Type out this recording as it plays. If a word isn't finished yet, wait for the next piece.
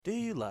Do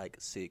you like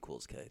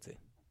sequels, Katie?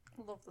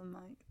 Love them,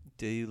 Mike.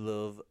 Do you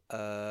love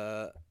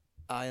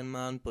Iron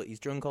Man, but he's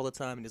drunk all the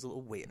time and there's a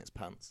little wee in his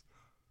pants?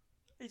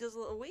 He does a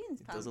little wee in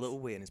his pants. There's a little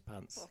wee in his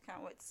pants. Well, I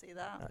can't wait to see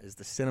that. That is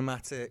the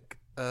cinematic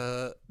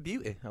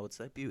beauty, I would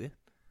say, beauty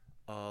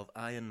of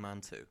Iron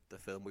Man 2, the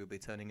film we'll be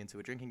turning into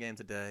a drinking game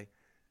today,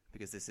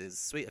 because this is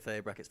Sweet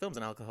FA brackets Films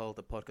and Alcohol,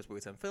 the podcast where we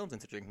turn films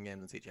into drinking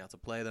games and teach you how to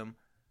play them.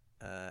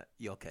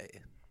 You're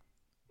Katie.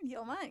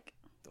 Yo, Mike.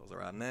 Those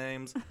are our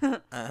names.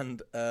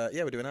 And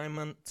yeah, we're doing Iron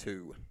Man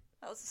 2.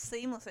 That was a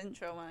seamless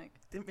intro, Mike.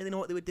 Didn't really know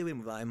what they were doing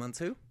with Iron Man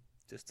 2.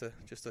 Just a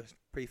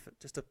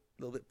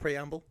little bit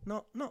preamble.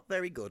 Not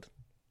very good.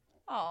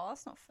 Oh,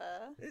 that's not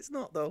fair. It's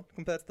not though,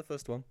 compared to the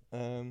first one.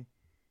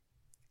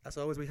 As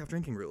always, we have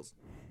drinking rules.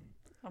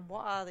 And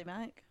what are they,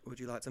 Mike? Would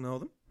you like to know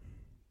them?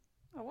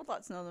 I would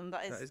like to know them.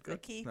 That is good. the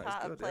key That is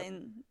part good, of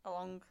playing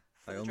along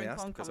for I the only drink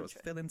asked on because I was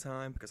commentary. filling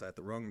time because I had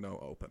the wrong note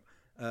open.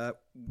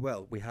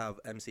 Well, we have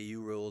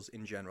MCU rules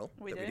in general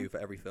We that we do. do for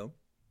every film.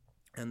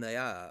 And they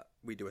are,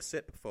 we do a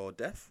sip for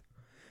death.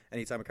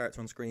 Anytime a character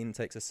on screen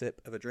takes a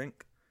sip of a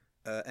drink.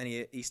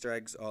 Any Easter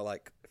eggs or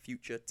like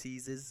future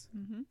teases.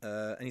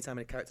 Mm-hmm. Anytime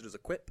a character does a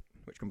quip,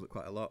 which comes up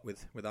quite a lot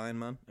with Iron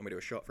Man. And we do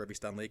a shot for every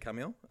Stan Lee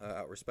cameo,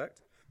 out of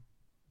respect.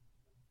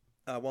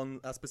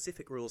 Our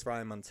specific rules for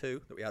Iron Man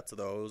 2 that we add to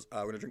those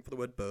are we're going to drink for the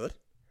word bird.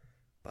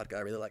 Bad guy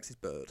really likes his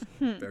bird.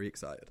 Very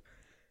excited.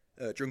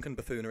 Drunken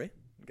buffoonery.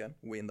 Again,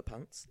 wee in the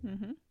pants.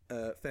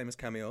 Mm-hmm. Famous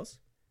cameos.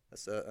 A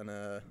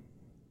certain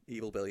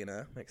evil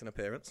billionaire makes an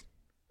appearance.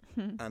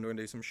 And we're going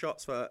to do some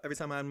shots for every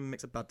time Iron Man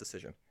makes a bad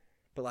decision.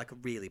 But like a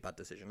really bad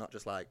decision, not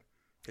just like,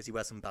 because he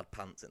wears some bad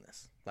pants in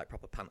this. Like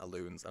proper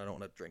pantaloons. And I don't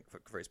want to drink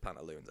for his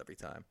pantaloons every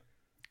time.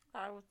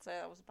 I would say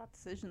that was a bad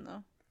decision,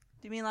 though.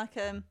 Do you mean like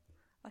a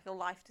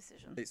life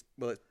decision?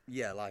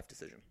 Yeah, life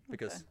decision.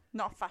 Because Okay.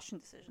 Not a fashion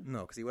decision.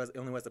 no, because he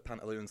only wears the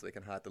pantaloons so he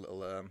can hide the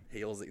little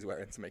heels that he's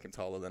wearing to make him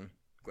taller than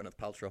Gwyneth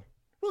Paltrow.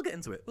 We'll get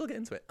into it.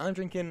 I'm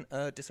drinking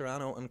Di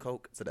Serrano and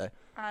Coke today.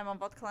 I'm on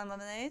vodka lime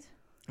lemonade.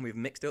 And we've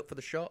mixed it up for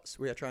the shots.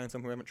 We are trying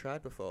something we haven't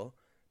tried before.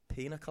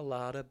 Pina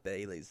Colada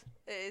Baileys.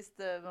 It is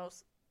the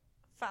most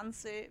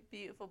fancy,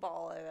 beautiful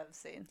bottle I've ever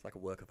seen. It's like a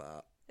work of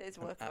art. It is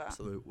a An work of art.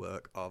 absolute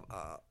work of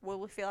art. Will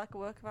we feel like a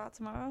work of art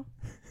tomorrow?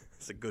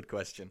 It's a good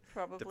question.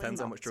 Probably Depends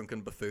not. how much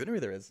drunken buffoonery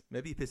there is.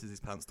 Maybe he pisses his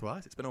pants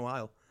twice. It's been a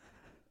while.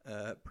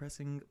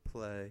 Pressing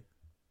play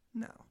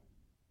now.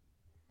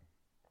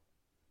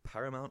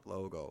 Paramount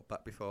logo.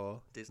 Back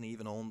before Disney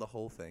even owned the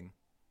whole thing.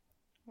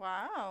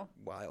 Wow.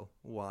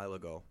 While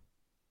ago.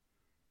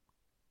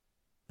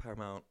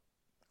 Paramount,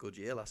 good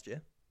year last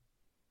year.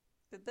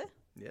 Did they?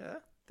 Yeah.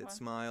 Did Wow.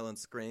 Smile and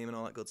Scream and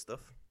all that good stuff.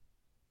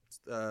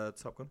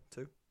 Top Gun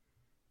 2.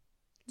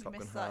 You Top Gun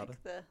missed Harder.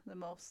 like the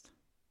most.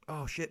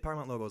 Oh shit,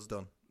 Paramount logo's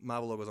done.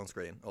 Marvel logo's on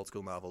screen. Old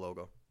school Marvel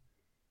logo.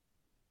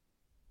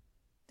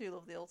 Do you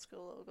love the old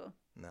school logo?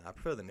 Nah, I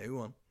prefer the new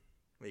one.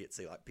 Where you get to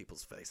see like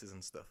people's faces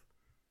and stuff.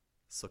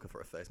 Sucker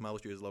for a face. Marvel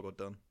Studios logo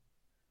done.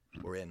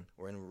 We're in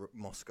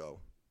Moscow.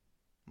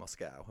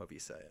 Moscow, however you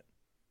say it.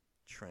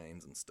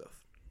 Trains and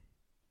stuff.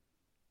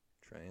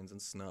 Trains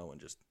and snow and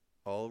just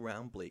all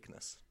round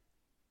bleakness.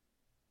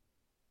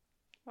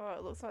 Oh,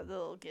 it looks like the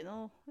little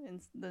Ginnell in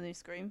the new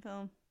Scream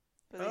film.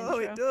 for the Oh,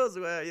 intro. it does.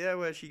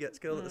 Where she gets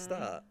killed at the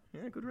start.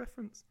 Yeah, good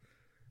reference.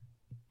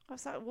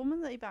 What's that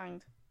woman that he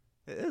banged?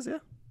 It is, yeah.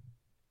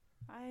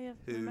 I have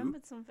Who?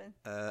 remembered something.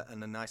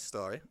 And a nice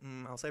story.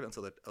 I'll save it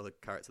until the other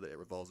character that it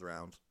revolves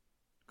around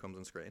comes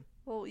on screen.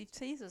 Well, you've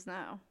teased us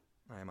now.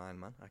 I am Iron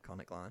Man.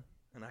 Iconic line.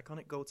 An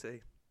iconic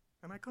goatee.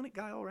 An iconic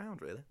guy all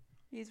round, really.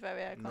 He's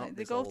very iconic. Not The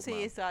this old goatee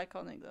man. is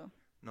iconic, though.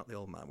 Not the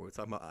old man. We were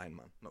talking about Iron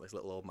Man. Not this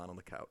little old man on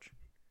the couch.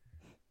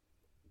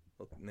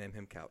 We'll name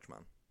him Couch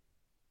Man.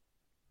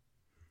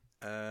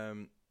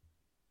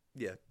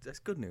 Yeah, that's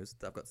good news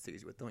that I've got to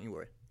tease you with. Don't you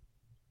worry.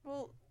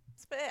 Well,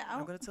 spit it I'm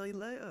out. going to tell you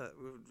later.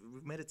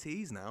 We've made a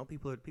tease now.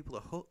 People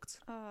are hooked.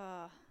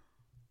 Ah,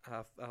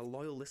 Our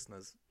loyal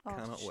listeners oh,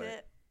 cannot shit.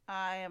 wait.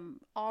 I am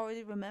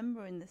already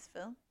remembering this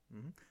film.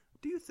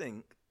 Do you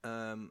think,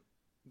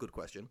 good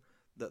question,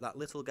 that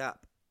little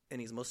gap in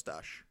his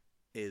moustache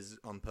is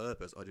on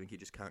purpose, or do you think he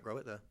just can't grow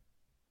it there?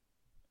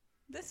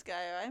 This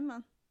guy, Iron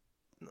Man.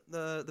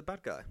 The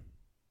bad guy.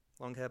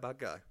 Long hair bad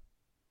guy.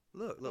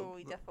 Look. Oh,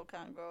 he definitely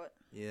can't grow it.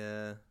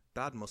 Yeah,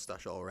 bad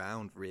moustache all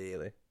round,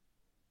 really.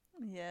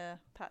 Yeah,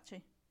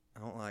 patchy. I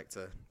don't like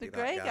to The be that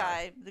grey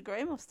guy, the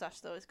grey moustache,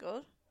 though, is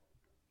good.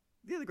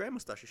 Yeah, the grey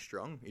moustache is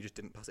strong. He just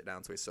didn't pass it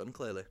down to his son,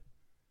 clearly.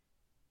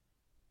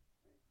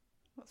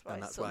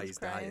 That's why He's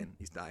dying.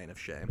 He's dying of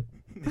shame.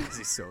 Because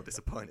he's so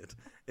disappointed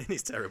in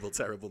his terrible,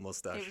 terrible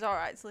moustache. It was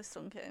alright till his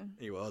son came.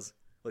 He was.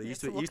 Well, he You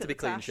used have to, to he used look to at be the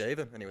clean tash.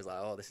 shaven, and he was like,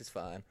 "Oh, this is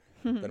fine."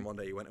 Then one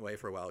day he went away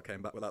for a while,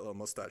 came back with that little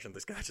moustache, and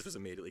this guy just was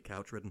immediately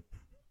couch ridden.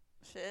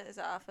 Shit, is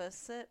that our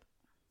first sip?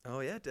 Oh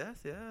yeah,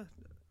 death, yeah.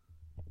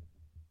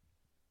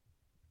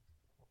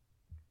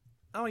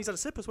 Oh, and he's had a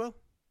sip as well.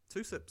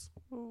 2 sips.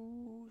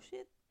 Oh,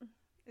 shit.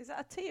 Is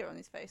that a tear on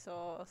his face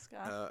or a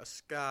scar? A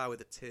scar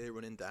with a tear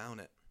running down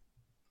it.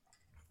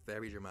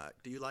 Very dramatic.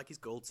 Do you like his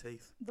gold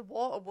teeth? The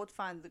water would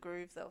find the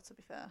groove, though, to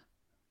be fair.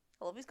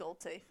 I love his gold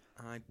teeth.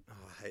 I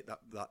hate that.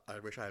 I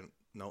wish I hadn't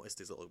noticed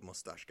his little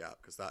mustache gap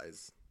because that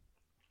is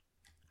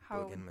How?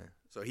 bugging me.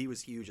 So he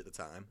was huge at the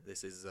time.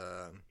 This is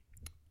oh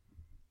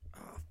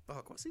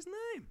fuck, what's his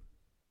name?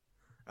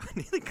 I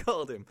nearly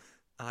called him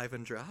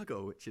Ivan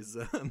Drago, which is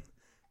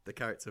the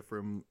character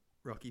from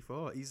Rocky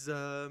IV. He's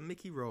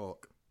Mickey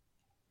Rourke,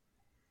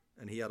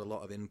 and he had a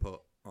lot of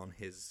input on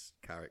his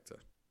character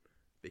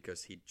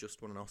because he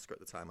just won an Oscar at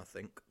the time, I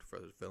think, for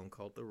a film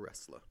called The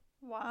Wrestler.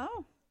 Wow.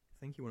 I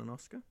think he won an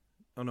Oscar.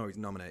 Oh no, he's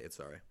nominated.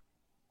 Sorry.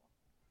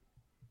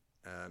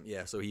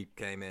 Yeah, so he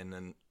came in,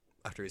 and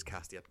after his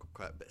cast, he had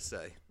quite a bit of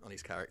say on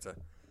his character.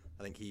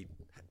 I think he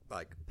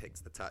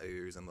picked the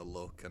tattoos and the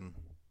look, and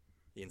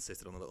he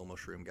insisted on the little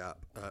mushroom gap.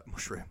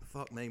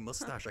 Fuck me,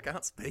 mustache. I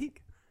can't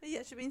speak. Are you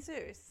actually being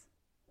serious?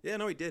 Yeah,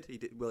 no, he did. He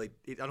did. Well, I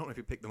don't know if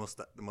he picked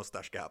the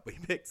mustache gap, but he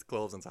picked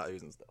clothes and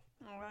tattoos and stuff.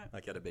 All right.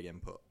 Like, he had a big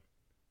input.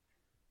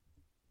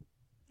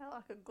 I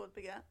like a good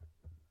baguette.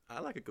 I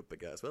like a good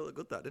baguette as well. It looked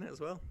good, that, didn't it, as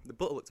well? The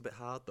butter looked a bit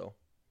hard, though.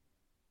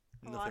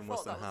 Nothing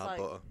worse than hard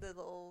butter. The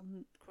little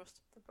crust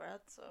of the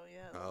bread, so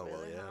yeah. Oh, really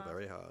well, yeah, hard.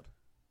 very hard.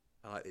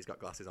 I like that he's got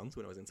glasses on, so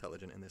he was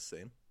intelligent in this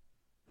scene.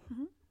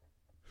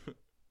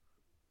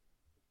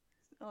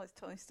 Oh, it's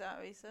Tony Stark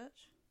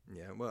research.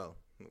 Yeah, well,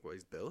 look what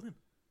he's building.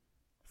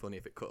 Funny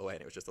if it cut away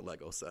and it was just a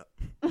Lego set.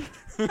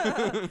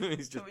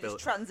 He's just we built.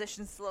 just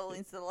transition slowly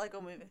into the Lego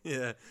movie.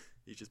 Yeah,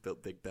 he's just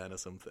built Big Ben or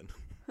something.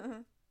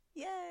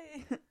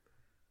 Yay!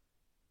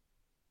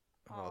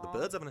 Oh, the Aw.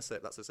 bird's having a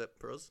sip. That's a sip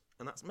for us,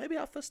 and that's maybe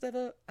our first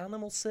ever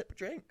animal sip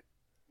drink.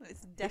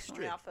 It's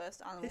definitely History. our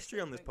first animal History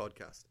on this drink.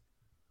 podcast.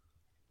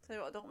 Tell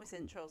you what, I don't miss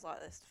intros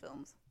like this to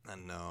films. I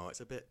know,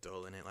 it's a bit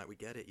dull, innit? Like, we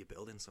get it, you're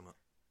building something.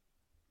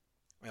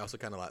 I also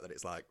kind of like that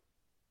it's like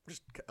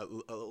just a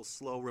little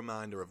slow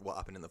reminder of what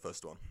happened in the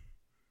first one,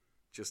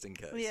 just in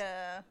case.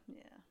 Yeah.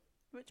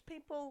 Which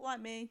people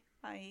like me,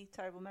 i.e.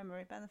 terrible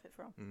memory, benefit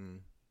from.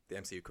 The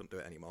MCU couldn't do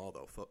it anymore,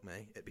 though. Fuck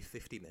me. It'd be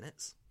 50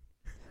 minutes.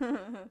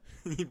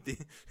 You'd be...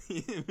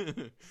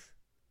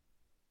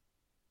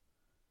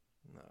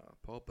 No,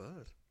 poor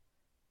bird.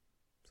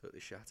 Absolutely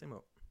shat him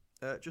up.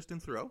 Justin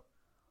Theroux,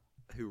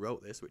 who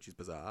wrote this, which is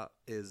bizarre,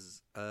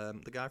 is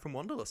the guy from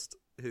Wanderlust,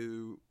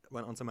 who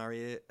went on to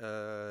marry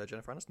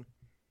Jennifer Aniston.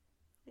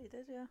 He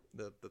did, yeah.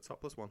 The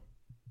topless one.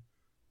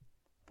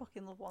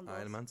 Fucking love Wanderlust.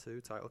 Iron Man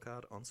 2 title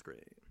card on screen.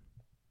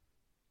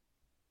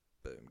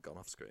 Boom, gone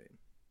off screen.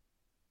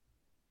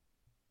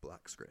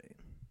 Black screen.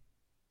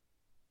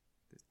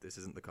 This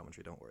isn't the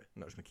commentary, don't worry. I'm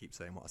not just going to keep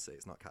saying what I say,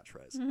 it's not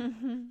catchphrase.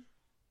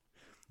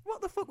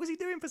 What the fuck was he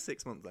doing for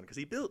 6 months then? Because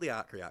he built the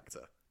arc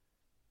reactor.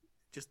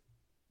 Just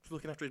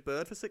looking after his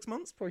bird for 6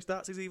 months before he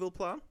starts his evil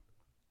plan?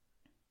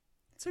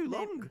 Too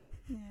long.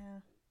 Yeah.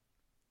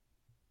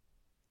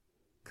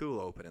 Cool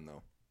opening,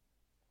 though.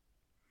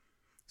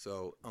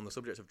 So, on the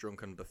subject of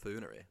drunken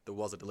buffoonery, there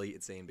was a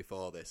deleted scene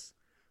before this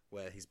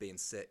where he's being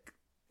sick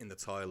in the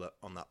toilet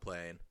on that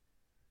plane,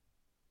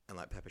 and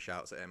like Pepper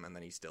shouts at him, and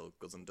then he still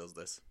goes and does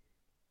this.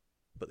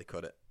 But they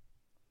cut it,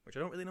 which I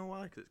don't really know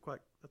why, because it's quite.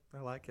 I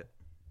like it.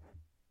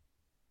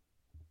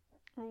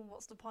 Well,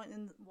 what's the point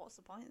in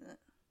it?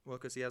 Well,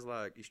 because he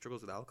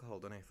struggles with alcohol,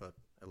 doesn't he, for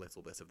a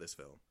little bit of this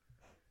film.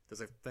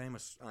 There's a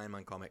famous Iron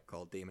Man comic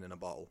called Demon in a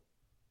Bottle,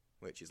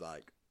 which is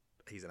like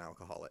he's an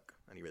alcoholic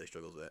and he really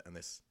struggles with it, and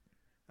this,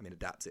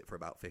 adapts it for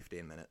about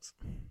 15 minutes.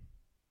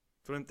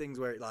 It's one of them things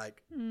where it I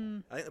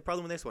think the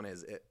problem with this one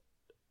is it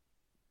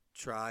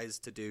tries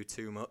to do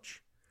too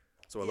much,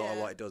 so a lot of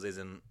what it does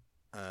isn't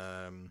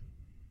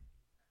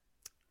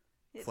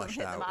It fleshed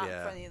doesn't hit the out. mark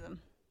Yeah. for any of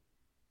them.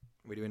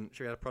 Should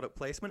we have a product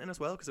placement in as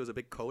well? Because there was a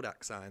big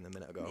Kodak sign a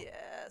minute ago.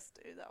 Yes,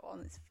 do that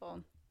one. It's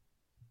fun.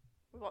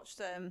 We watched,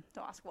 don't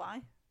ask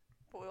why,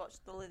 but we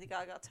watched the Lady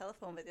Gaga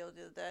telephone video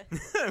the other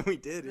day. We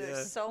did, yeah.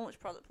 There's so much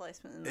product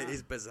placement in that. It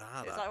is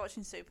bizarre. It's like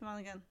watching Superman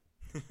again.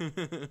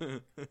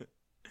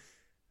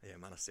 Yeah,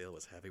 Man of Steel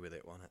was heavy with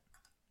it, wasn't it?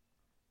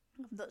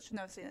 I've literally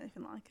never seen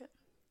anything like it.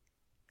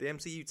 The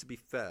MCU, to be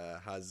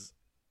fair, has,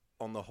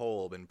 on the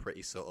whole, been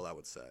pretty subtle, I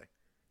would say.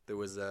 There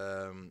was,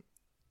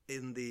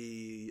 in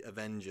the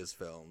Avengers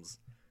films,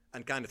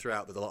 and kind of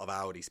throughout, there's a lot of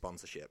Audi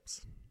sponsorships.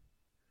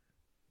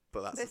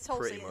 But that's This whole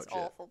pretty scene much is it.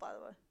 awful, by the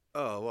way.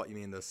 Oh, what, you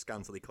mean the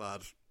scantily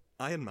clad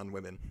Iron Man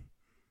women?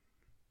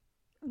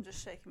 I'm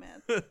just shaking my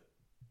head.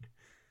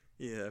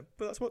 Yeah,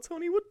 but that's what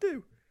Tony would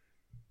do.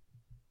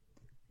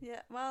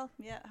 Yeah, well,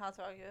 yeah, hard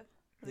to argue.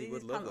 He These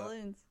would love that.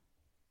 pantaloons.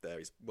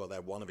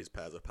 They're one of his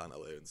pairs of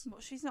pantaloons.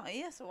 But she's not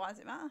here, so why does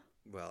it matter?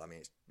 Well,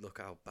 look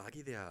how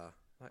baggy they are.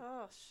 Like,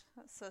 Gosh,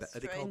 that's a Are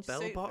they called strange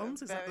bell suit for a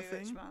bottoms? Is that the very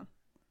rich thing? man.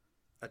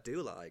 I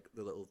do like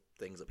the little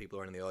things that people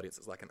are in the audience.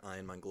 It's like an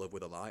Iron Man glove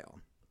with a light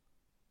on.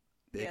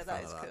 Big Yeah,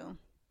 fan that of is cool.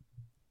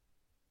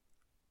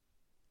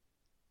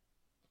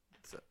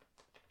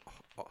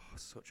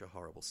 Such a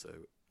horrible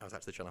suit. I was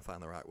actually trying to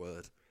find the right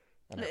word.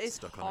 And It I got is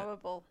stuck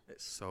horrible. on it.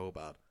 It's so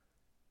bad.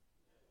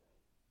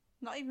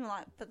 Not even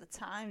like for the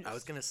time. I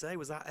was going to say,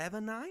 was that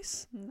ever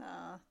nice?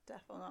 Nah,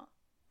 definitely not.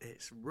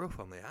 It's rough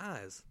on the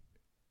eyes.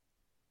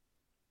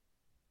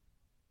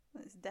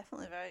 It's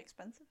definitely very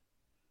expensive.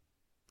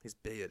 His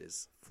beard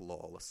is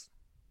flawless.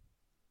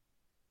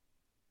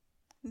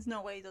 There's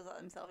no way he does that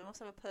himself. He must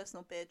have a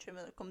personal beard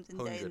trimmer that comes in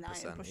day and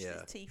night and 100%, brushes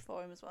yeah. his teeth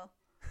for him as well.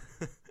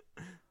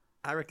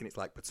 I reckon it's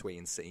like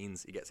between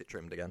scenes he gets it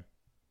trimmed again.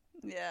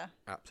 Yeah.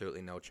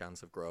 Absolutely no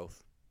chance of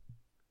growth.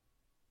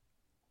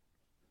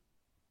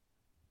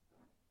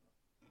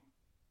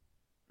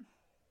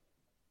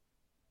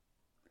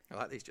 I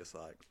like that he's just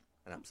like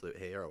an absolute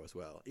hero as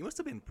well. He must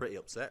have been pretty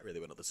upset really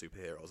when other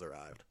superheroes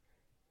arrived.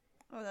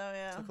 Oh no,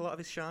 yeah. Took a lot of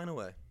his shine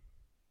away.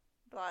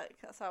 Like,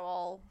 that's how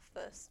all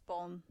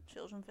firstborn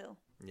children feel.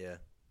 Yeah,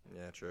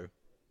 true.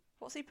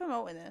 What's he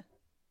promoting here?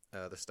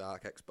 The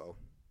Stark Expo.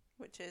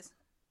 Which is?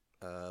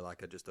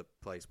 Like just a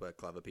place where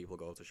clever people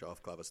go to show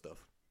off clever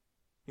stuff.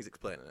 He's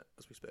explaining it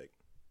as we speak.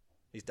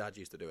 His dad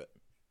used to do it.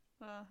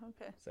 Oh,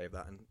 okay. Save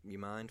that in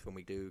your mind when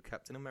we do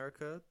Captain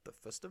America, The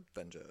First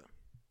Avenger.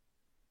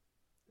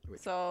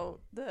 So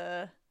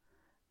the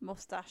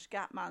mustache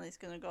Gap man is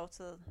going to go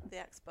to the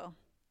expo.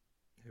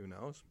 Who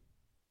knows?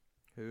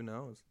 Who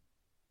knows?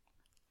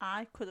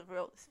 I could have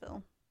wrote this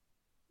film.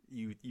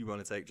 You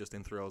want to take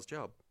Justin Theroux's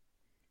job?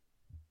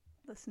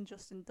 Listen,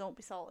 Justin, don't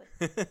be salty.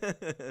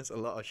 It's a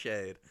lot of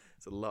shade.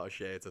 It's a lot of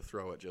shade to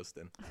throw at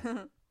Justin.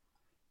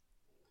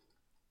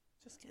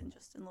 Just kidding,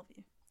 Justin. Love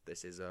you.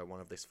 This is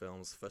one of this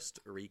film's first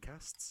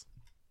recasts.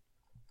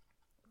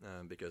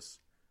 Because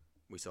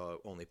we saw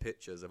only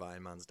pictures of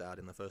Iron Man's dad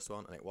in the first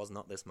one, and it was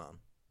not this man.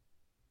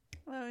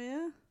 Oh,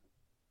 yeah?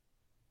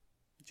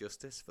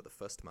 Justice for the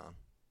first man.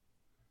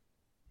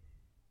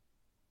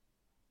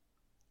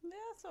 Yeah,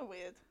 that's so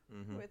weird.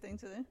 Mm-hmm. Weird thing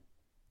to do.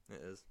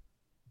 It is.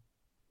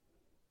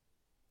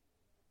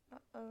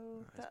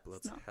 Uh-oh, His that's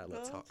blood's not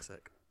hella good.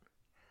 toxic.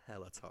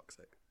 Hella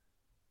toxic.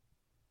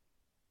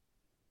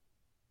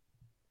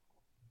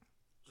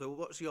 So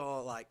what's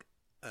your,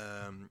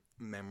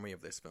 memory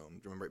of this film? Do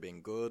you remember it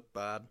being good,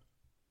 bad?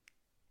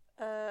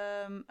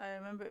 I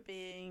remember it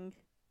being...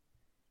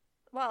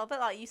 Well, a bit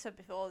like you said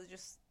before, there's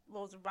just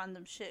loads of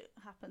random shit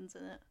happens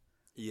in it.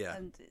 Yeah.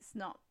 And it's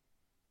not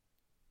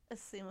as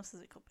seamless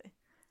as it could be.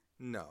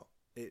 No.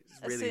 It's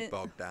As really soon-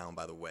 bogged down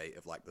by the weight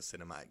of, the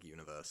cinematic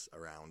universe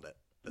around it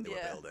that they were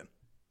Yeah. building.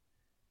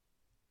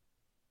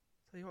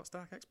 Tell you what,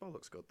 Stark Expo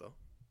looks good, though.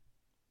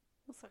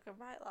 Looks like a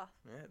right laugh.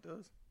 Yeah, it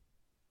does.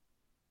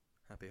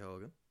 Happy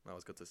Hogan. That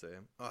was good to see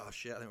him. Oh,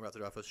 shit, I think we're about to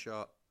do our first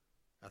shot.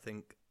 I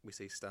think we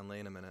see Stan Lee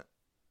in a minute.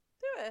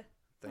 Do we? I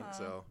think Oh.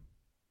 so.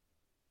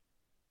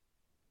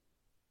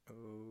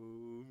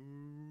 Oh,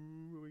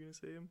 are we going to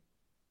see him?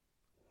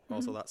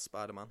 Also, that's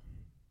Spider-Man.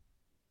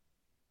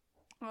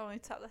 Oh, he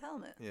tapped the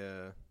helmet.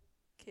 Yeah.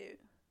 Cute.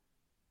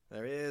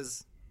 There he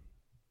is.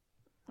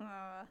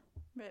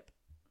 Rip.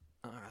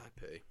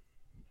 R.I.P.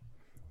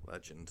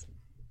 Legend.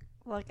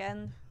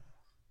 Legend.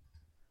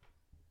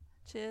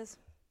 Cheers.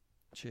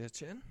 Cheers,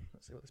 Chin.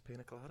 Let's see what this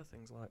pina colada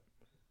thing's like.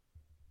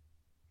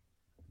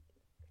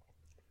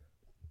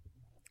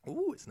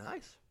 Ooh, it's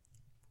nice.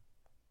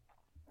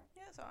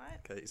 Yeah, it's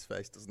alright. Katie's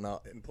face does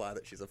not imply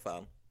that she's a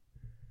fan.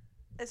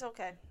 It's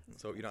okay.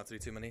 So you don't have to do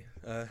too many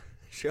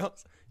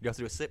shots. You have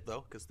to do a sip,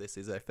 though, because this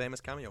is a famous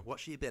cameo.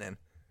 What's she been in?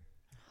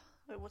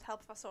 It would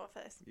help if I saw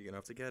her face. You're going to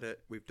have to get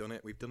it. We've done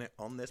it. We've done it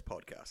on this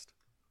podcast.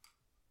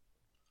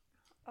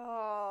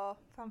 Oh,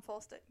 Fan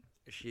Stick.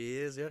 She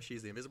is, yeah.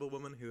 She's the Invisible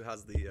Woman who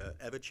has the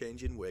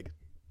ever-changing wig.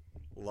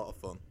 A lot of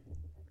fun.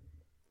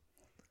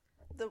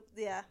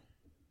 Yeah.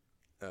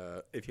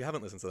 If you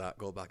haven't listened to that,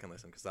 go back and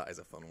listen, because that is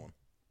a fun one.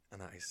 And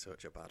that is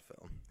such a bad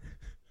film.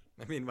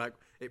 I mean,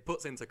 it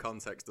puts into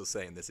context us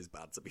saying this is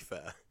bad, to be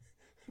fair.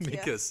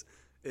 Because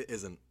it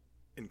isn't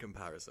in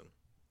comparison.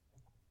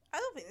 I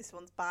don't think this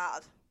one's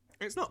bad.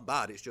 It's not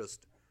bad, it's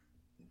just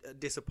a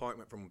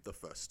disappointment from the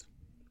first.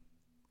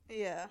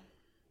 Yeah.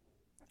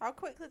 How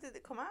quickly did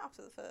it come out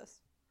after the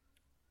first?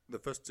 The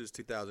first was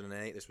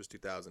 2008, this was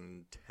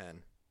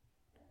 2010.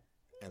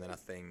 And then I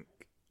think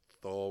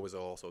Thor was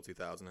also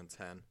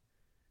 2010.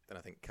 Then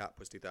I think Cap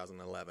was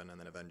 2011, and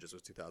then Avengers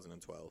was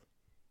 2012.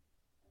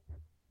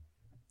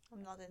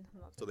 I'm nodding.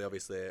 So they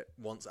obviously,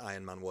 once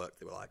Iron Man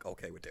worked, they were like,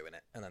 okay, we're doing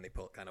it. And then they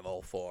put kind of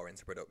all four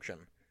into production.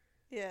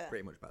 Yeah.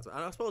 Pretty much back.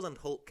 And I suppose then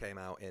Hulk came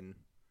out in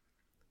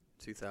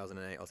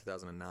 2008 or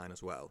 2009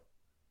 as well.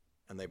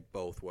 And they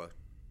both were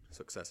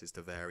successes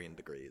to varying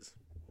degrees.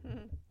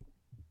 Mm-hmm.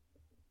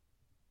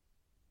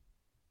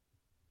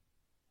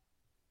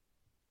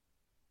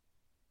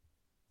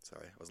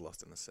 Sorry, I was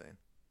lost in the scene.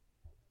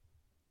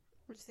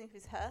 What do you think of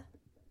his hair?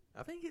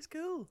 I think it's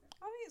cool.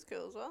 I think it's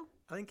cool as well.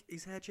 I think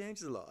his hair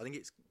changes a lot. I think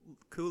it's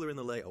cooler in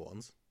the later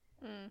ones.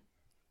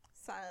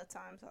 Sign of the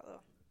times, that though.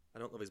 I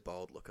don't love his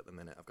bald look at the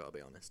minute, I've got to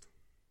be honest.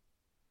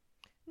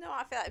 No,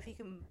 I feel like if he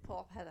can pull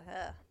off a head of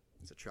hair,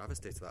 It's a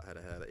travesty to that head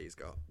of hair that he's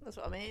got. that's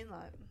what I mean.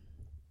 Like,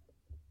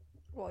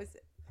 what is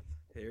it?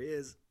 Here he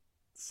is,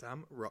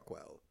 Sam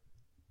Rockwell.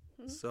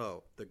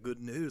 So, the good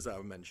news I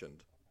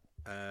mentioned.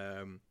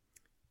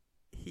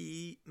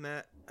 He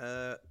met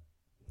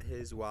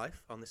his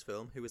wife on this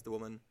film, who was the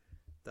woman,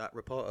 that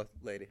reporter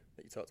lady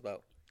that you talked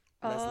about,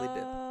 Leslie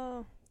Bibb.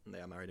 Oh, And they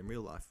are married in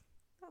real life.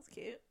 that's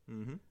cute.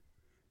 Mm-hmm.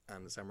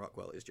 and Sam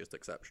Rockwell is just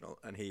exceptional.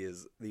 And he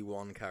is the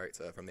one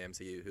character from the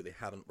MCU who they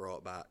haven't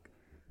brought back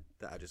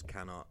that I just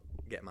cannot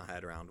get my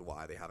head around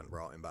why they haven't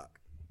brought him back.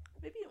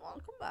 Maybe he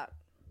won't come back.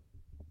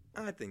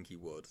 I think he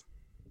would.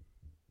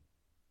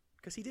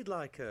 Because he did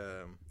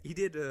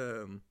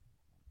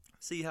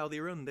See How They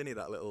Run, didn't he?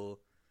 That little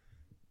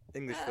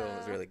English film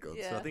was really good.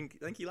 Yeah. So I think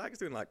he likes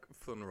doing like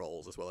fun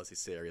roles as well as his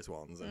serious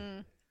ones.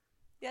 And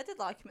Yeah, I did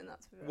like him in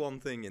that. To be fair. one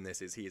thing in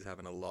this is he's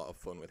having a lot of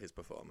fun with his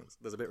performance.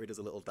 There's a bit where he does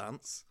a little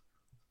dance.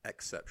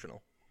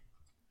 Exceptional.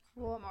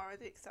 Well, I'm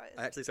already excited.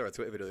 I actually saw a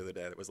Twitter video the other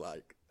day that was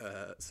like,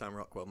 Sam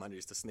Rockwell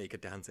manages to sneak a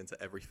dance into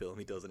every film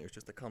he does, and it was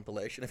just a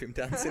compilation of him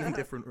dancing in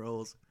different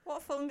roles. What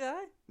a fun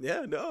guy.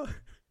 Yeah, no.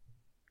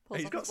 Pulls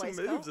He's off got his some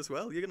waistcoat. moves as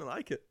well. You're going to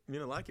like it. You're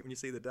going to like it when you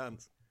see the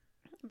dance.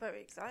 I'm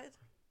very excited.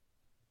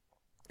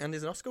 And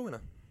he's an Oscar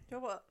winner, You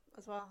know what?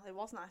 As well, it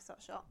was nice,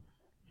 that shot.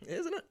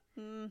 isn't it?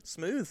 Mm.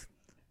 Smooth.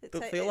 It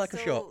Doesn't ta- feel it's like a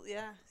still- shot.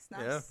 Yeah, it's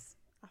nice Yeah.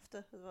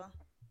 after as well.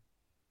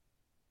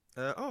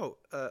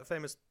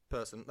 Famous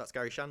person. That's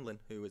Gary Shandling,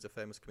 who is a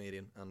famous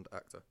comedian and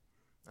actor,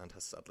 and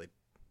has sadly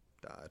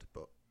died.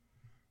 But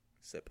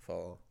sip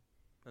for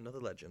another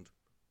legend.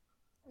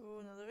 Ooh,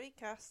 another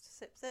recast.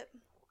 Sip, sip.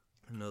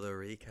 Another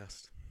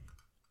recast.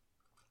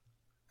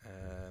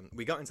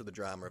 We got into the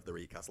drama of the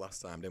recast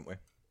last time, didn't we?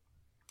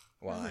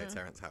 Why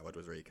Terrence Howard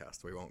was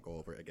recast. We won't go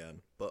over it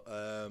again. But,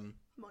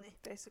 Money,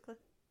 basically.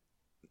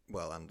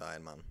 well, and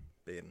Iron Man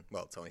being,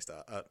 well, Tony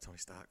Stark,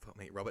 fuck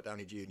me, Robert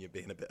Downey Jr.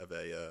 being a bit of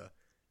a,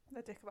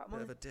 The dick about bit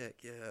money. of a dick,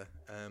 yeah.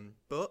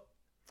 But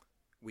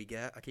we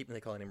get, I keep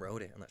really calling him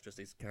Rhodey, and that's just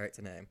his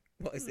character name.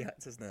 What is the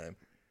actor's name?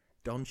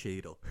 Don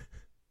Cheadle.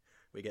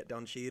 We get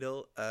Don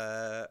Cheadle.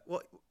 I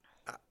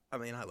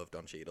love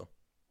Don Cheadle.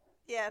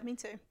 Yeah, me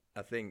too.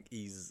 I think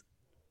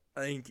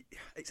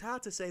it's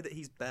hard to say that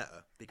he's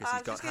better because I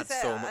he's was just had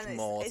gonna say so that, much and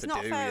more it's to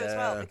not do. fair as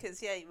well Yeah. because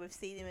we've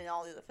seen him in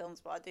all the other films,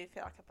 but I do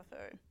feel like I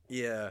prefer him.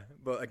 Yeah,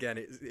 but again,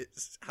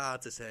 it's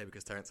hard to say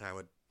because Terrence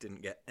Howard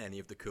didn't get any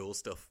of the cool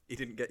stuff. He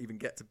didn't even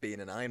get to be in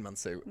an Iron Man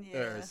suit. Yeah.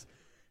 Whereas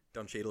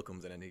Don Cheadle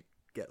comes in and he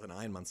gets an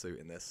Iron Man suit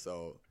in this.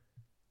 So,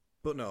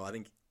 but no, I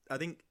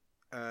think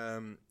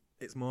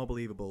it's more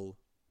believable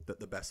that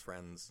they're best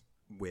friends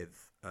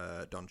with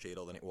Don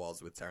Cheadle than it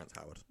was with Terrence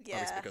Howard. Yeah.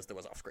 Obviously because there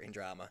was off-screen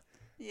drama.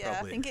 Yeah,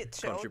 Probably I think it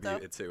showed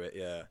contributed though. to it.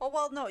 Yeah. Oh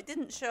well, no, it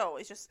didn't show.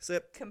 It's just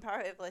Sip.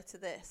 comparatively to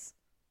this.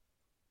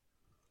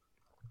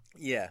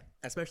 Yeah,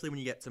 especially when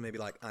you get to maybe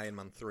like Iron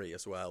Man 3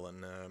 as well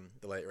and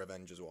the later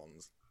Avengers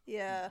ones.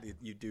 Yeah,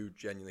 You do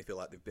genuinely feel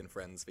like they've been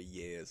friends for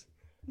years,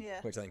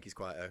 yeah. which I think is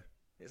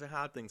it's a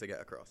hard thing to get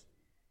across.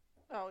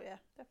 Oh yeah,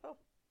 defo.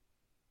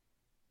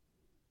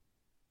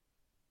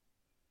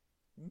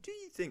 Do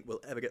you think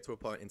we'll ever get to a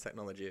point in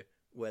technology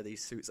where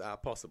these suits are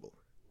possible?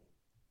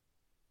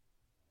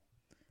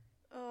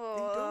 They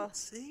Oh, don't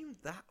seem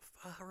that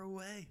far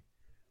away.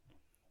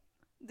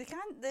 they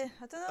can't. I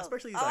don't know.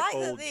 Especially these, I like, like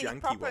old, that they're janky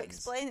proper ones.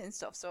 explaining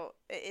stuff, so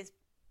it is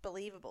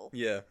believable.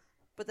 Yeah.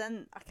 But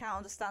then I can't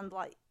understand,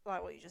 like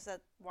what you just said,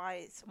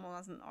 why someone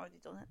hasn't already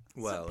done it.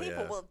 Well, Some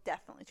people yeah. will have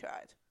definitely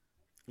tried.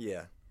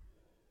 Yeah.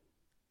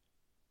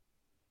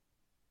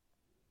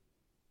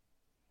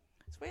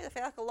 It's weird. I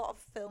feel like a lot of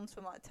films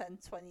from like 10,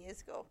 20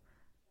 years ago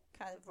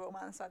kind of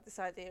romanticized this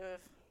idea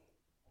of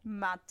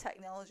mad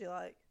technology,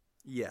 like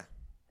Yeah.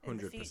 in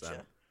the 100%.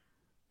 future.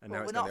 And But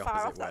now it's we're gone not the far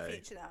off opposite that way.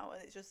 future now,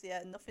 and it's just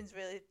nothing's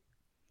really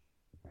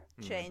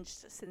Mm.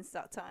 changed since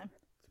that time.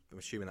 I'm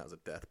assuming that was a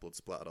death, blood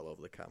splattered all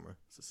over the camera.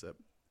 It's a sip.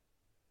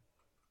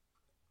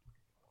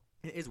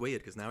 It is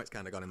weird because now it's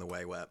kind of gone in the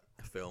way where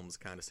films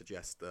kind of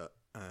suggest that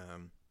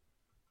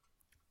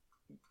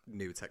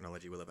new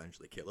technology will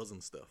eventually kill us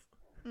and stuff.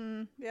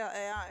 Yeah,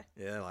 AI.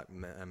 Yeah, like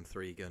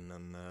M3 gun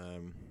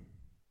and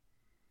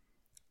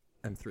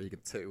M3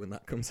 gun 2 when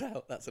that comes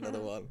out. That's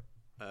another one.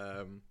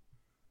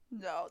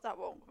 No, that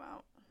won't come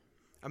out.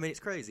 I mean, it's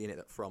crazy, isn't it,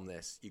 that from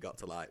this you got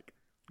to like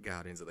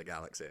Guardians of the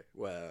Galaxy,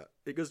 where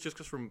it goes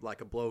from like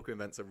a bloke who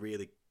invents a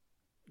really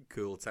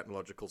cool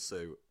technological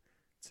suit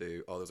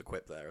to there's a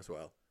quip there as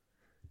well,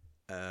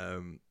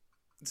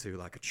 to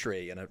like a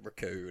tree and a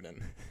raccoon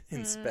and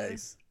in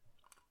space.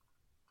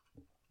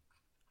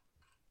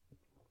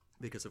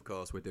 Because of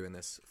course we're doing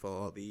this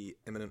for the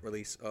imminent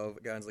release of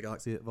Guardians of the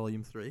Galaxy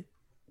Volume 3.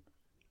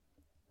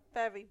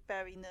 Very,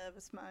 very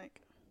nervous,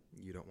 Mike.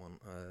 You don't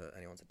want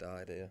anyone to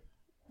die, do you?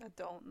 I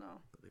don't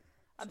know.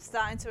 I'm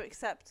starting to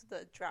accept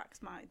that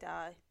Drax might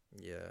die,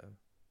 Yeah.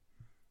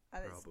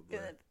 and it's Probably.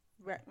 gonna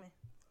wreck me.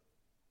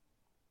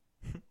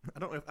 I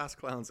don't know if Ass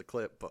Clown's a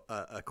quip, but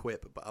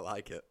I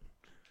like it.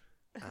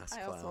 Ass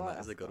I also Clown, like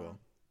that is a Ass good Clown. one.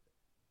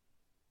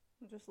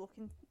 I'm just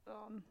looking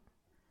on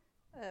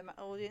my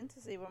audience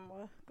to see when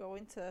we're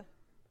going to.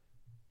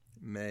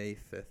 May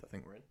 5th, I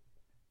think we're in.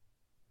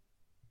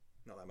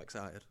 Not that I'm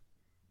excited.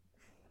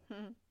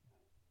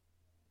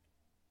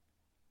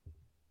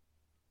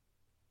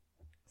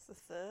 It's the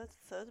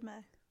 3rd of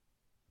May.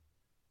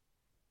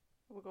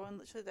 We're going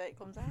literally the day it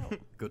comes out.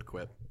 Good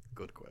quip.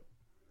 Good quip.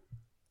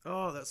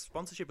 Oh, that's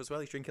sponsorship as well.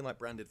 He's drinking like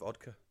branded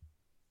vodka.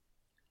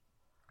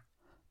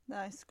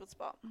 Nice, good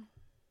spot.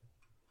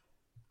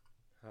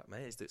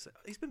 Mate,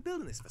 he's been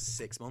building this for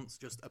 6 months,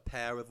 just a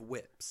pair of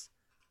whips.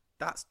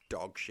 That's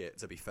dog shit,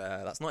 to be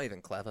fair. That's not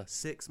even clever.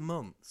 6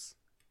 months.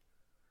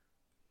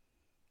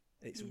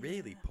 It's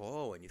really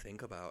poor when you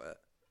think about it.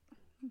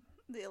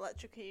 The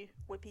electric-y,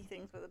 whippy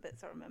things were the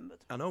bits I remembered.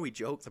 I know we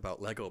joked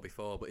about Lego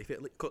before, but if it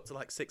cut to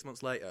like 6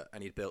 months later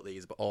and he'd built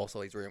these, but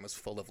also his room was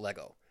full of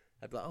Lego,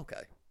 I'd be like,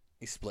 okay,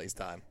 he split his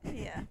time.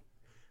 Yeah.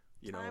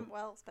 You Time know,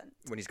 well spent.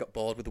 when he's got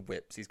bored with the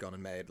whips, he's gone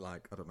and made,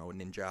 like, I don't know, a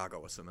Ninjago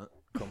or something.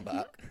 Come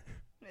back.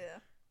 Yeah.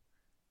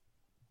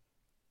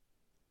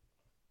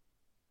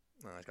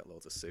 Oh, he's got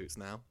loads of suits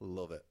now.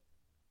 Love it.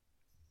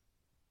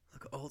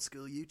 Look at old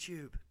school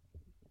YouTube.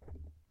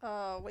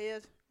 Oh,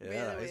 weird. Yeah, really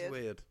that weird. is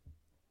weird.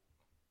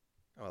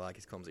 Oh, I like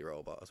his clumsy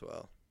robot as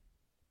well.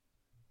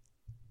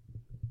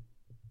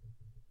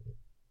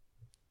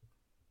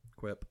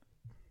 Quip.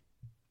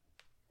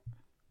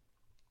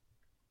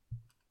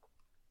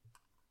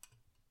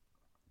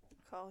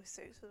 Call his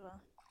suits as well.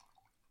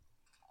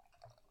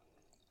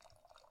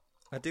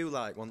 I do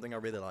like, one thing I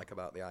really like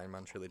about the Iron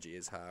Man trilogy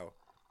is how,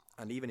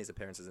 and even his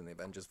appearances in the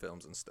Avengers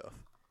films and stuff,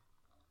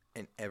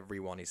 in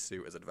everyone his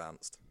suit is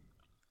advanced,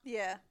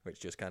 Yeah. which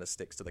just kind of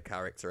sticks to the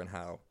character and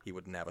how he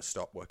would never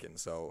stop working.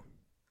 So,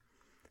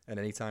 and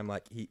anytime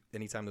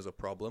there's a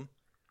problem,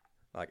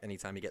 like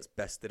anytime he gets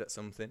bested at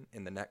something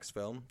in the next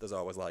film, there's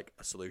always like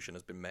a solution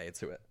has been made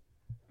to it.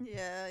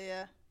 Yeah,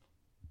 yeah.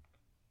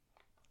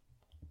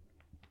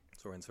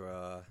 So we're into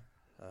our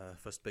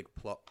first big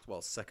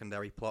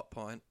secondary plot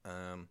point.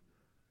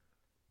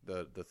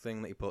 The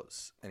thing that he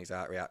puts in his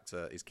arc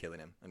reactor is killing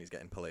him, and he's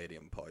getting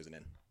palladium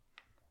poisoning,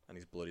 and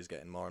his blood is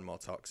getting more and more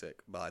toxic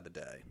by the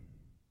day.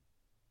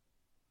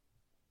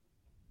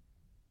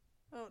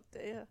 Oh,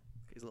 dear.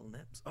 His little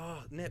nips.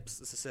 Oh, nips.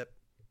 That's a sip.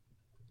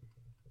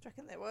 Do you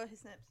reckon they were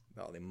his nips?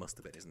 Oh, they must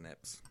have been his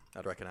nips.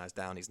 I'd recognise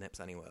Downey's nips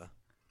anywhere.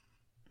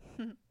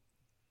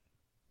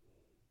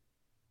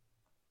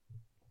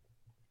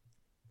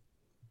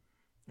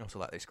 Also,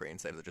 like these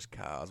screensavers are just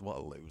cars. What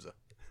a loser.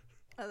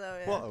 I know,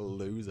 yeah. What a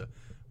loser.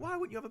 Why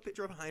wouldn't you have a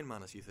picture of Iron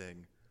Man as your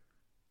thing?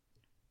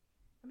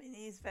 I mean,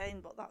 he's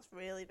vain, but that's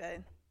really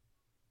vain.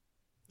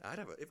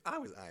 If I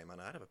was Iron Man,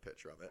 I'd have a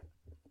picture of it.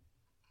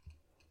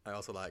 I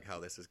also like how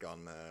this has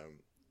gone.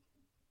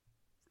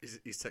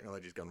 His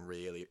technology's gone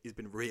really. He's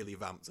been really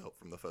vamped up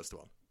from the first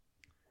one.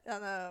 I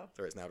know.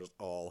 So it's now just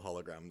all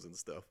holograms and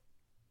stuff.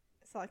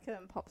 It's like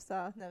pop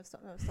star, never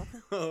stop, never stop.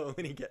 Oh,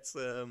 when he gets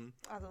Adam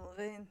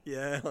Levine.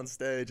 on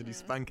stage and he's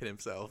spanking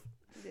himself.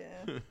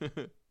 Yeah.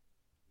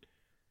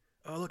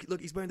 Oh, look,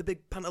 he's wearing the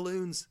big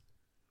pantaloons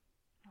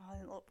Oh, I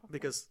didn't look properly.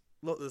 because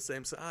look, they're the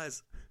same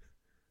size.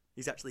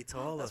 He's actually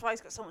taller. That's why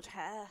he's got so much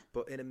hair.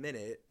 But in a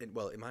minute, it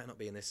might not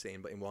be in this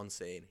scene, but in one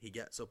scene, he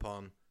gets up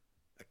on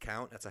a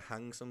counter to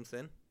hang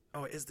something.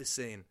 Oh, it is this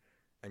scene.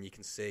 And you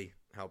can see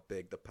how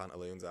big the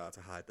pantaloons are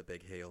to hide the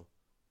big heel.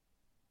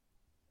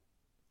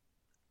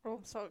 Oh,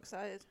 I'm so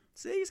excited.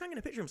 See, he's hanging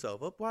a picture of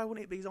himself up. Why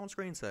wouldn't it be his own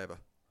screensaver?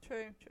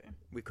 True, true.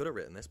 We could have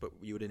written this, but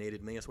you would have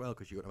needed me as well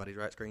because you wouldn't have had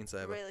his right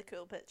screensaver. Really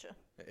cool picture.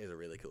 It is a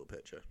really cool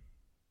picture.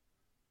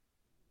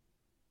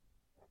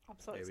 I'm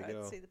so Here we excited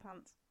go. to see the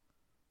pants.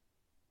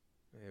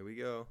 Here we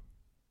go.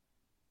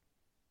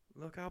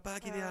 Look how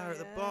baggy they Oh, are at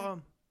the yeah.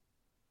 bottom.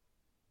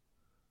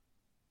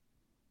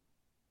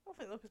 I don't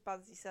think they look as bad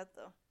as he said,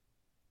 though.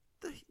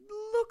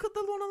 Look at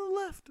the one on the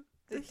left.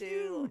 They They're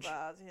do look huge.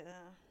 bad, yeah.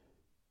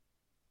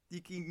 You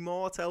can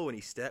more tell when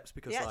he steps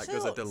because He like actually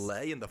there's looks- a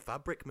delay in the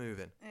fabric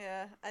moving.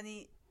 Yeah, and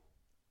he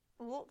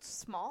looked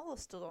smaller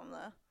stood on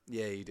there.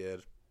 Yeah, he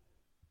did.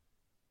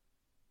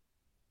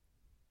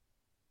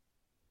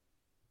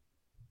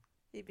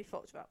 He'd be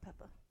fucked about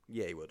Pepper.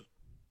 Yeah, he would.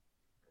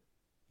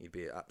 He'd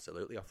be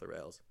absolutely off the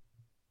rails.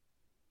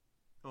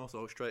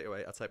 Also, straight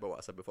away, I take back what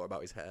I said before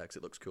about his hair because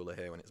it looks cooler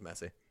here when it's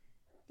messy.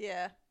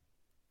 Yeah.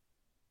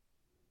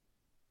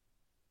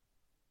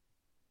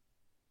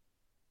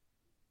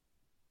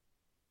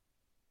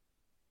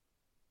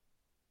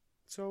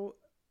 So,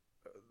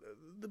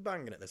 they're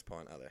banging at this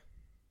point, are they?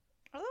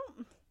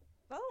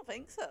 I don't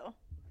think so.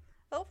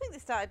 I don't think they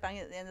started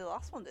banging at the end of the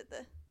last one, did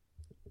they?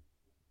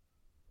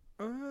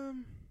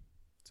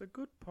 It's a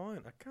good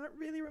point. I can't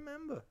really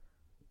remember.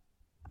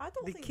 I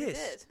don't They think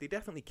kissed. they did. They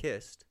definitely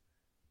kissed.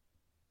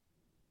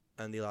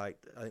 And I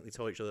think they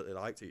told each other that they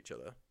liked each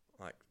other,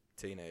 like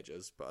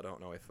teenagers. But I don't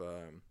know if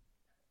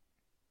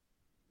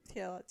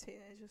Yeah, like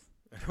teenagers.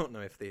 I don't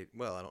know if they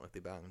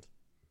banged.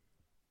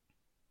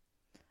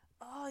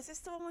 Oh, is this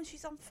the one when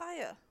she's on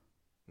fire?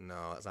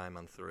 No, that's Iron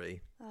Man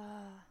 3,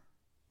 Ah.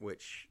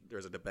 which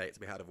there's a debate to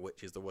be had of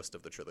which is the worst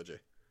of the trilogy.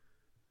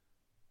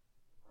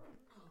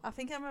 I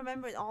think I'm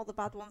remembering all the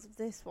bad ones of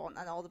this one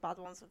and all the bad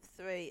ones of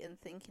 3 and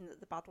thinking that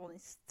the bad one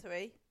is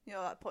 3. You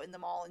know, like putting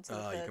them all into the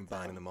Oh, third you're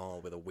combining film. them all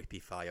with a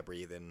whippy,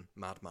 fire-breathing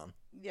madman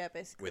Yeah,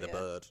 basically. with a yeah.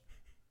 bird.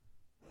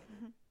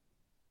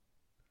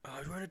 Oh,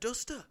 he's wearing a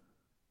duster.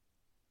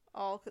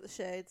 Oh, look at the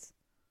shades.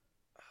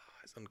 Oh,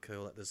 it's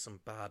uncool. Like, there's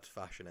some bad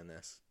fashion in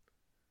this.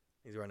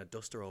 He's wearing a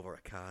duster over a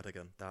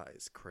cardigan. That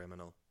is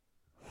criminal.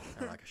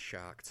 And like a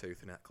shark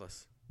tooth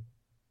necklace.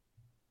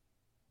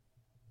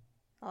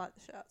 I like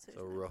the Shark Tooth. It's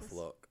a rough necklace.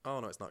 look. Oh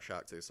no, it's not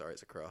Shark Tooth. Sorry,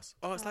 it's a cross.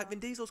 Oh, it's like Oh. Vin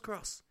Diesel's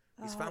cross.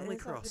 His Oh, family it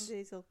is like cross. Vin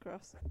Diesel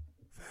cross.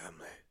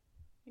 Family.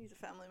 He's a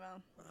family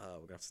man. Oh,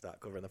 we're gonna have to start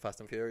covering the Fast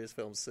and Furious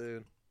films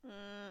soon.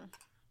 Mm.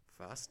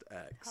 Fast How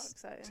X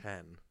exciting.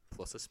 10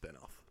 plus a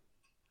spin-off.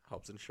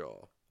 Hobbs and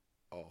Shaw.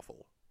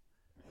 Awful.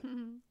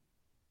 Grand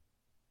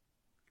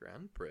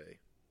Prix.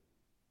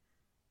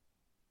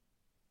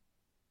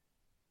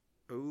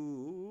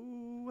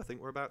 Ooh, I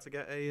think we're about to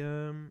get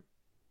a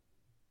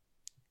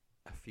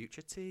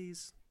future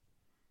tease.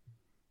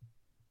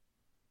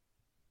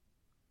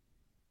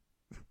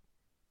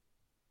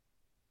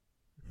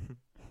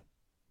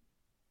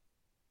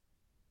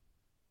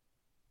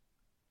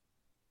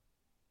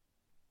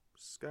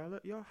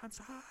 Scarlett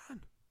Johansson.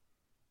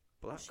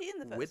 Black Was she in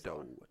the first Widow.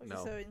 one? Or No,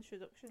 just her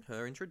introduction?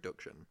 her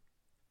introduction.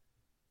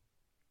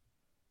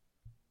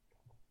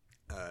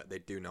 They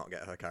do not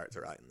get her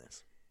character right in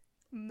this.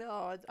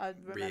 No, I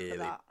remember Really,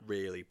 that.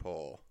 really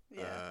poor.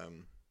 Yeah.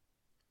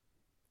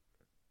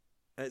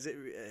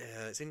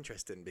 It's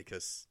interesting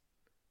because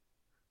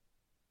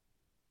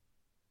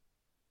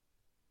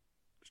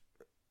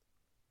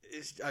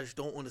I just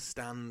don't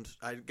understand.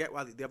 I get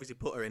why they obviously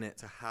put her in it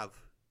to have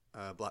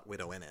Black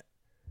Widow in it,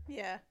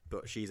 Yeah.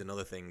 but she's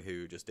another thing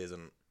who just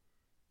isn't,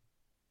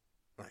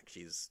 like,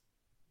 she's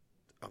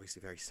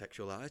obviously very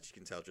sexualized. You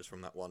can tell just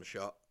from that one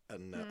shot.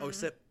 And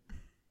sip.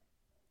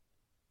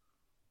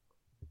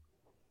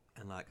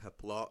 And like her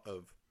plot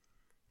of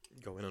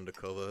going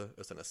undercover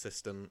as an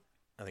assistant,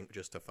 I think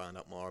just to find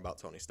out more about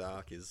Tony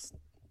Stark is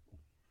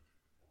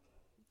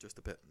just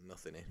a bit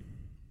nothingy.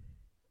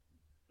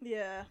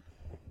 Yeah.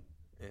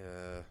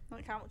 Yeah.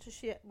 Like, how much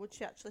would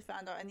she actually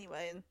find out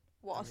anyway? And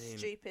what I a mean-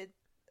 stupid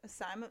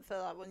assignment for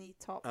like when you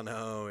top. I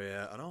know,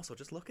 yeah. And also,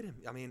 just look at him.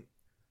 I mean,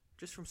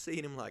 just from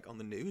seeing him like on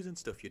the news and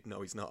stuff, you'd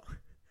know he's not.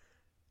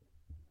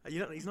 He's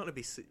not going to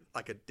be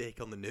like a dick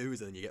on the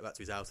news, and then you get back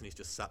to his house and he's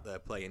just sat there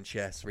playing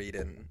chess,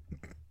 reading,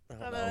 I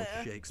don't know,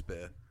 yeah.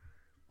 Shakespeare.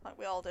 Like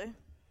we all do.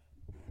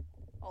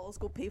 All those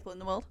good people in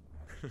the world.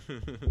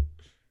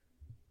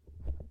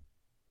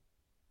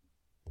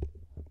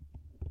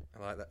 I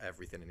like that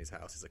everything in his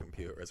house is a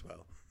computer as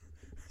well.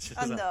 Just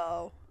I like-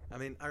 know. I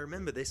mean, I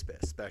remember this bit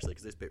especially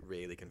because this bit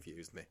really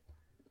confused me.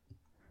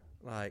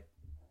 Like,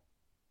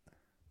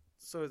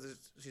 so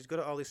she's got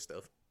all this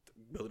stuff,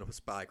 building up her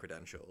spy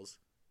credentials,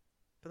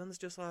 but then there's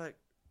just like,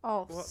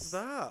 Oh, what's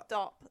that?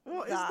 stop.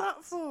 What is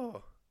that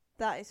for?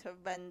 That is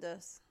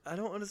horrendous. I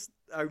don't understand.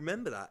 I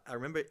remember that. I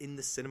remember in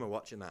the cinema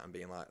watching that and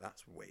being like,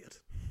 that's weird.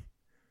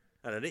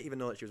 And I didn't even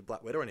know that she was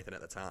Black Widow or anything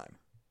at the time.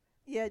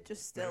 Yeah,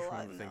 just still I like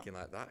remember thinking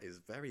like, that is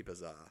very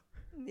bizarre.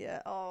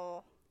 Yeah,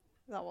 oh,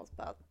 that was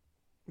bad.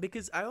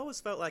 Because I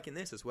always felt like in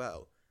this as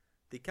well,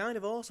 they kind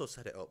of also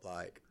set it up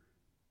like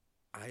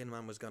Iron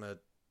Man was gonna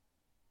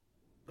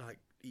like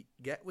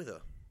get with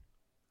her.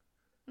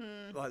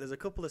 Like there's a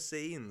couple of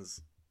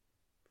scenes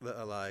that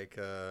are like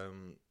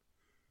kind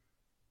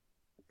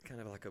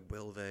of like a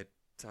will they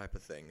type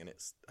of thing, and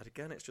it's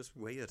just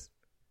weird.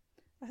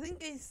 I think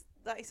it's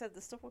like you said,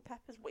 the stuff with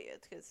Pepper's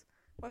weird because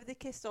whether they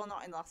kissed or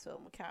not in the last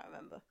film, we can't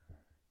remember.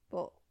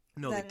 But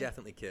No, then, they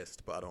definitely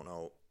kissed, but I don't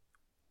know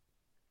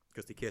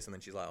because they kiss and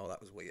then she's like, "Oh,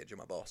 that was weird. You're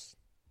my boss."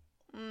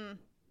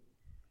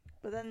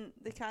 But then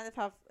they kind of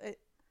have it.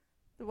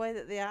 The way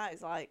that they are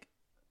is like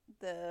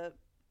they're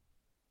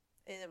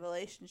in a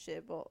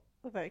relationship, but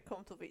they're very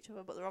comfortable with each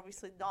other. But they're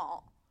obviously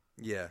not.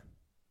 Yeah,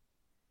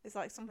 It's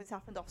like something's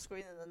happened off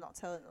screen and they're not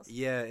telling us.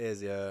 yeah, it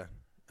is. Yeah,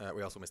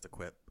 we also missed a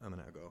quip a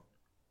minute ago.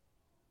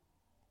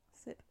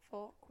 Sip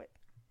for quip.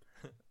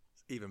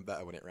 It's even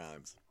better when it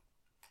rhymes.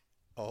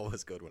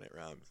 Always good when it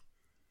rhymes.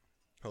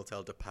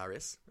 Hotel de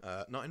Paris,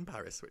 not in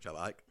Paris, which I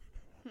like.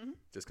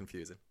 Just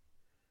confusing.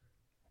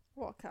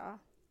 What a car?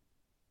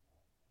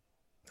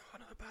 Oh,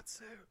 another bad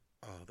suit.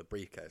 Oh, the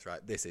briefcase,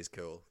 right? This is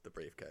cool. The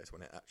briefcase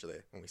when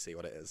we see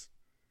what it is.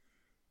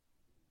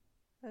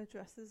 Her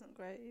dress isn't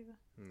great either.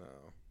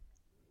 No.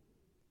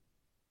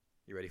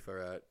 You ready for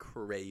a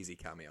crazy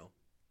cameo?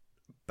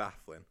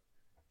 Baffling.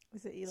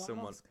 Is it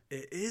Elon Musk?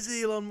 It is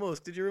Elon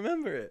Musk. Did you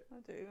remember it? I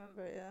do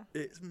remember it, yeah.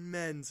 It's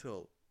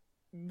mental.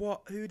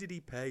 Who did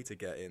he pay to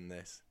get in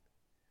this?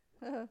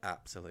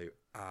 Absolute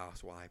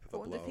arse wipe of I a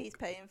wonder if bloke. he's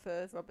paying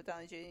for Robert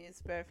Downey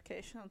Jr.'s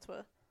verification on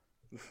Twitter.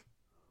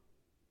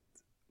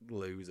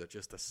 Loser,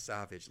 just a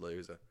savage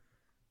loser.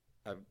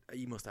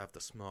 He must have the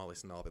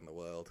smallest knob in the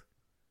world.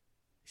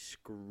 He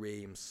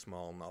screams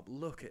small knob.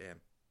 Look at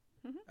him.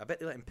 I bet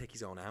they let him pick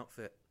his own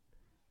outfit.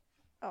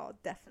 Oh,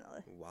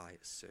 definitely.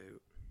 White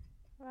suit.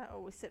 Right,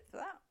 oh, we sip for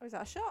that? Or is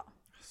that a shot?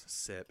 It's a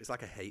sip. It's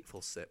like a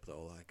hateful sip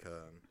though. Like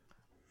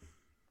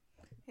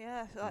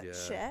Yeah, like, Yeah.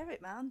 share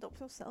it, man. Don't be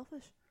so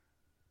selfish.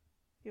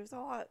 It was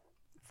all like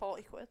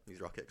 40 quid. his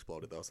rocket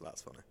exploded though, so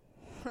that's funny.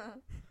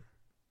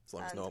 As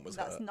long as And no one was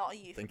that's hurt. not a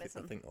I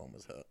euphemism. think no one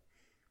was hurt.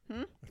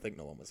 I think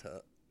no one was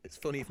hurt. It's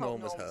funny if no Hope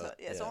one was hurt.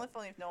 Yeah, it's only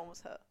funny if no one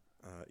was hurt.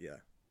 Yeah.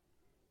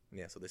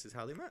 Yeah, so this is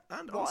how they met.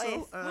 And What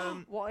also,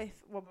 if, what if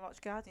when we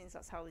watch Guardians,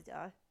 that's how they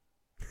die?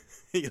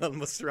 Elon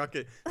Musk's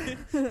rocket.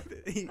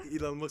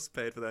 Elon Musk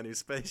paid for their new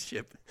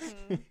spaceship.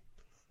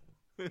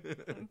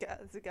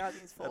 The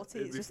Guardians 40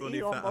 It'd is be just funny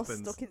if Elon that Musk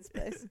happens. stuck in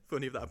space.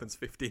 Funny if that happens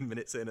 15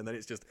 minutes in, and then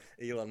it's just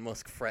Elon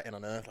Musk fretting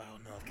on Earth. Like, oh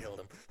no, I've killed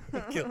him.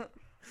 Kill-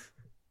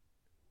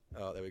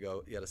 Oh, there we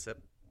go. You had a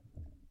sip.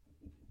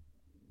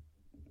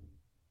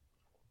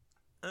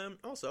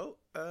 Also,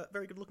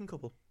 very good looking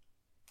couple.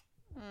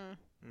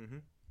 Mm-hmm.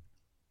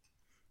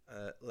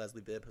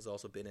 Leslie Bibb has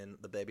also been in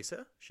The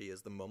Babysitter. She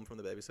is the mum from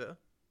The Babysitter.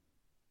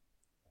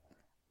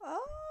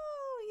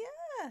 Oh,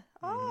 yeah.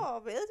 Oh,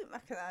 I really didn't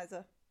recognise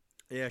her.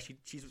 Yeah,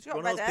 she's got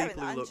one of red those hair in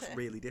people that, who hasn't looks she?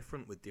 really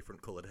different with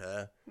different coloured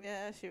hair.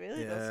 Yeah, she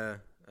really does.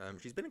 Yeah.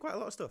 She's been in quite a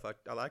lot of stuff.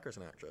 I like her as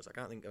an actress. I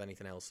can't think of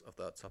anything else off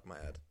the top of my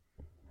head.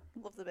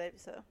 Love The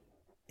Babysitter.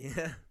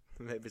 Yeah,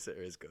 The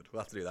Babysitter is good.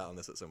 We'll have to do that on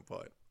this at some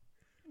point.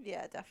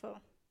 Yeah, defo.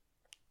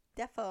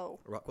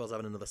 Rockwell's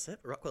having another sip.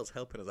 Rockwell's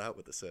helping us out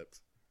with the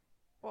sips.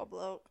 What a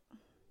bloke.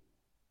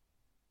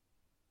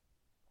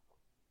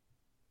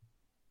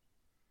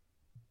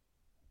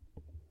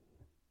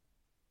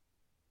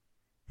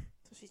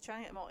 So she's trying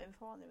to get more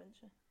info on him, isn't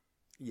she?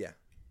 Yeah.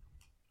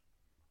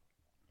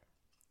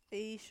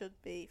 He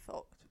should be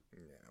fucked.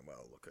 Yeah,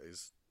 well, look at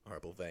his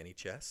horrible veiny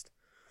chest.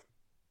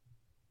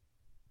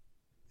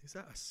 Is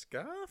that a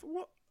scarf?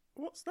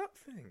 What's that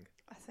thing?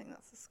 I think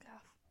that's a scarf.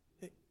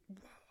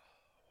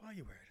 Why are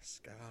you wearing a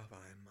scarf,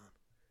 Iron Man?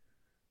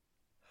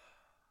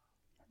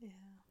 Yeah.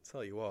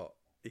 Tell you what,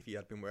 if he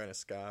had been wearing a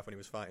scarf when he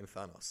was fighting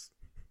Thanos,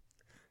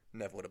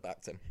 never would have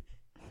backed him.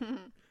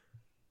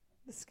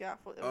 The scarf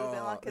would have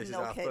been like a this is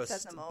no our cape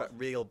first said no more.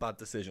 real bad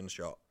decision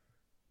shot.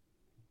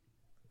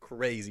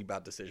 Crazy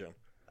bad decision.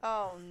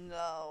 Oh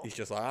no. He's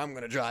just like, I'm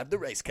going to drive the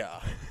race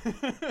car.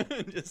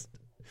 Just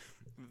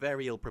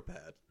very ill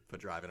prepared for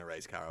driving a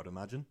race car, I would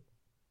imagine.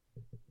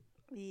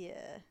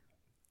 Yeah.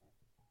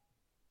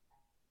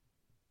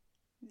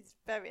 He's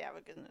very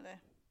arrogant, isn't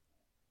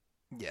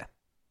he? Yeah.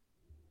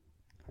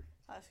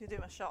 I'm just gonna do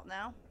my shot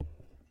now.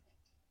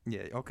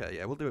 Yeah, okay,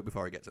 yeah, we'll do it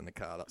before he gets in the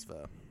car, that's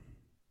fair.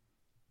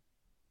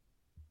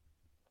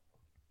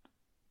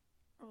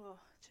 Oh,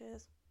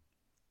 cheers.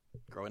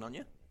 Growing on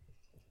you?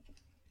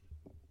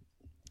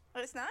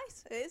 Oh, it's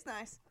nice. It is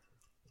nice.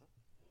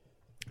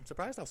 I'm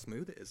surprised how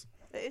smooth it is.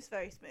 It is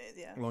very smooth,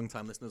 yeah.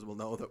 Long-time listeners will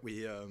know that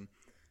we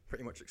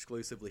pretty much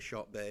exclusively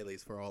shot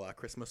Baileys for all our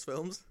Christmas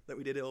films that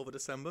we did over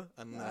December.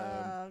 And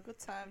Good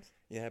times.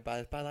 yeah,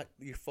 by like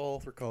your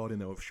fourth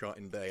recording of shot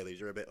in Baileys,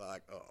 you're a bit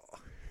like, oh.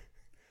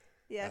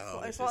 Yeah,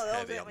 Oh, it's this one is of those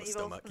heavy on when the you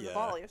stomach, open yeah. the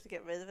bottle, you have to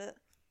get rid of it.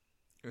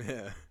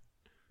 Yeah.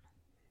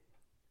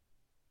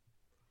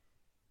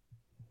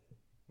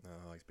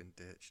 Oh, he's been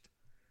ditched.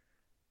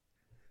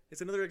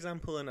 It's another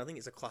example, and I think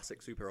it's a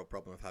classic superhero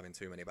problem of having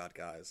too many bad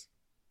guys.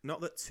 Not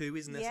that two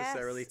is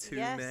necessarily too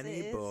many,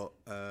 it is.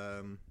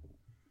 but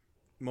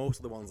most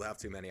of the ones that have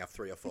too many have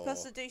three or four.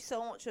 Because they do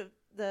so much of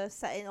the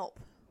setting up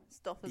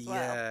stuff as well.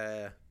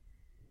 Yeah.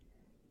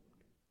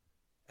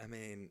 I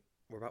mean,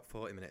 we're about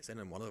 40 minutes in,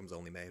 and one of them's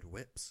only made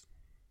whips.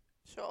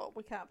 Sure,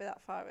 we can't be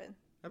that far in.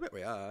 I bet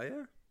we are,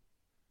 yeah.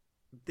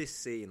 This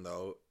scene,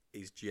 though,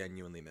 is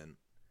genuinely mint.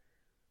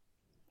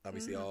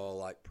 Obviously, all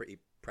like pretty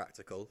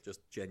practical,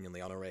 just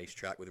genuinely on a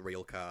racetrack with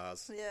real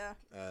cars. Yeah.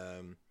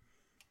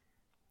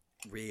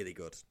 Really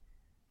good.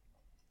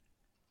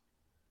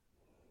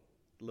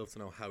 Love to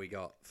know how he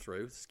got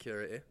through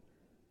security.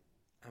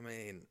 I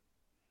mean,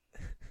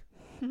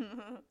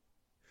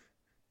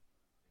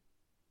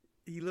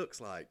 he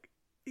looks like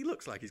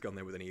he's gone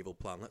there with an evil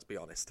plan. Let's be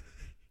honest.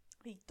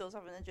 He does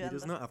have an He agenda.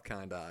 does not have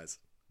kind eyes.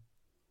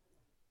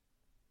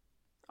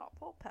 Oh,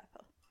 poor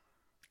Pepper.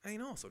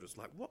 And also, just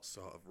like, what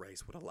sort of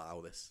race would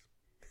allow this?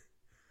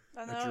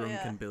 I A know, drunken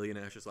yeah.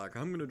 billionaire's just like,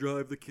 I'm going to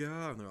drive the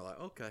car. And they're like,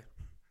 okay,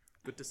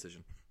 good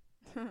decision.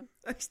 And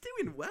he's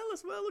doing well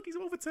as well. Look, he's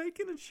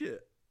overtaken and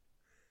shit.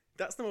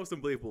 That's the most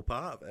unbelievable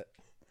part of it.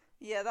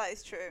 Yeah, that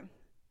is true.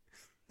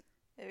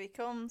 Here he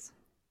comes.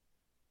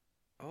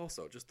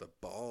 Also, just the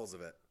balls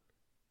of it.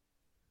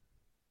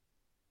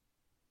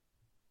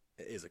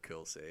 It is a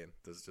cool scene.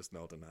 There's just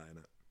no denying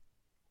it.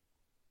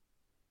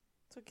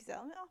 Took his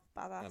helmet off.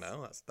 Badass. I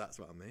know, that's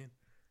what I mean.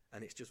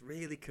 And it's just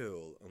really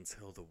cool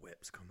until the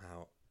whips come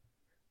out.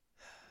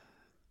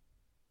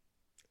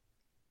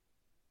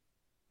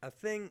 I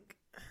think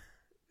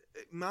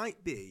it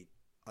might be,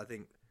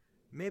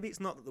 maybe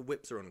it's not that the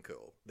whips are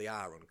uncool. They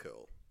are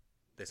uncool.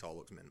 This all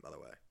looks mint, by the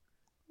way.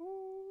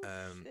 Ooh,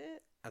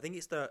 shit. I think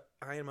it's that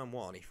Iron Man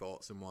 1, he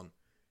fought someone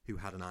who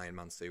had an Iron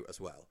Man suit as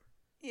well.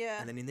 Yeah.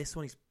 And then in this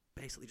one, he's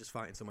basically just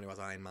fighting someone who has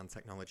Iron Man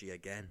technology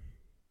again.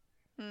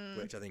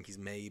 Which I think is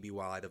maybe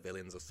why the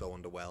villains are so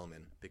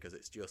underwhelming. Because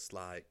it's just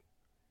like,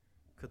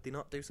 could they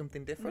not do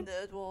something different?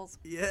 Nerd walls.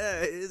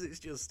 Yeah, it is. It's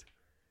just,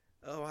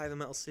 oh, I have a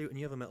metal suit and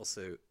you have a metal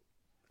suit.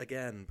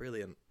 Again,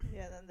 brilliant.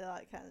 Yeah, then they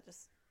like kind of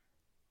just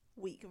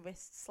weak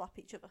wrists slap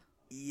each other.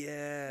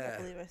 Yeah.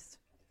 Wobbly wrist.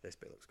 This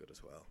bit looks good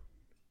as well.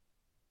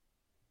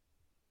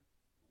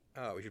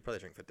 Oh, we should probably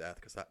drink for death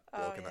because that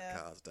bloke in that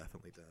car is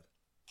definitely dead.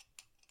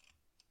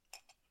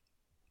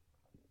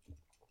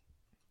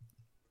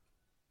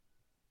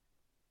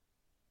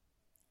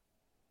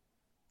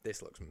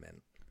 This looks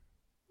mint.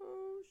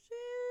 Oh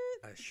shit!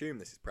 I assume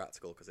this is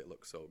practical because it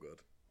looks so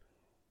good.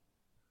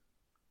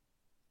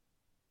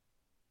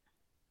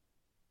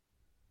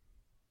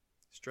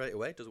 Straight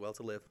away, does well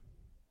to live.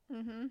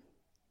 Mm-hmm.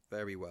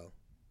 Very well.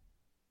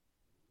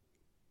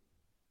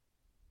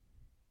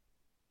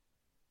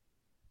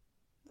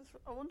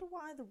 I wonder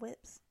why the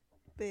whips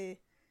be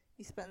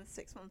you spend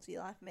 6 months of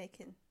your life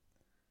making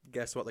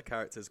Guess what the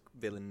character's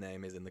villain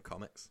name is in the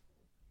comics?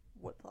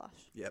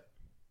 Whiplash. Yep.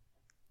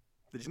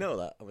 Did you know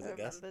that? Or was I it a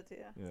guess? remembered,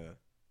 yeah. Yeah.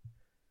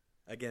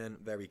 Again,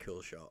 very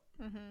cool shot.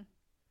 Mm-hmm.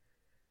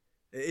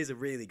 It is a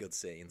really good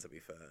scene, to be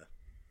fair.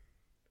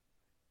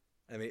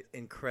 I mean, it's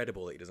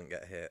incredible that he doesn't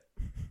get hit.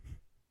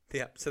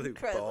 The absolute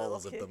Incredibly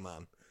balls lucky. of the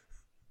man.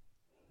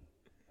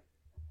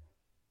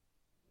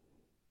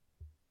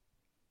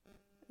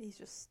 He's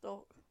just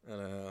stuck. I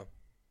know.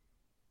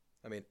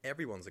 I mean,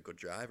 everyone's a good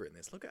driver in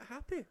this. Look at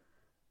Happy.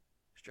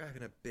 He's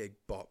driving a big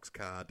box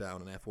car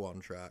down an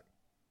F1 track.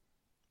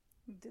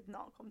 He did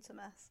not come to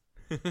mess.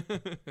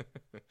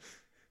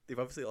 They've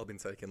obviously all been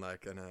taking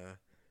like an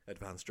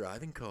advanced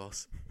driving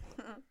course,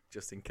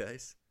 just in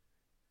case.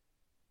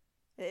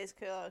 It is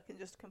cool. I can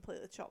just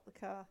completely chop the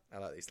car. I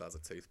like these lads are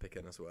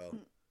toothpicking as well.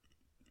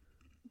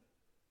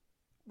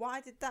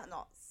 Why did that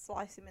not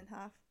slice him in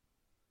half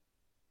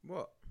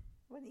What?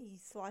 when he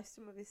sliced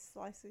him with his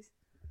slices?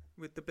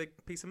 With the big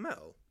piece of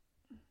metal?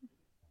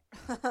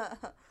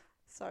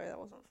 Sorry, that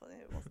wasn't funny.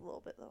 It was a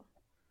little bit though.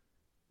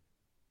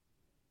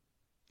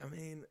 I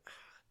mean,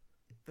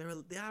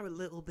 they are a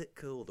little bit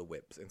cool, the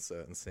whips, in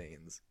certain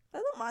scenes. I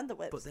don't mind the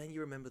whips. But then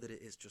you remember that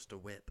it is just a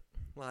whip.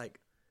 Like,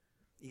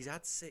 he's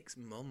had 6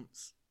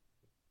 months.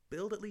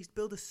 Build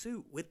a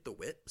suit with the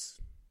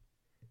whips.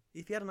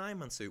 If he had an Iron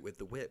Man suit with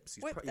the whips,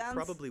 he'd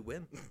probably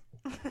win.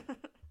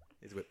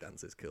 His whip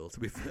dance is cool, to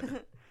be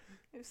fair.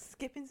 He was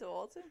skipping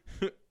towards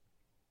him.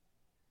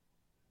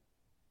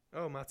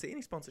 Oh,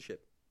 Martini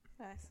sponsorship.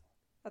 Nice.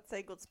 I'd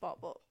say good spot,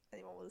 but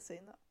anyone would have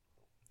seen that.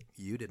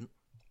 You didn't.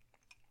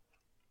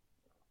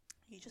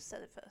 You just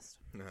said it first.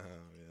 Oh,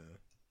 yeah.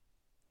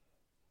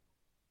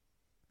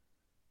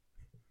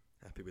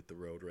 Happy with the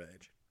road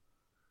rage.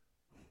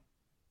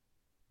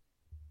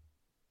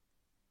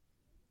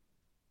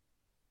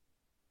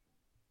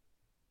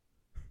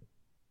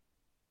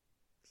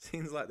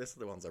 Scenes like this are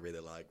the ones I really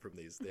like from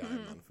the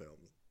Iron Man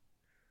films.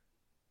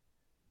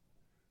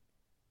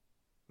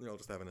 They're all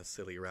just having a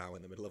silly row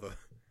in the middle of a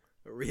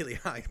really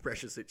high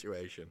pressure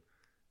situation.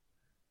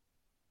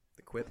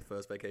 The quip,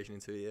 first vacation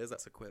in 2 years,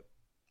 that's a quip.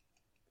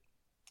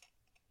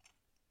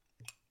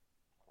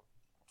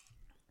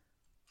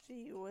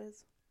 Gee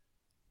whiz.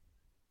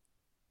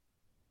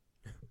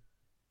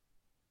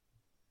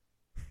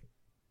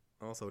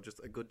 Also, just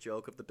a good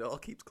joke of the door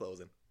keeps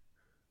closing.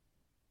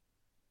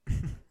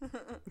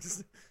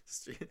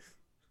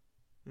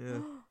 Yeah.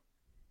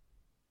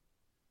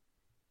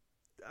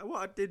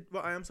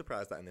 What I am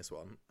surprised at in this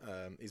one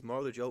is more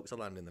of the jokes are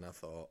landing than I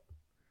thought.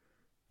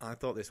 I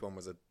thought this one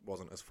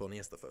wasn't as funny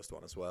as the first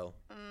one as well.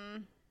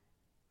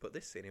 But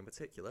this scene in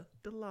particular,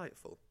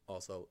 delightful.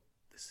 Also,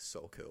 this is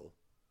so cool.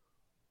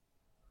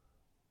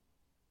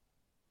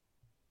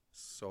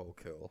 So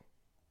cool.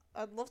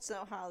 I'd love to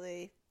know how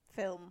they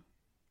film.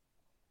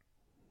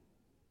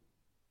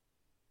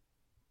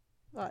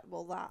 Right,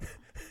 well that.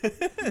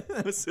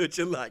 That was such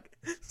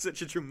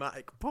a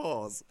dramatic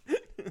pause.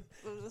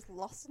 We were just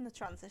lost in the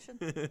transition.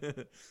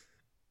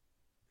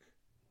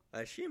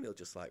 I assume he'll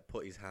just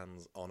put his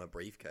hands on a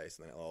briefcase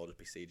and then it'll all just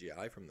be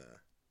CGI from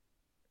there.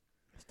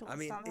 I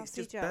mean, it's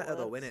just better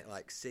though, isn't it?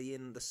 Like,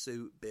 seeing the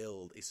suit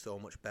build is so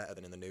much better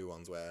than in the new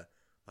ones where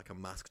a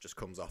mask just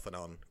comes off and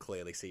on,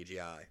 clearly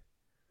CGI.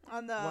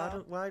 I know.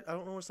 I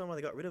don't understand why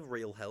they got rid of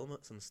real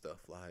helmets and stuff.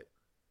 Like,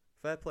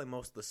 fair play,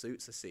 most of the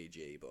suits are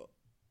CG, but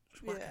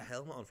just whack a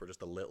helmet on for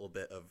just a little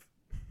bit of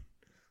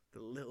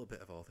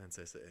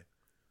authenticity.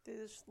 They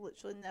just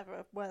literally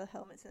never wear the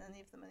helmets in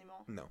any of them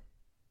anymore. No.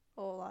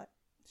 Or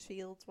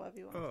shields, whatever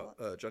you want to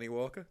call it. Johnny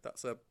Walker.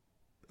 That's a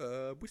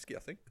whiskey, I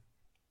think.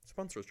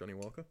 Sponsor us, Johnny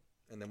Walker,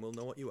 and then we'll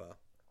know what you are.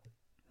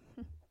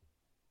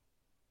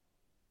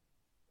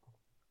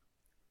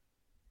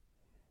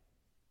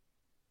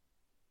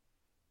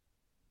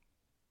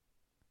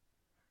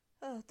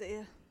 Oh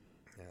dear.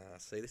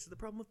 See, this is the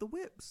problem with the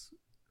whips.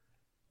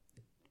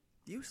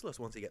 Useless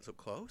once he gets up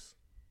close.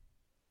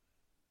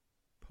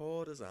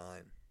 Poor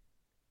design.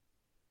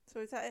 So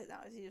is that it now?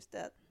 Is he just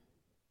dead?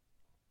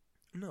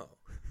 No.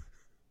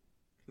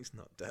 He's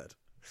not dead.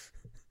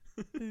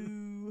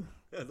 Boo.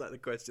 That's like the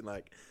question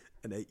an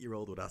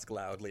 8-year-old would ask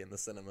loudly in the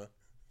cinema.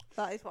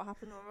 That is what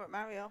happened when we were at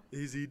Mario.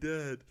 Is he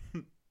dead?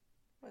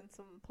 When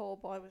some poor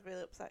boy was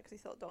really upset because he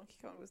thought Donkey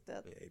Kong was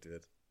dead. Yeah, he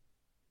did.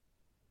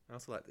 I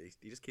also like that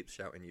he just keeps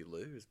shouting you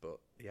lose, but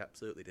he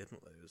absolutely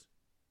didn't lose.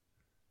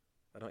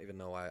 I don't even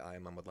know why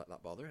Iron Man would let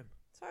that bother him.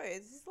 Sorry,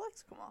 did his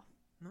legs come off?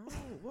 No,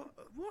 what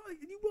are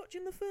you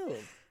watching the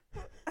film?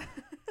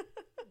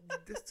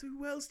 There's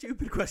 2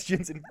 stupid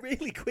questions in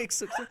really quick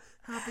succession.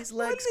 Have his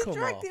legs come off?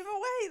 When they dragged him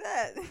away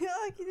then?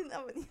 He didn't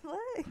have any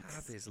legs.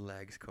 Have his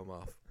legs come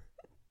off?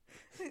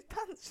 His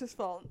pants just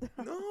fallen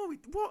down. No,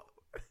 what?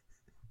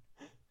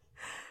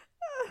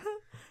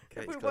 If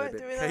Katie's we clearly weren't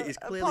been, doing Katie's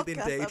a clearly been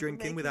podcast, day I'd be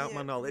drinking without making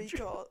my you knowledge.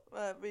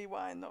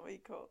 Rewind, not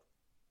record.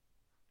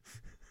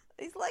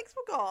 His legs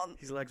were gone.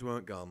 His legs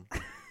weren't gone.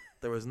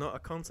 There was not a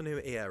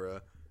continuity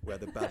error where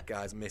the bad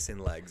guy's missing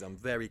legs. I'm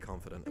very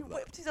confident He of that.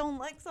 whipped his own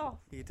legs off.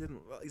 He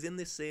didn't. Well, he's in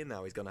this scene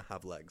now. He's gonna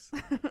have legs. No,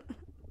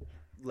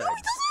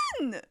 Legs.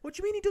 he doesn't. What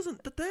do you mean he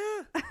doesn't? They're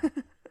there.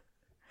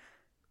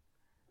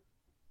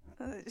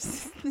 And they're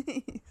just his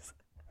knees.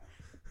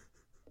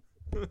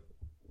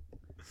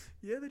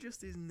 Yeah, they're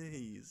just his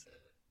knees.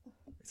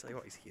 I tell you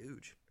what, he's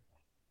huge.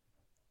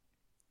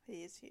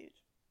 He is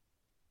huge.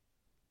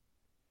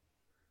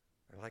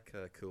 I like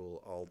a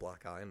cool all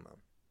black Iron Man.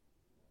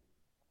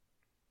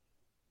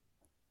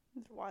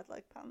 His wide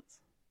leg pants.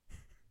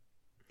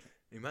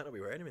 He might not be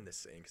wearing him in this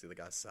scene because the other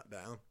guy's sat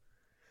down.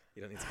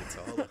 You don't need to be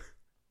taller.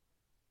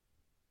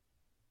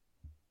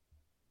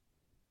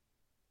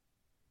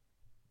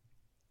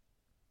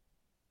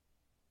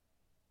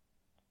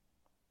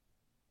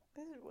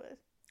 This is weird.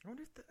 I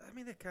wonder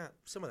if they can't.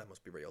 Some of them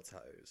must be real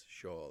tattoos,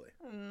 surely.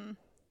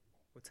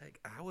 Would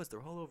take hours.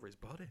 They're all over his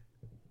body.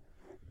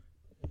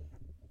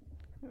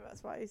 Maybe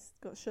that's why he's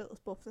got shirtless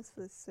buffness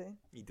for this scene.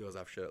 He does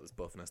have shirtless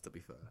buffness, to be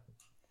fair.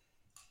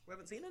 We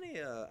haven't seen any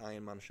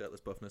Iron Man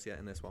shirtless buffness yet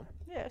in this one.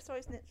 Yeah, I saw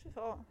his nips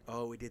before.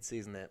 Oh, we did see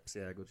his nips.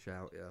 Yeah, good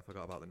shout. Yeah, I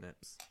forgot about the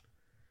nips.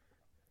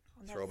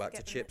 I'll never Throwback to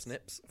forget the Chip's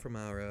nips from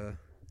our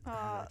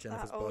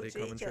Jennifer's that Body OG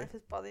commentary.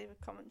 Jennifer's Body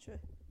commentary.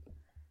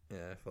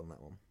 Yeah, fun that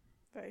one.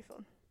 Very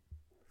fun.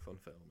 Fun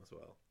film as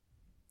well.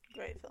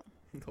 Great film.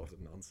 Load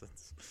of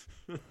nonsense.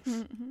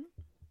 Mm-hmm.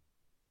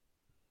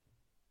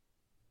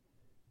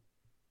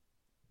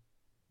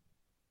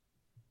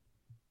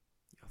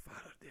 Your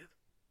father did.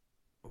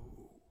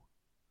 Ooh.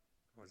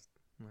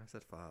 I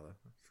said father.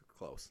 That's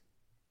close.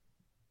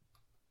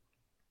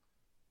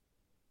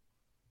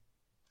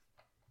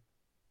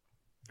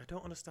 I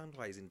don't understand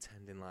why he's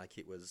intending like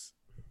it was.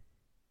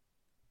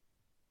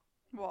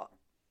 What?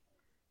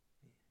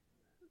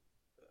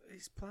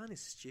 His plan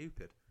is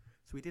stupid.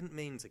 So he didn't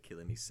mean to kill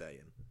him, he's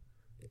saying.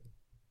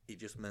 He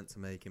just meant to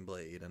make him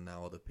bleed, and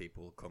now other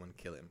people come and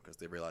kill him because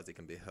they realise he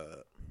can be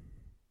hurt.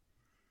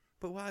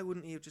 But why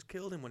wouldn't he have just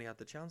killed him when he had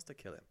the chance to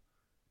kill him?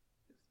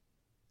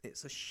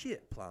 It's a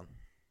shit plan.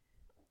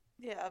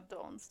 Yeah, I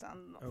don't understand.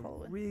 I'm not A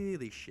following.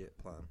 really shit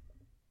plan.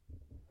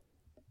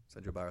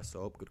 Sandra Barra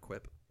soap, good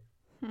quip.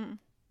 Yeah,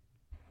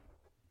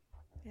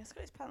 he's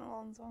got his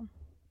pantaloons on.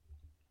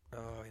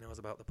 Oh, he knows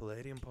about the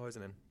palladium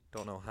poisoning.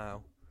 Don't know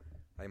how.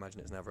 I imagine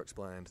it's never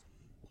explained.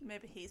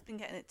 Maybe he's been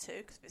getting it too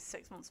because of his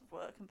 6 months of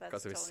work and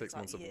Because of his 6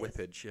 months of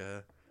whippage,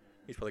 yeah.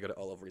 He's probably got it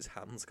all over his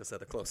hands because they're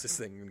the closest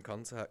thing in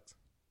contact.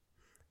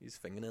 His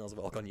fingernails have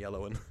all gone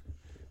yellow and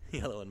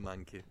yellow and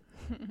manky.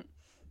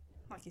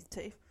 Like his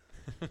teeth.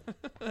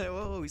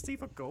 Whoa, his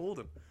teeth are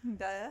golden.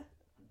 There.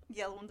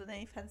 Yellow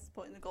underneath, hence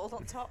putting the gold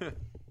on top.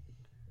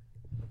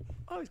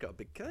 Oh, he's got a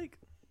big cake.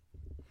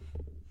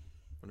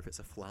 Wonder if it's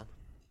a flan.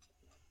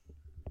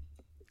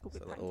 Could be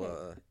It's a pancake.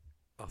 little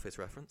Office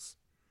reference.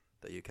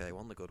 The UK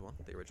one, the good one,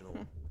 the original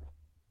one.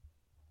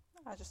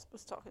 I just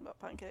was talking about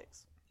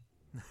pancakes.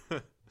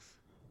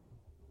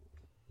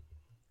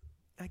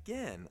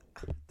 Again,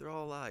 they're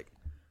all like,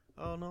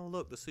 oh no,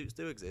 look, the suits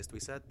do exist, we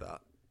said that.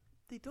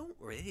 They don't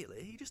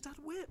really, he just had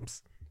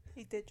whips.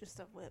 He did just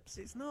have whips.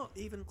 It's not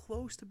even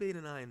close to being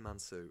an Iron Man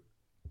suit.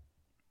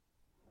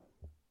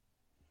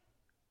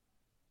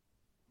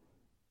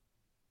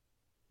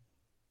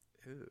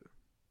 Ew,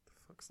 the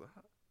fuck's that?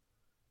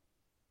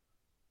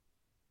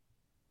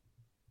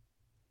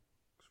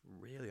 It's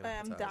really I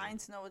am unappetizing. dying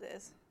to know what it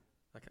is.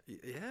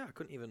 Yeah, I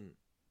couldn't even.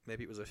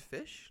 Maybe it was a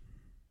fish.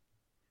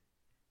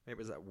 Maybe it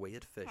was that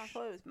weird fish I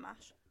thought it was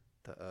mash.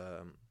 that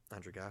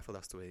Andrew Garfield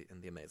has to eat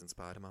in The Amazing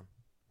Spider-Man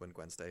when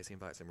Gwen Stacy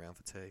invites him round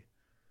for tea.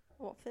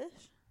 What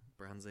fish?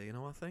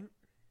 Branzino, I think.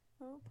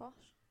 Oh,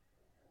 posh.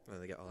 And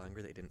then they get all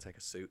angry that he didn't take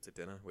a suit to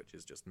dinner, which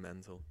is just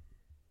mental.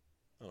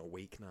 On a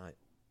weeknight.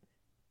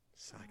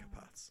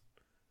 Psychopaths.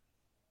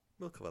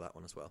 We'll cover that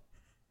one as well.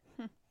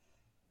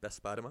 Best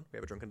Spider-Man. We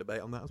have a drunken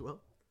debate on that as well.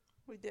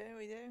 We do.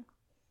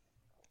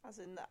 As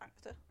in the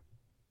actor.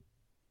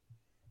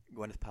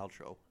 Gwyneth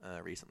Paltrow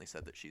recently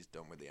said that she's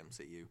done with the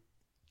MCU.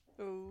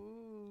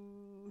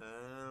 Ooh.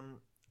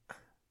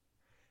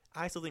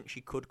 I still think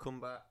she could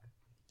come back.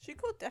 She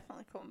could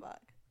definitely come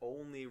back.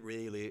 Only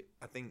really,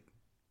 I think,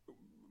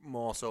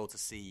 more so to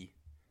see.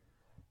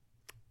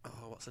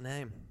 Oh, what's her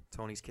name?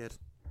 Tony's kid.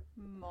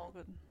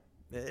 Morgan.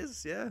 It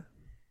is, yeah.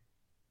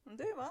 I'm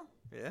doing well.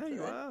 Yeah,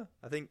 you are.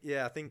 I think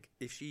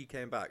if she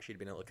came back, she'd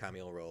be in a little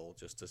cameo role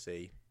just to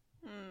see.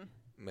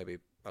 Maybe,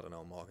 I don't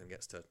know, Morgan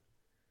gets to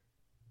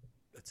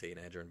a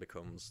teenager and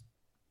becomes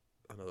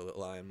another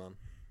little Iron Man,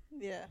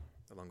 Yeah.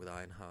 along with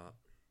Ironheart.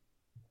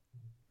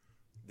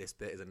 This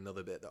bit is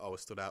another bit that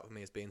always stood out for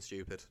me as being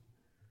stupid.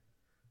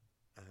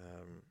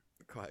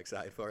 Quite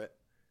excited for it.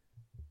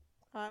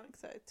 I'm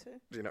excited too.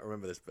 Do you not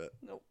remember this bit?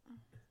 Nope.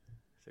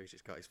 So he's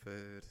just got his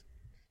food.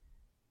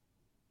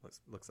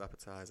 Looks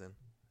appetising.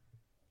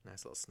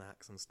 Nice little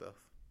snacks and stuff.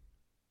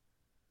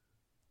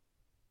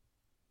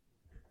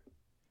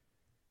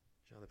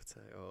 Jar the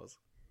potatoes.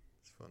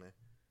 It's funny.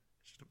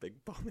 It's just a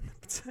big bomb in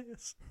the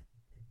potatoes.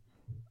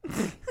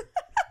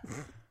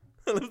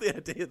 I love the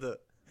idea that,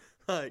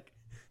 like,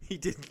 if he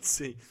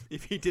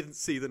didn't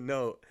see the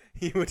note,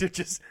 he would have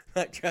just,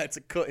 like, tried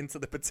to cut into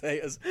the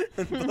potatoes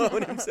and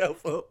blown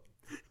himself up.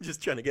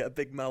 Just trying to get a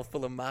big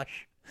mouthful of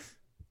mash.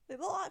 They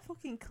look like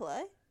fucking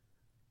clay.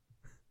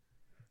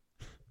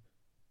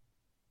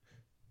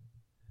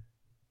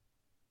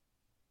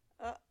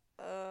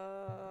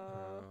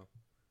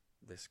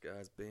 This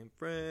guy's being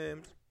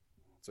framed.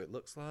 So it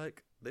looks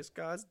like this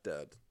guy's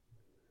dead.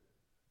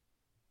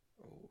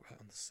 Oh, right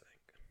on the sink.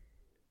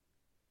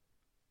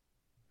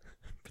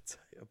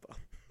 Potato bomb.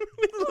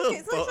 Look,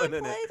 it's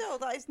literally Play-Doh.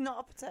 That is not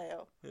a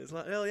potato. It's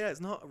like, oh yeah,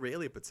 it's not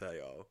really a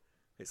potato.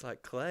 It's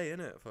like clay, isn't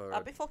it?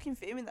 I'd be fucking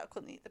fuming that I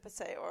couldn't eat the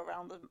potato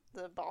around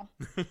the bomb.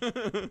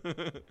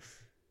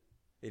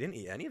 He didn't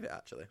eat any of it,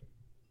 actually.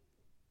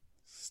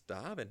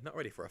 Starving. Not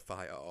ready for a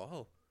fight at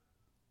all.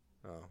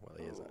 Oh, well,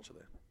 he is,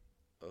 actually.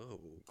 Oh,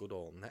 good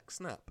old neck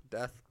snap.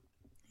 Death.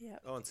 Yeah.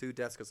 Oh, and 2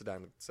 deaths because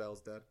the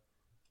cell's dead.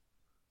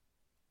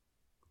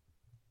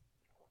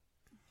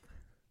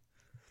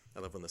 I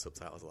love when the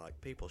subtitles are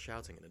like, people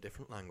shouting in a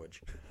different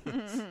language.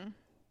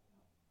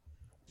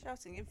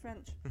 Shouting in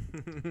French.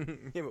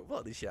 Yeah, but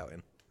what are they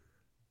shouting?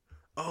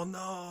 Oh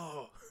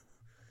no!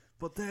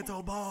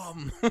 Potato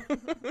bomb!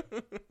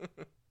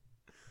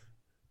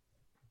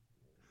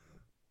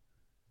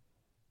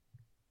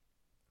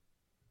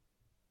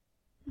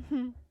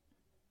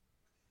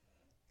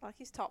 Like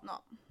his top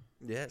knot.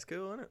 Yeah, it's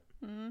cool, isn't it?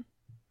 Mm-hmm.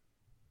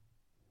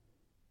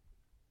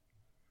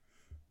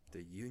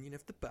 The union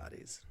of the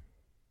bodies.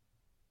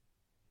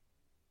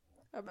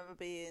 I remember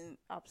being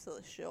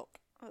absolutely shook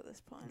at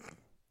this point.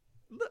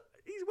 Look,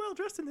 he's well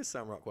dressed in this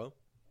Sam Rockwell.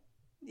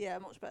 Yeah,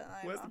 much better than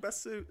Iron Where's Man. the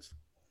best suits?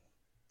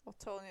 Or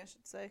Tony, I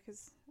should say,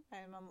 because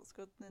Iron Man looks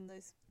good in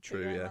those.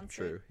 True, Iron yeah, Man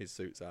true. suit. His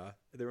suits are.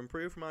 They're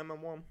improved from Iron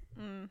Man 1.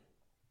 Mm.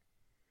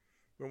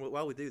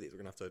 While we do these,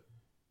 we're going to have to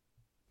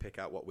pick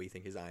out what we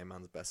think is Iron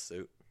Man's best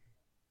suit.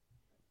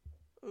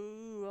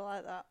 Ooh, I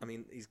like that. I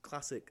mean, his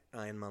classic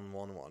Iron Man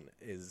 1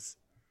 is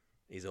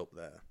up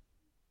there.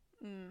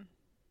 Mm.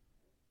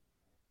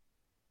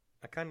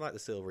 I kind of like the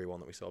silvery one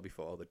that we saw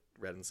before, the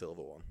red and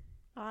silver one.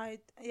 I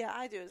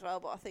do as well,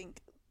 but I think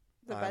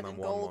the Iron red Man and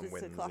 1 gold one is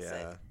wins, the classic.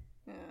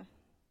 yeah. Yeah.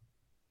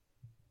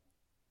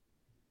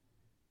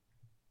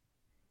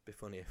 Be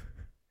funny if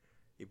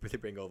you really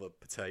bring over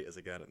potatoes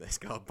again and they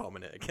start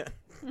bombing it again.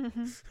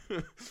 Mm-hmm.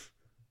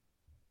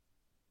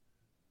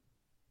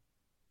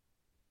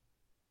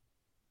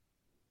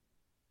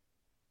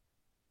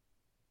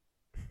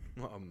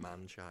 What a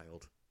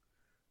man-child.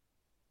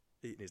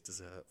 Eating his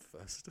dessert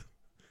first.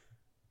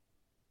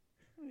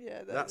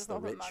 Yeah, That's the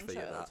rich for you,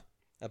 that.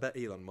 I bet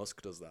Elon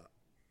Musk does that.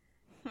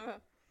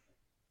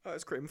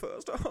 Ice cream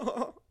first.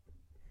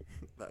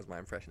 That was my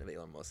impression of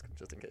Elon Musk,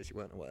 just in case you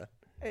weren't aware.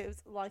 It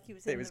was like he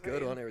was in It was the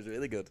good, room. wasn't it? It was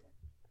really good.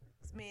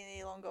 It's me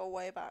and Elon go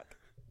way back.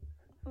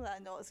 And I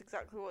know it's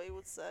exactly what he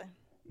would say.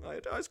 I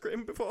had ice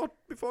cream before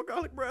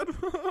garlic bread.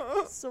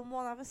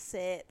 Someone have a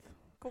sip.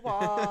 Go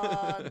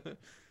on.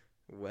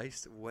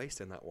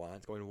 Wasting that wine.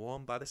 It's going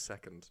warm by the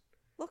second.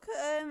 Look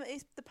at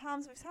the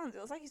palms of his hands. It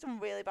looks like he's done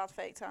really bad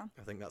fake tan.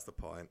 I think that's the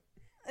point.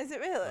 Is it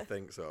really? I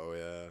think so,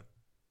 yeah.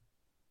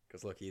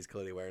 Because look, he's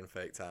clearly wearing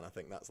fake tan. I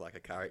think that's like a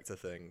character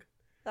thing.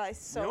 That is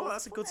so You know what?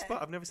 That's a good funny.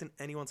 spot. I've never seen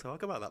anyone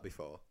talk about that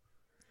before.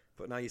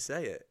 But now you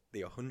say it, they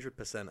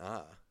 100%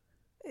 are.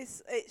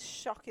 It's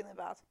shockingly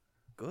bad.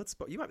 Good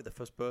spot. You might be the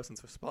first person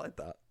to have spotted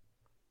that.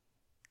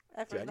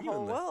 Ever in the whole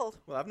Genuinely. world.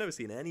 Well, I've never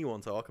seen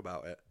anyone talk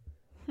about it.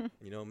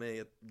 You know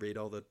me, I read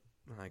all the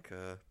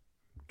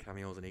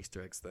cameos and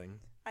Easter eggs thing.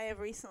 I have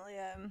recently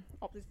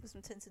opted for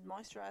some tinted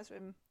moisturiser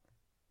in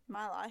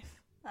my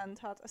life and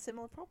had a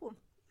similar problem.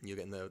 You're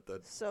getting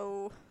the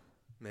So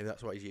maybe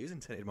that's what he's using,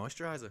 tinted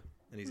moisturiser,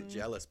 and he's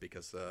jealous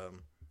because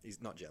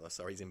he's not jealous.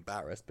 Sorry, he's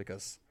embarrassed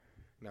because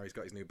now he's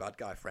got his new bad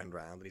guy friend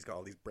round and he's got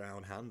all these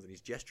brown hands and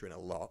he's gesturing a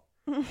lot.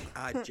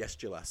 I'd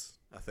gesture less.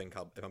 I think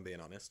if I'm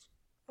being honest.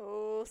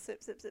 oh,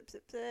 sip, sip, sip,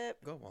 sip,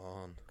 sip. Go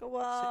on. Go Sip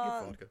your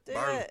on. vodka. Do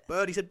Bird. it.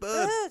 Bird. He said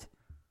bird. Bird.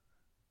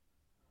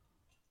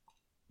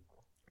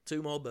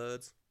 2 more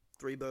birds.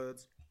 3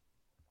 birds.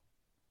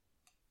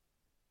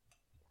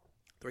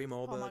 3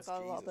 more Oh my birds.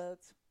 god, a lot of Jesus.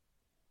 birds.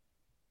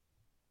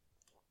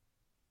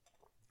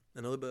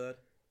 Another bird.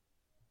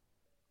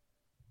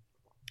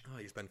 Oh,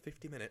 you spend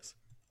 50 minutes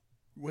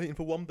waiting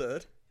for 1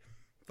 bird.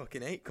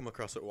 Fucking 8 come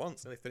across at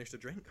once and they finished a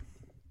drink.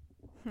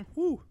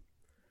 Woo.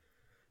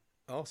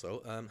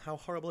 Also, how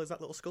horrible is that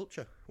little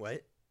sculpture?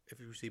 Wait, if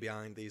you see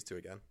behind these 2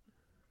 again.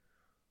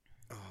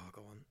 Oh,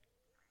 go on.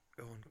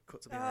 Go on,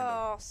 cut to behind them.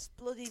 Oh,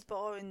 bloody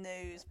boring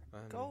news. I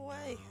Go know.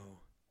 away.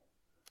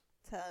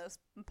 Tell us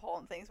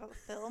important things about the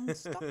film.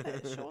 Stop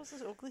it. Show us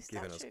this ugly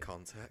statue. Giving us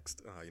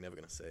context. Oh, you're never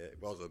going to see it.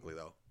 It was ugly,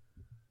 though.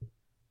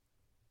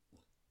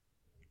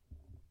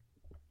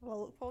 Well, I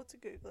look forward to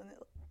Googling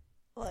it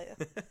later.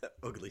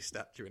 Ugly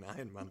statue in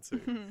Iron Man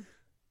 2.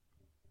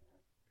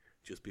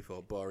 Just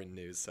before boring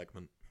news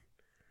segment.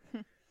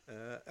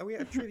 Are we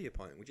at a trivia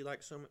point? Would you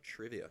like some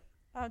trivia?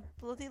 I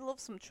bloody love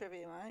some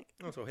trivia, Mike.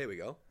 Oh, so here we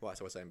go. Well, as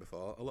I was saying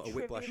before, a lot of Trivia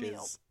me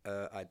Whiplash's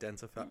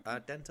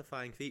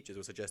identifying features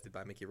were suggested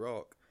by Mickey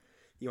Rourke.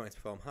 He wanted to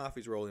perform half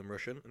his role in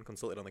Russian and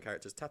consulted on the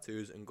character's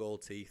tattoos and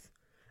gold teeth,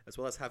 as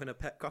well as having a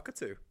pet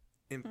cockatoo.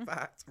 In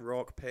fact,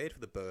 Rourke paid for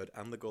the bird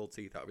and the gold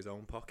teeth out of his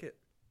own pocket.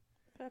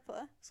 Fair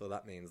play. So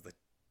that means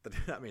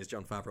that means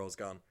Jon Favreau's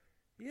gone,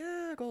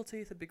 yeah, gold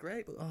teeth would be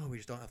great, but we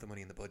just don't have the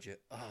money in the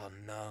budget. Oh,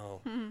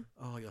 no.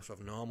 Oh, you have to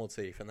have normal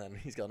teeth. And then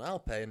he's gone, I'll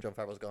pay, and Jon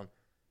Favreau's gone,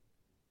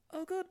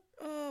 oh, good.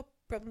 Oh,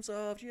 problem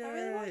solved. Yay. I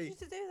really wanted you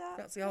to do that.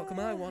 That's the outcome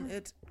I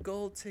wanted.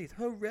 Gold teeth.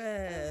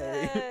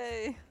 Hooray.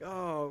 Hey.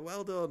 Oh,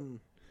 well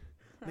done.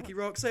 Mickey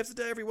Rourke saves the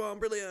day, everyone.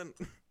 Brilliant.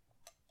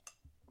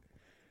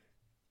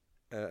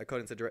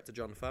 According to director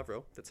Jon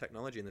Favreau, the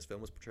technology in this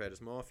film was portrayed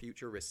as more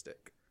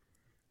futuristic.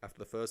 After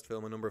the first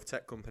film, a number of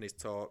tech companies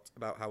talked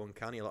about how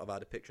uncanny a lot of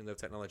our depictions of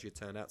technology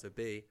turned out to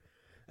be,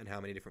 and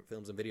how many different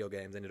films and video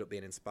games ended up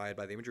being inspired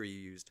by the imagery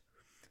used.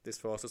 This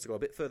forced us to go a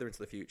bit further into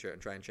the future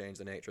and try and change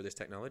the nature of this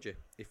technology.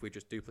 If we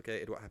just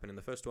duplicated what happened in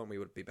the first one, we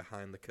would be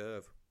behind the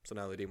curve. So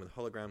now they're dealing with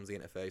holograms, the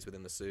interface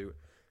within the suit,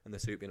 and the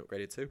suit being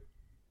upgraded too.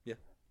 Yeah.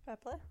 Fair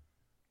play.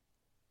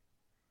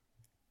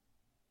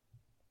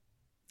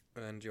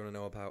 And do you want to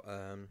know about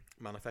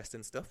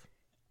manifesting stuff?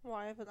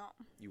 Why ever not?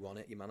 You want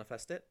it, you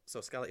manifest it.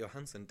 So Scarlett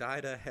Johansson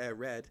dyed her hair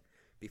red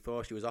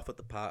before she was offered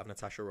the part of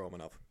Natasha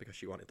Romanoff because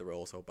she wanted the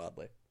role so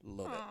badly.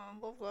 Love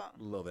it. Love that.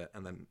 Love it.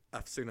 And then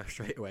soon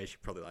straight away, she's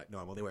probably like, no,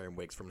 I'm only wearing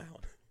wigs from now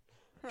on.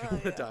 Oh, Don't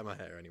want to yeah. dye my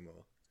hair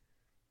anymore.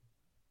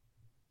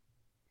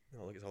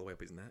 Oh, look, it's all the way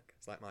up his neck.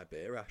 It's like my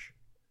beer rash.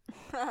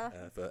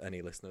 For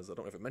any listeners, I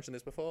don't know if I've mentioned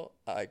this before,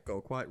 I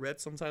go quite red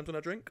sometimes when I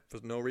drink for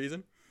no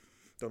reason.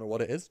 Don't know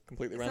what it is.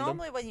 Completely It's random.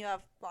 normally when you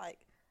have like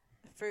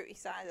a fruity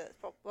cider that's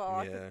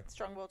like Yeah. a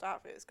strong-willed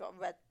dark fruit that's got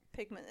red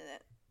pigment in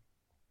it.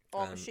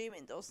 Or I'm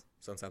assuming it does.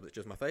 Sometimes it's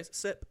just my face.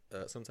 Sip.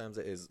 Sometimes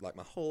it is like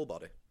my whole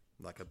body.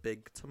 Like a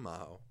big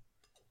tomato.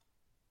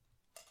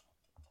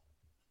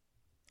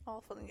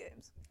 All fun and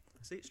games.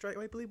 See, straight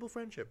away, believable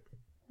friendship.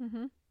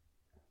 Mm-hmm.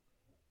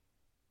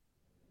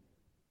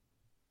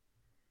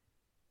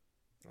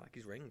 I like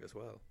his ring as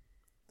well.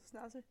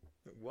 Snazzy.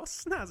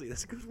 What's snazzy?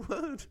 That's a good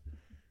word.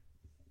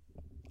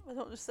 I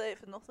don't just say it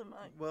for nothing,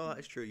 Mike. Well, that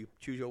is true. You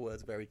choose your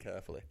words very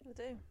carefully. I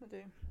do.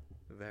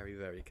 Very,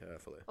 very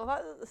carefully. I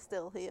like that they're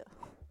still here.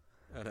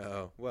 I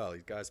know. Well,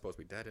 his guy's supposed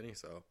to be dead, isn't he?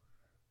 So,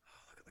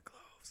 look at the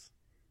gloves.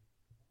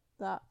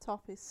 That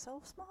top is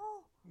so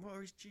small. What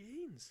are his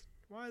jeans?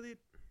 Why are they...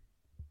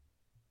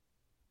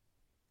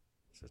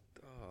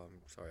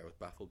 I'm sorry, I was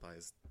baffled by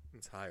his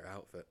entire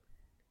outfit.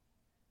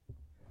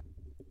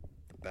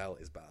 The belt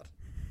is bad.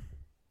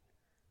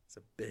 It's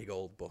a big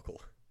old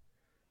buckle.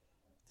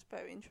 It's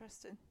very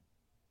interesting.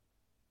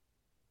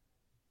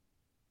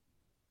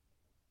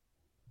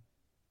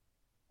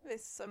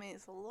 It's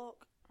a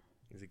look.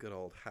 He's a good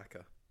old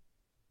hacker.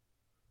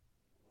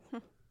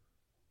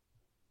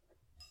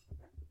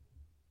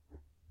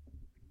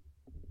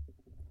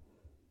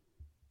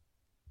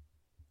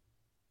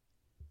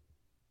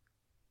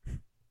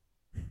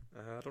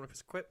 I don't know if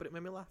it's a quip, but it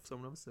made me laugh, so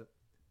I'm going to have a sip.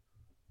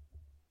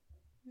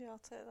 Yeah, I'll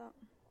take that.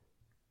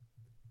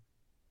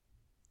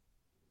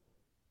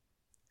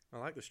 I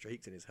like the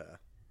streaks in his hair.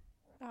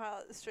 Oh, I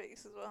like the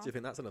streaks as well. Do you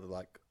think that's another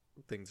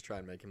thing to try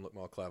and make him look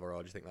more clever,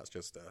 or do you think that's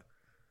just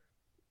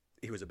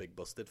he was a big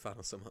Busted fan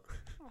or something?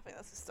 I think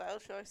that's a style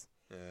choice.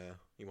 Yeah,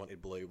 he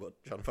wanted blue,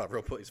 but Jon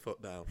Favreau put his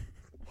foot down.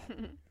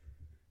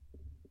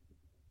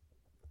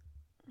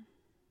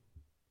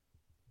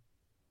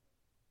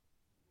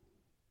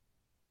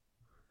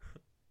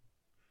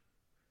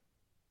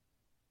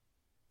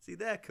 See,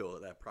 they're cool,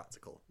 they're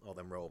practical, all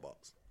them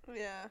robots.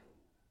 Yeah.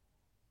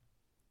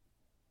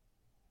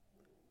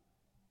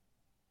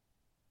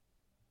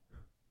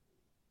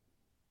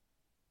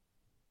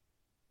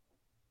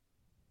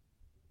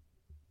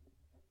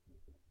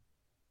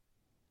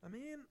 I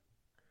mean,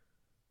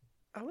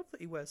 I love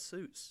that he wears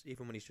suits,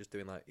 even when he's just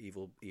doing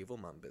evil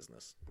man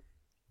business.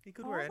 He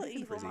could wear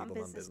anything for his evil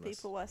man business.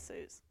 People wear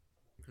suits.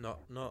 Not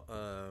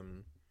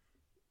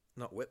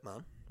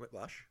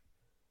Whiplash.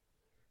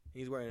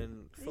 He's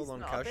wearing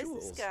full-on casuals. He's not a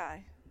business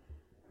guy.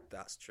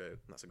 That's true.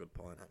 That's a good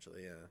point,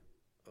 actually. Yeah.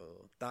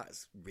 Oh,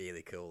 that's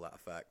really cool. That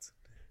effect.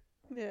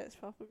 Yeah, it's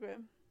proper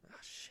grim. Ah,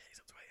 shit, he's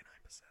up to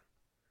 89%.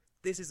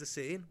 This is the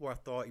scene where I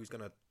thought he was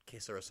gonna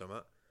kiss her or something.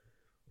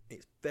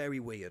 It's very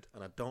weird,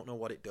 and I don't know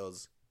what it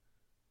does.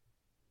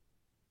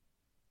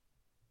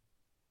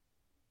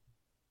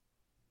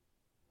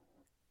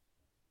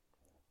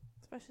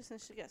 Especially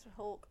since she gets with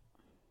Hulk.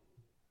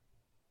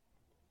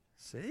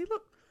 See,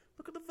 look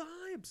at the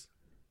vibes.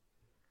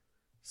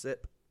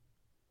 Sip.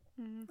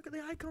 Mm. Look at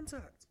the eye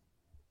contact.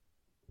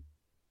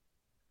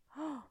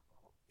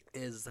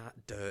 Is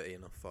that dirty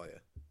enough for you?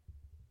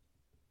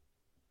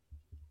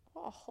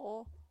 What a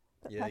whore.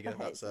 But Jaeger,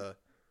 Pepper hates that's a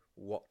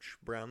watch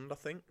brand, I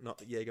think, not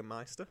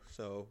Jägermeister,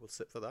 so we'll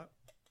sip for that.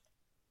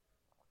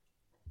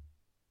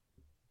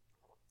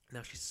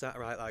 Now she's sat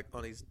right on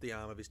the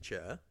arm of his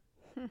chair.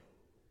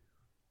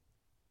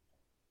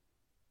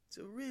 It's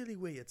a really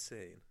weird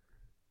scene.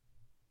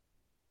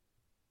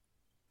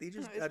 I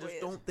just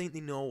weird. don't think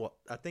they know what.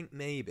 I think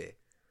maybe.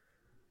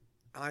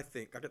 I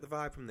get the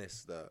vibe from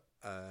this that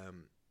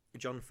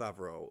Jon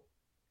Favreau,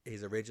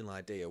 his original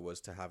idea was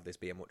to have this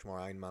be a much more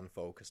Iron Man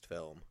focused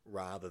film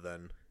rather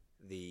than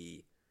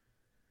the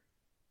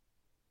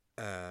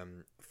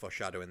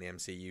foreshadowing the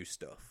MCU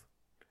stuff.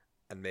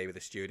 And maybe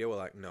the studio were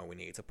like, no, we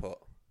need to put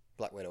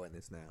Black Widow in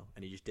this now.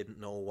 And he just didn't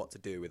know what to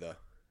do with her,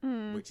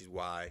 which is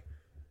why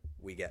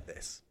we get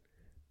this.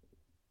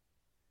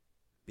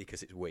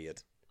 Because it's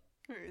weird.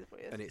 It is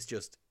weird. And it's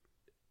just,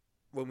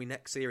 when we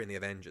next see her in the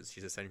Avengers,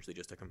 she's essentially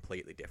just a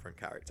completely different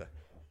character.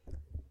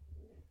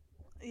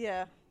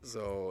 Yeah.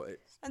 So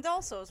it's... And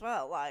also, as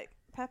well, like,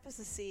 Pepper's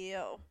the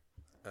CEO.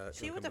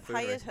 She would have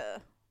hired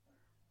her.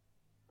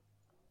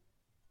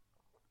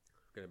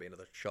 Going to be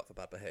another shot for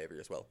bad behaviour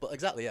as well. But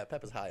exactly, yeah,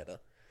 Pepper's hired her.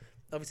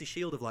 Obviously,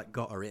 S.H.I.E.L.D. have, like,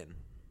 got her in.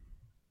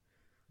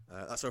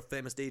 That's our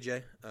famous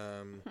DJ.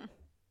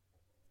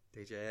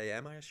 DJ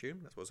AM, I assume.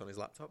 That's what's on his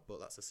laptop, but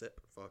that's a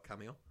sip for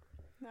Cameo.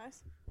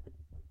 Nice.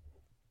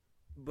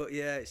 But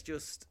yeah, it's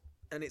just...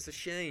 And it's a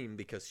shame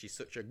because she's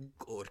such a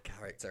good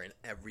character in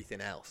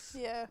everything else.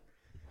 Yeah.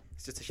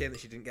 It's just a shame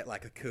that she didn't get,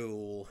 like, a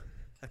cool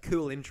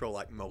intro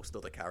like most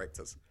other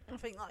characters. I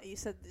think, like you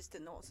said, they just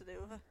didn't know what to do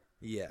with her.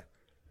 Yeah.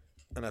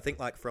 And I think,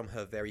 like, from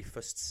her very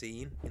first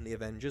scene in the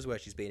Avengers where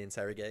she's being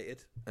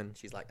interrogated and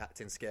she's, like,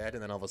 acting scared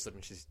and then all of a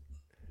sudden she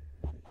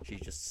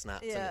just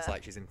snaps and it's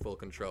like she's in full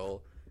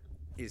control,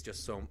 is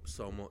just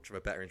so much of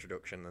a better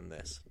introduction than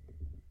this.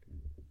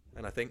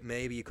 And I think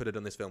maybe you could have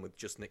done this film with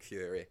just Nick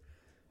Fury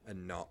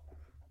and not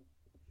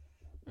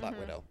Black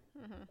Widow.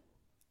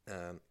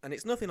 Mm-hmm. And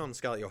it's nothing on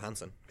Scarlett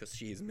Johansson because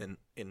she's in...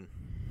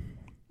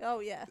 Oh,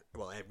 yeah.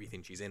 Well,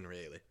 everything she's in,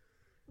 really.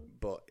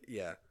 But,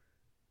 yeah.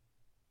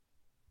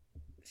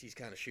 She's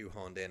kind of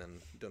shoehorned in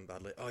and done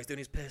badly. Oh, he's doing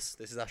his piss.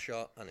 This is our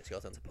shot, and it's your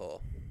turn to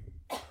pour.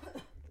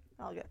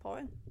 I'll get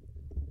pouring.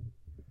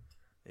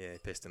 Yeah, he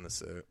pissed in the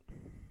suit.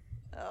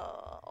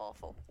 Oh,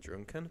 awful.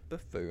 Drunken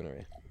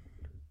buffoonery.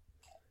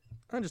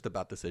 And just a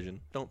bad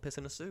decision. Don't piss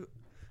in a suit.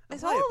 And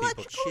It's why all are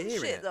people electrical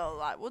cheering shit, it? though,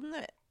 like, wouldn't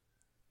it?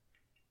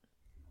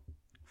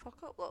 Fuck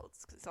up loads,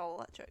 because it's all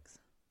electrics.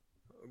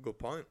 Good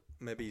point.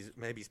 Maybe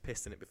he's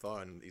pissed in it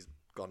before and he's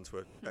gone to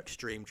an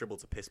extreme trouble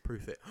to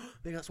piss-proof it.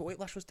 Maybe that's what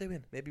Whiplash was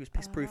doing. Maybe he was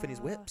piss-proofing his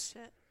whips.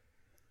 Shit.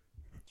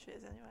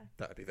 Cheers, anyway.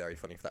 That would be very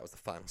funny if that was the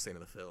final scene of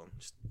the film.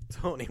 Just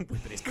Tony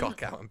whipping his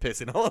cock out and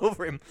pissing all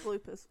over him.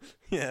 Bloopers.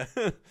 Yeah.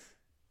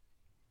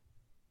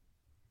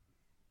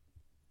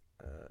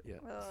 Yeah.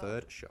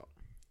 Third shot.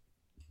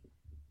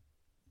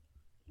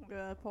 I'm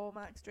going to pour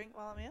my next drink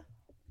while I'm here.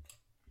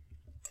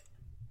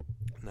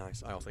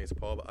 Nice. I also need to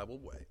pour, but I will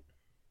wait.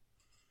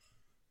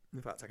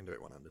 In fact, I can do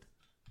it one-handed.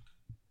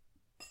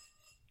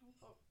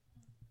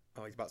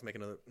 Oh, he's about to make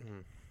another...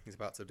 he's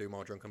about to do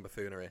more drunken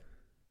buffoonery.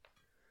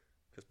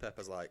 Because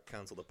Pepper's, like,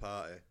 cancelled the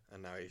party,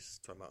 and now he's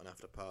talking about an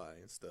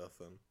after-party and stuff,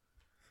 and...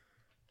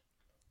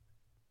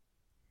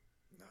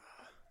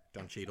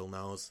 Don Cheadle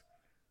knows.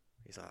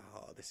 He's like,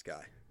 oh, this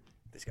guy's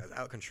out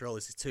of control.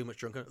 This is too much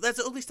drunken... There's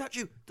the ugly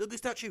statue! The ugly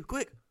statue!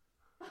 Quick!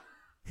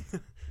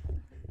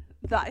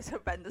 That is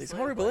horrendous. It's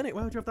horrible, isn't it?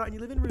 Why would you have that in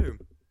your living room?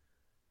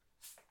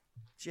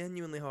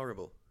 Genuinely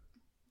horrible.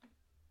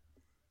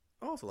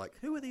 Also, like,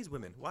 who are these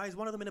women? Why is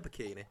one of them in a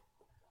bikini?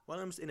 One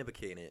of them's in a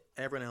bikini.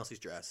 Everyone else is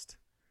dressed.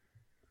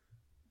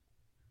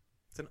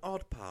 It's an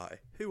odd party.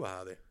 Who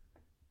are they?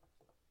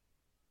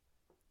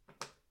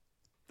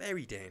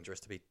 Very dangerous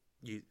to be...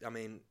 I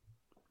mean,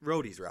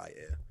 Rhodey's right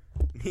here.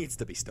 Needs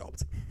to be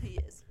stopped. He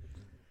is.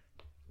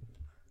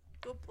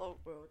 Good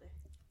bloke, Brody.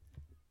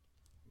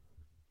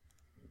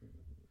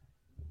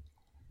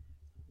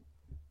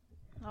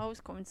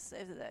 Always coming to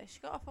save the day. She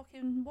got a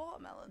fucking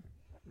watermelon.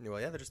 Well,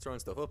 yeah, they're just throwing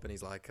stuff up and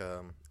he's like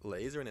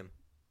lasering him.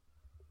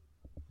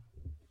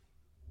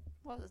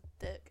 What a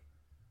dick.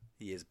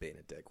 He is being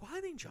a dick. Why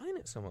are they enjoying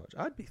it so much?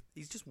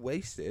 He's just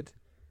wasted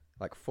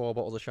like 4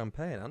 bottles of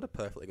champagne and a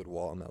perfectly good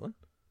watermelon.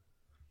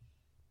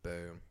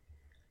 Boom.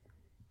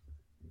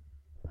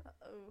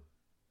 Uh-oh.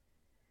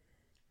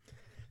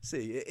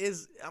 See, it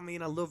is... I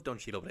mean, I love Don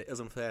Cheadle, but it is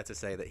unfair to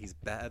say that he's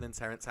better than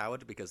Terrence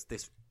Howard because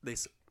this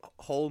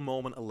whole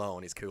moment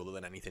alone is cooler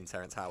than anything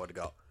Terrence Howard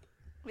got.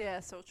 Yeah,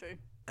 so true.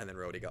 And then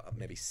Rhodey got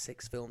maybe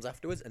 6 films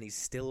afterwards, and he's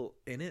still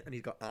in it, and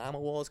he's got Armor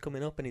Wars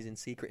coming up, and he's in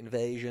Secret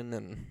Invasion,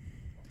 and...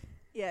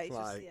 Yeah, he's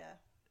like... just, yeah.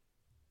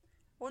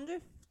 Wonder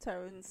if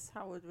Terrence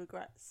Howard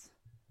regrets.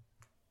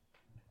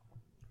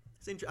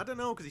 I don't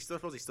know, because he still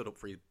stood up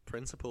for his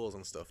principles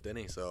and stuff,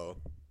 didn't he? So...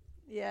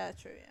 Yeah,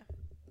 true, yeah.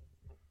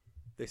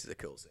 This is a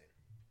cool scene.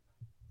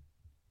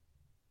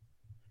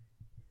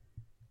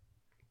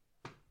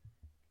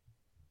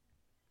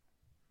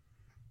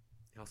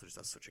 He also just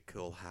has such a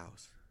cool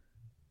house.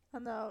 I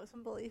know, it's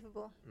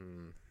unbelievable.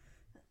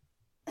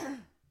 Oh,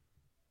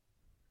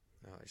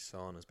 his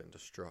son has been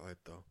destroyed,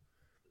 though.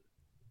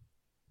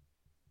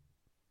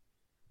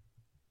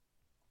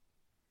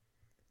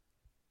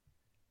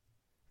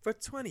 For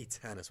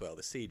 2010 as well,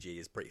 the CG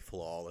is pretty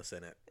flawless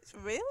in it. It's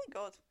really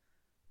good.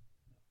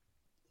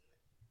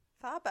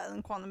 Far better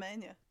than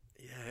Quantumania.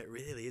 Yeah, it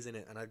really is, isn't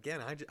it? And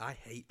again, I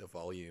hate the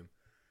volume.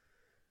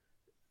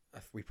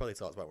 We probably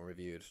talked about when we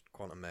reviewed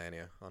Quantum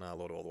Mania on our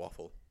Load Old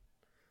Waffle.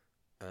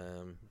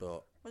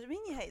 But What do you mean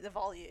you hate the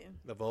volume?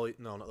 the volume,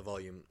 no, not the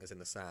volume as in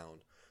the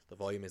sound. The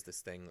volume is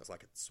this thing that's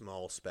like a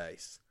small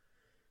space,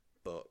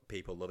 but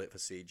people love it for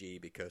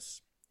CG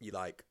because you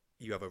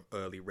have an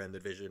early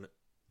rendered version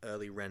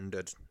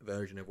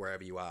of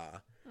wherever you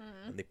are,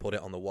 and they put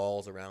it on the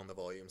walls around the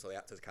volume, so the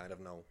actors kind of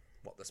know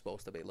what they're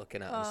supposed to be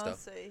looking at and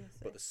stuff. I see.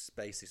 But the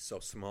space is so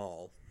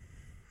small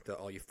that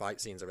all your fight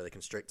scenes are really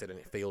constricted, and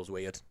it feels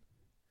weird.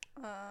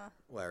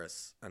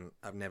 Whereas, and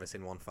I've never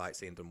seen one fight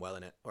scene done well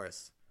in it.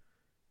 Whereas,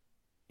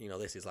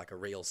 this is like a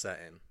real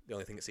setting. The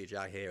only thing that's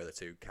CGI here are the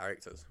two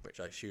characters, which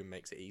I assume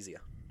makes it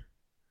easier.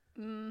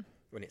 When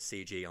it's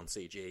CG on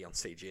CG on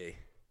CG.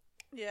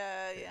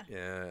 Yeah.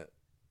 Yeah.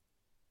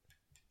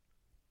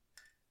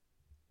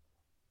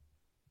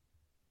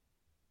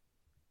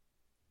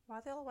 Why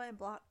are they all wearing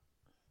black?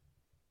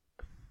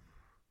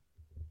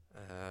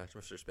 It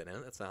must have just been in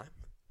at the time.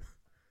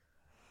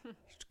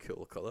 Just a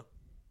cool colour.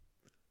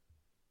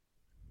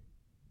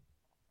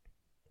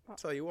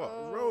 Tell you what,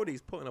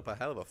 Rhodey's putting up a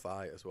hell of a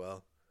fight as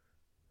well.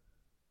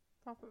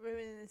 Proper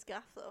ruining his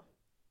gaff though.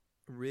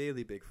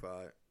 Really big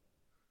fight.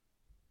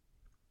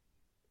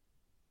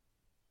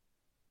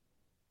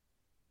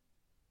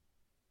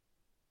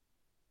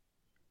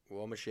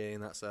 War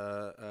Machine, that's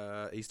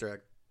a Easter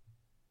egg.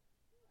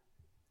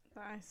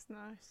 Nice.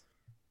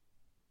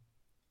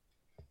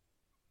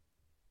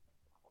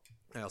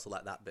 I also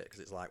like that bit because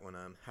it's like when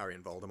Harry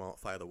and Voldemort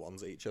fire the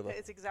wands at each other.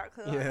 It's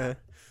exactly like Yeah. that.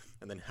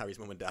 And then Harry's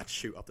mum and dad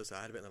shoot off the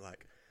side of it and they're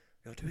like,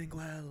 "You're doing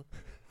well.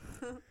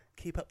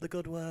 Keep up the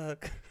good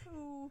work.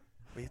 Ooh.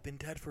 We've been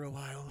dead for a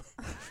while."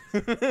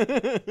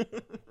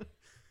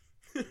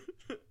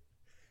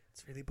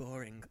 It's really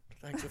boring.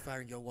 Thanks for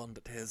firing your wand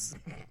at his.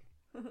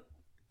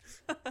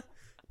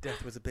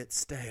 Death was a bit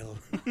stale.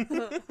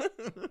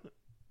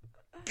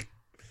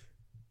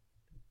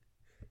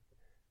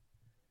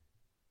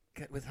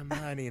 Get with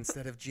Hermione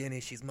instead of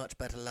Ginny. She's much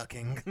better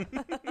looking.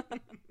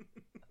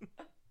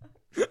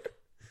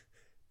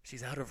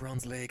 She's out of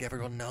Ron's league.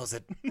 Everyone knows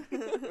it.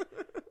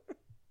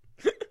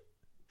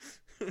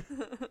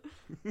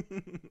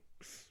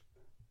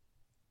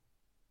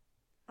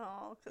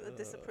 Oh, look at the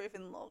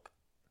disapproving look.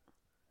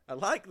 I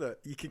like that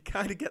you can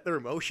kind of get their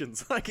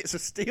emotions. Like it's a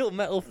steel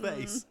metal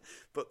face.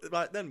 But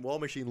right then, War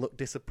Machine looked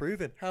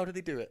disapproving. How did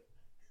he do it?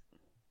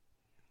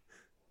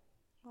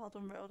 Well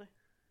done, Rhodey.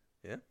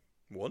 Yeah,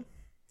 one.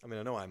 I mean,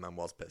 I know Iron Man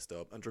was pissed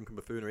up. And Drunken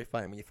Buffoonery,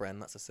 fighting with your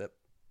friend, that's a sip.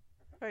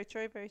 Very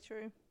true, very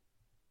true.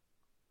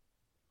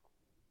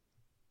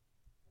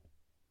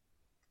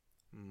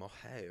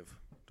 Mojave.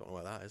 Don't know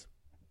where that is.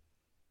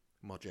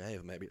 Mojave,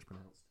 maybe it's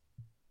pronounced.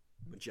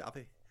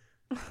 Mojave.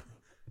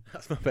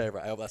 That's my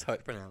favourite. I hope that's how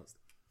it's pronounced.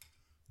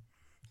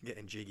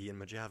 Getting jiggy in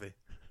Mojave.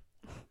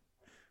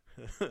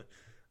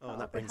 And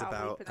that brings how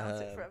about we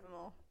pronounce it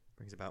forevermore.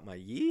 my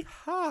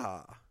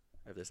yeehaw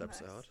of this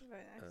Nice, episode.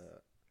 very nice.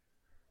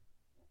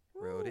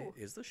 Rhodey Ooh.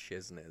 is the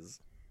shizniz.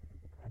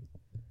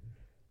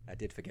 I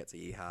did forget to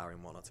yeehaw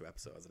in one or two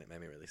episodes, and it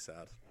made me really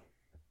sad.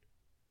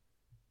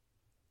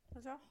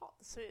 Was how hot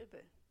the suit would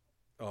be?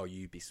 Oh,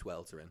 you'd be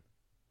sweltering.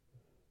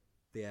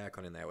 The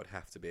aircon in there would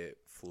have to be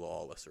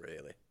flawless,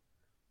 really.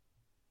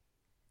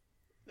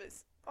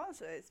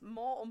 Honestly, it's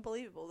more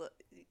unbelievable that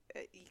you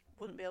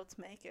wouldn't be able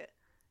to make it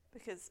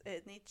because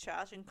it needs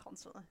charging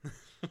constantly.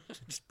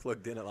 Just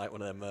plugged in at like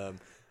one of them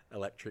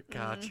electric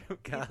car. You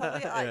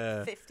probably get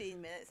like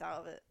 15 minutes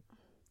out of it.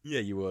 Yeah,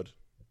 you would.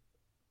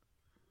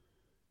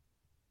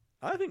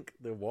 I think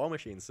the War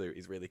Machine suit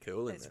is really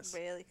cool in It's this.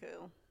 really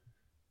cool.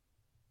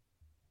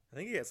 I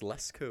think it gets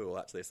less cool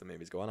actually as the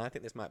movies go on. I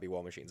think this might be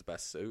War Machine's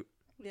best suit.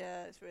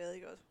 Yeah, it's really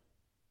good.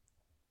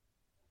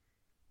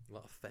 A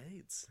lot of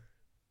fades.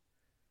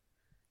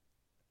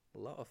 A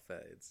lot of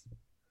fades.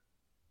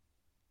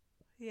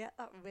 Yeah,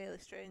 that really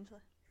strangely.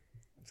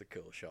 It's a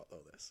cool shot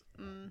though, this.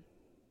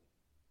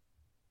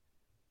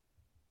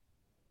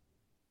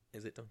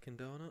 Is it Dunkin'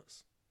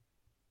 Donuts?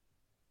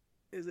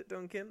 Is it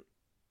Dunkin'?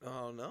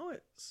 Oh no,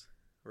 it's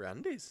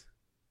Randy's.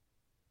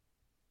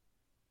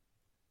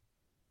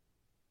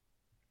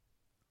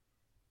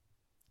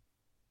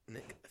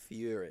 Nick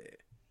Fury,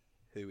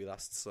 who we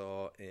last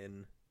saw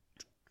in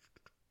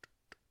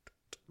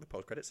the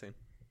post-credit scene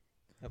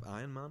of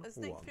Iron Man Has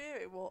 1. Nick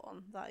Fury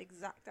worn that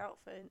exact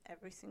outfit in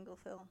every single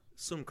film?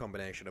 Some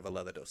combination of a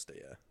leather duster,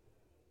 yeah.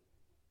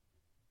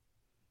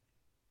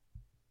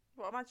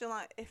 Well, imagine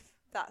like if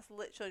that's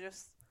literally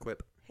just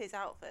Quip. his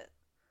outfit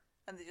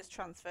and they just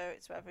transfer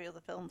it to every other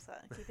film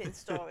set and keep it in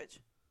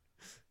storage.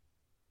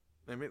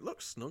 I mean, it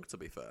looks snug, to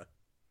be fair.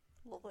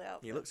 Lovely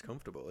outfit. He looks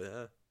comfortable,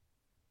 yeah.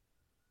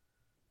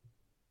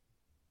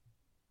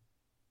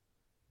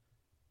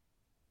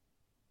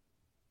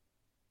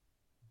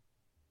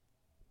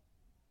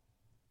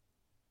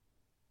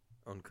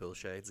 Uncool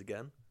shades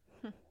again.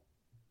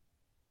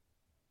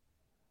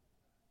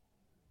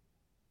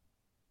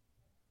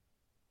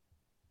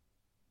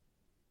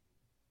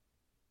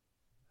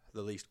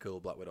 The least cool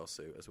Black Widow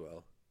suit as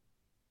well.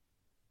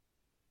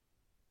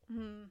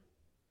 Hmm.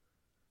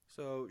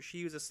 So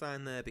she was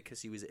assigned there because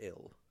she was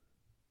ill.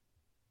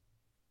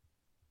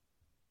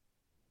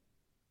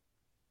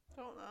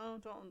 Don't know.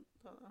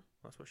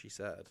 That's what she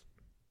said.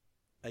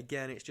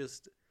 Again, it's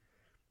just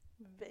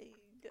Vague.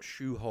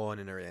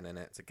 shoehorning her in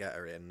it to get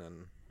her in,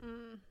 and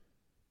Mm.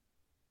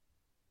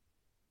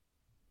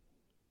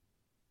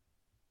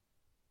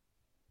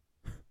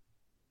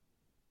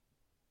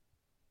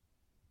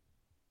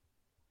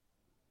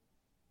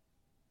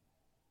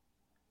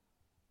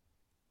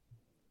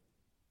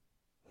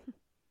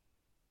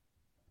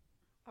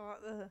 I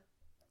like the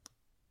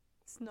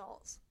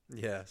snorts.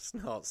 yeah,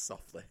 snorts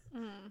softly.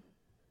 Mm.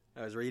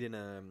 I was reading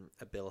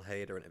a Bill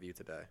Hader interview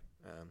today,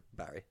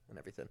 Barry and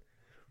everything,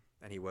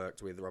 and he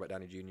worked with Robert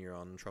Downey Jr.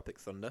 on Tropic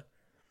Thunder,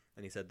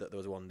 and he said that there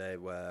was one day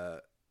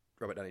where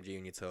Robert Downey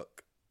Jr.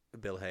 took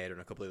Bill Hader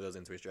and a couple of others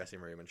into his dressing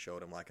room and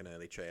showed him like an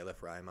early trailer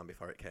for Iron Man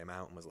before it came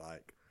out, and was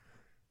like,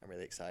 "I'm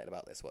really excited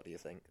about this. What do you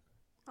think?"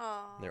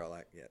 Oh. And they're all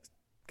like, "Yeah, it's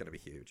gonna be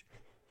huge,"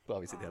 but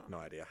obviously they have no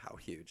idea how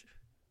huge.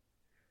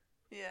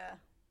 Yeah.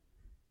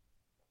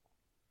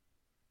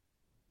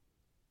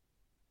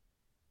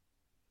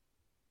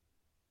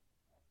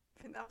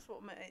 I think that's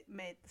what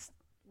made this,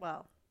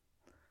 well,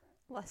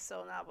 less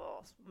so now, but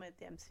also made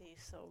the MCU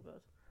so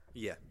good.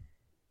 Yeah,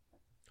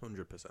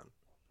 100%.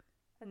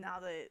 And now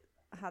they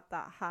had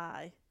that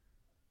high,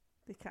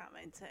 they can't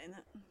maintain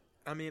it.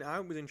 I mean,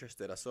 I was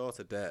interested. I saw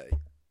today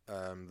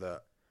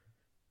that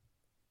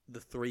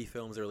the 3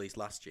 films they released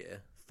last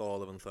year, Thor: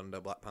 Love and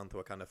Thunder, Black Panther: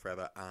 Wakanda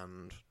Forever,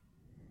 and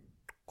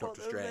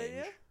Doctor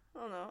Strange,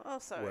 Oh no, oh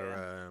sorry.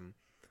 were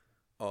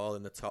all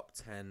in the top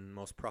 10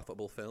 most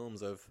profitable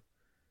films of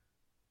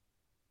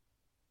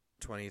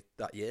 20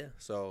 that year.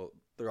 So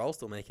they're all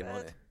still making Bird.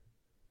 money.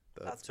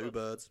 But That's 2 good.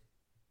 birds,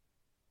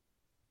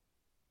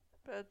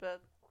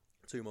 Bird.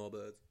 2 more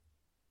birds,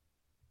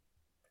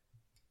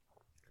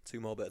 2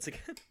 more birds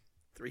again,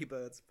 3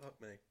 birds. Fuck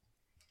me.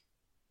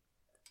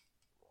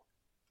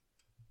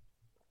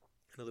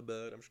 Another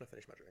bird. I'm just gonna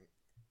finish my drink.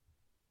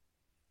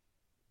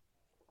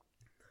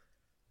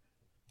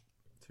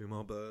 2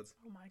 more birds.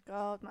 Oh my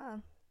god,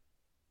 man.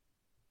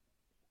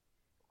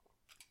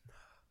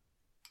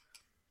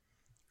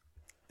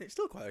 It's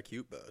still quite a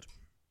cute bird.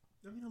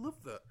 I mean, I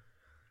love that.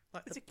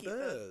 Like, It's the a cute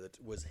bird. bird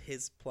was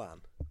his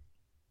plan.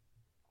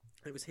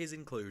 It was his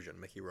inclusion,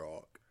 Mickey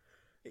Rourke.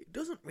 It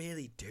doesn't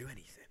really do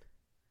anything.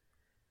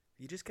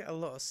 You just get a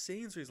lot of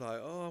scenes where he's like,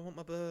 "Oh, I want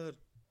my bird."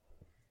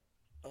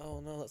 Oh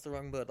no, that's the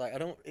wrong bird. Like, I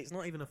don't. It's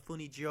not even a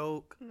funny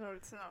joke. No,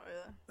 it's not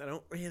really. I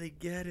don't really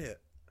get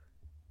it.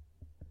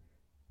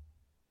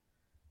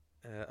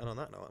 And on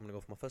that note, I'm gonna go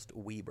for my first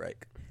wee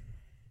break.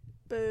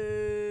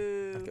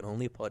 Boo. I can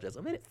only apologise.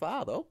 I made it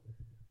far though.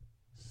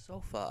 So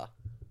far.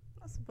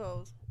 I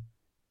suppose.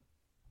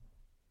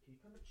 Can you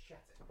come and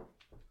chat it?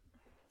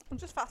 I'm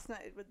just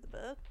fascinated with the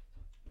bird.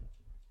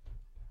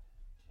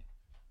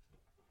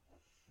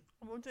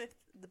 I wonder if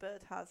the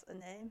bird has a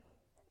name,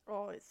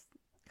 or it's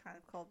kind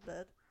of called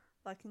Bird,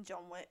 like in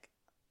John Wick.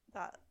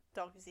 That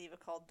dog is either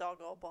called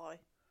Dog or Boy.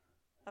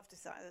 I've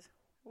decided.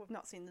 We've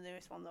not seen the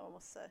newest one though, I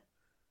must say.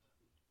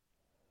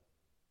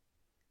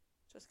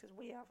 Just because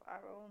we have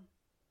our own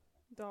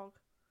dog,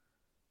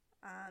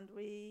 and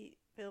we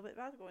feel a bit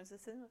bad going to the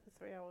cinema for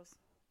 3 hours.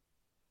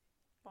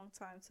 Long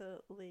time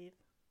to leave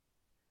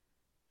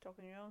dog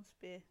on your own.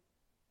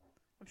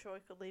 I'm sure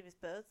he could leave his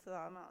birds for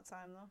that amount of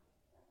time though.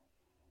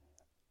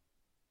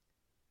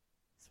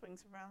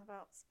 Swings and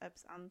roundabouts,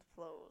 ebbs and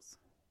flows.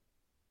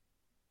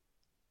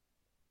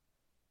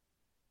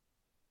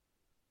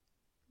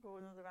 Go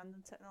another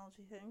random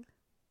technology thing.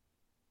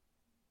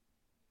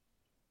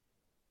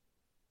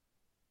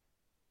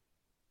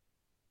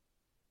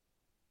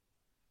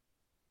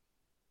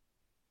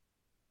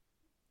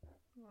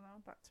 Well,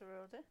 now back to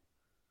Rhodey.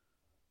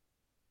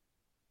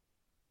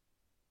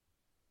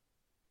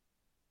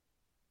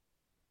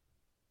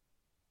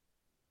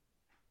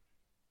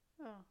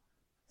 Oh,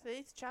 see,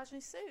 he's charging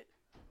his suit.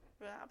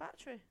 Run out of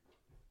battery.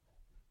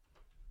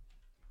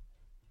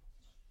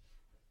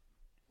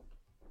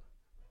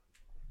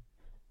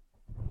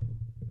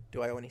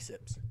 Do I owe any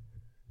sips?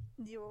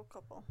 You owe a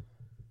couple.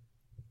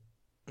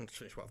 Let's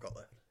finish what I've got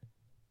left.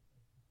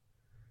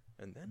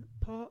 And then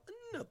pour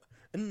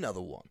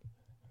another one.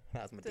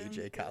 That's my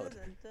DJ Khaled.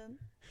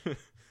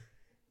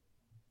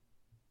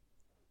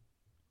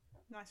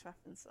 Nice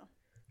reference though.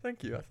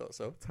 Thank you, I thought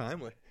so.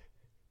 Timely.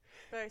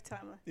 Very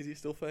timely. Is he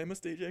still famous,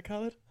 DJ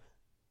Khaled?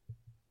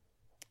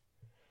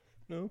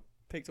 No?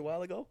 Picked a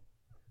while ago?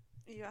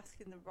 Are you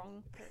asking the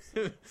wrong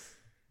person?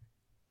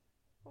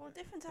 Oh, a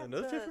different type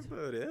Another of bird. different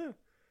bird, yeah.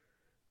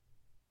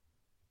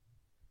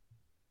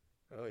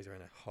 Oh, he's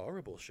wearing a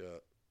horrible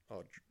shirt.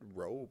 Or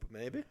robe,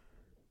 maybe?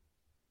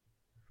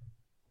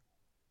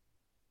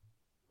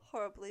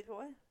 Horrible either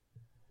way.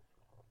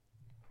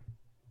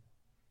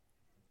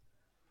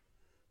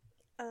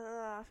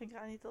 I think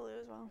I need the loo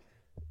as well.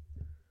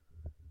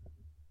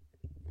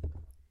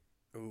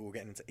 Ooh, we're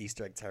getting into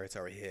Easter egg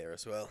territory here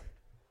as well.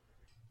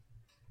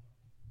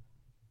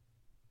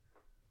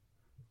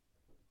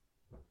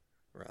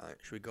 Right,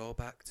 should we go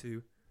back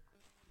to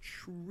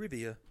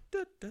Trivia.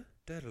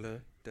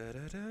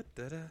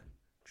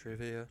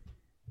 Trivia.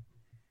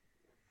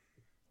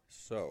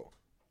 So,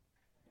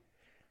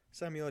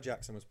 Samuel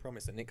Jackson was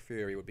promised that Nick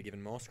Fury would be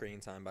given more screen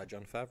time by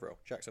Jon Favreau.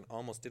 Jackson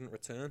almost didn't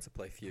return to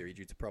play Fury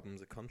due to problems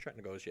with contract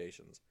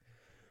negotiations,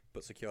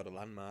 but secured a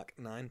landmark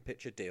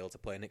 9-picture deal to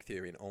play Nick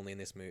Fury not only in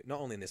this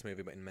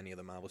movie but in many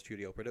other Marvel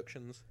Studio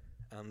productions.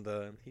 And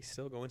he's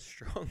still going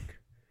strong.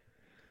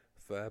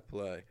 Fair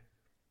play.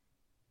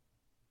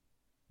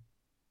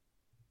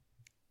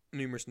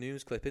 Numerous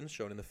news clippings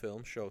shown in the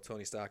film show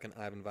Tony Stark and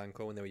Ivan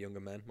Vanko when they were younger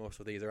men. Most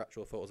of these are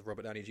actual photos of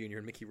Robert Downey Jr.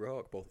 and Mickey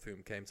Rourke, both of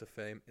whom came to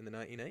fame in the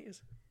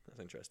 1980s. That's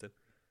interesting.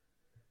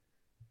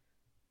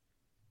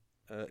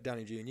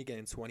 Downey Jr.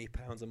 gained 20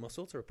 pounds of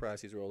muscle to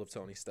reprise his role of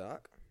Tony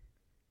Stark.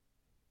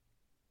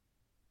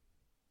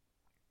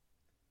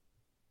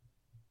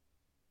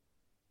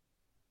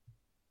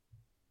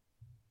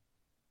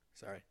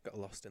 Sorry, got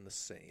lost in the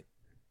scene.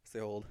 It's the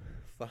old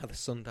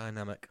father-son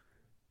dynamic.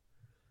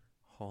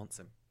 Haunts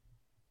him.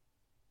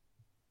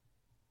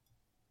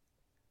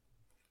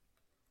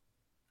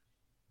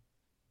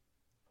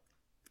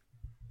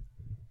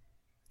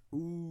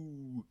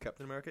 Ooh,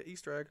 Captain America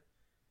Easter egg.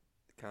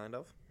 Kind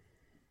of.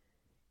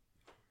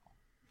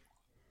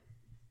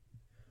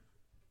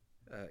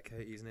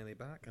 Katie's nearly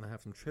back, and I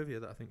have some trivia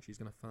that I think she's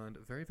going to find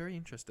very, very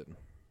interesting.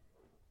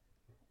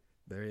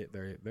 Very,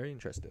 very, very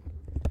interesting.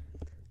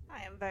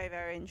 I am very,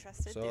 very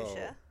interested. So,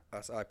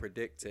 as I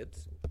predicted,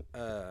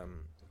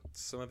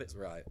 some of it's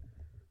right.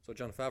 So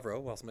Jon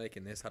Favreau, whilst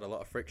making this, had a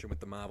lot of friction with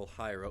the Marvel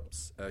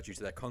higher-ups due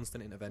to their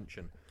constant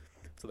intervention,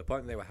 to the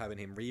point that they were having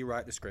him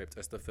rewrite the script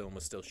as the film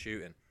was still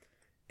shooting.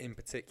 In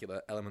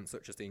particular, elements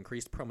such as the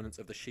increased prominence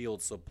of the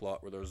S.H.I.E.L.D.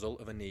 subplot were the result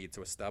of a need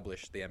to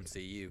establish the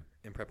MCU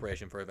in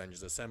preparation for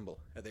Avengers Assemble,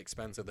 at the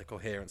expense of the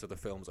coherence of the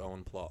film's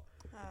own plot.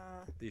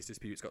 These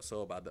disputes got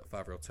so bad that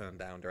Favreau turned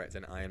down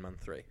directing Iron Man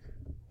 3.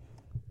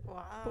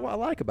 Wow. But what I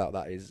like about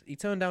that is he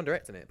turned down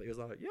directing it, but he was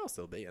like, yeah, I'll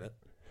still be in it.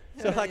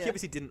 So he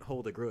obviously didn't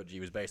hold a grudge. He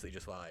was basically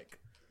just like...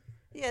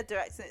 Yeah,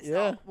 directing it's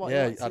not what you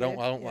want to I don't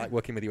do. like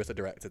working with you as a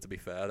director, to be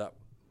fair. That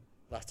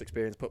last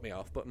experience put me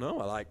off. But no,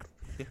 I like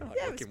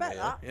working respect with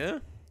that. you. Yeah.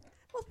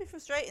 Must be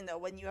frustrating though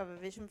when you have a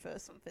vision for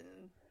something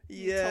and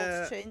you're told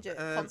to change it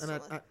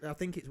constantly. And I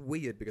think it's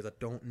weird because I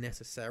don't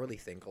necessarily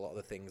think a lot of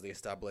the things they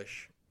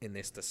establish in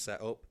this to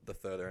set up the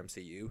further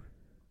MCU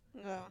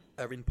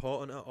are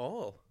important at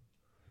all.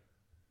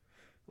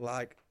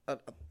 Like, I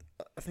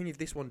think if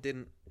this one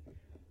didn't...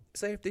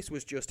 Say if this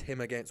was just him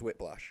against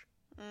Whiplash,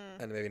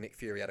 and maybe Nick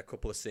Fury had a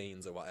couple of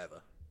scenes or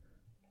whatever,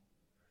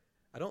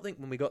 I don't think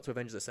when we got to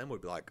Avengers Assemble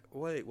we'd be like,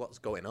 wait, what's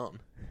going on?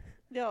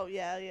 Oh,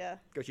 yeah.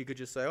 Because you could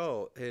just say,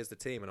 oh, here's the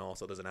team, and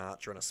also there's an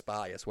archer and a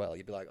spy as well.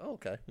 You'd be like, oh,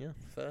 okay, yeah,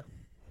 fair.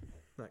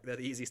 Like, they're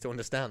the easiest to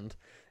understand.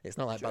 It's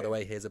not like, by the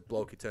way, here's a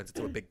bloke who turns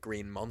into a big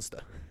green monster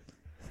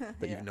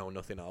that you know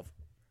nothing of.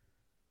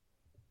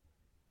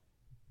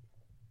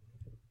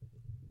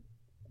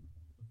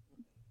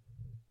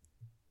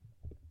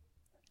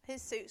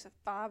 His suits are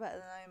far better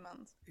than Iron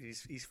Man's.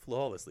 He's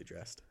flawlessly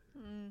dressed.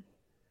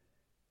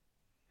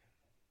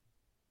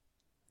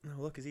 Oh,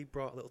 look, has he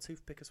brought a little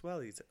toothpick as well?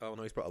 He's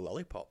brought a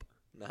lollipop.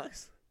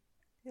 Nice.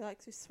 He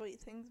likes his sweet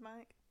things,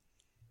 Mike.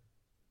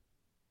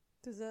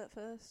 Dessert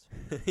first.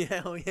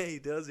 Yeah, he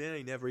does. Yeah,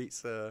 he never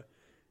eats the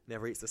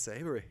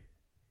savoury.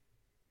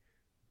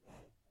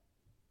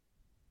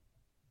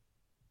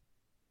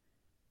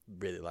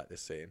 Really like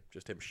this scene.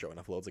 Just him showing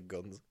off loads of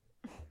guns,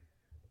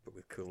 but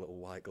with cool little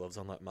white gloves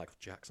on, like Michael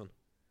Jackson.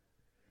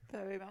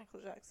 Very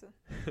Michael Jackson.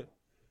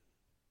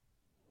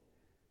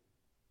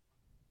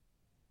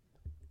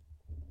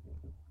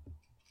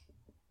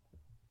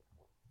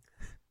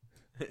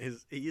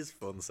 He is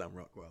fun, Sam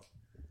Rockwell.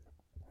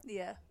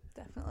 Yeah,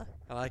 definitely.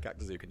 I like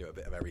actors who can do a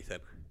bit of everything.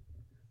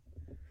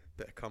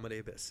 Bit of comedy,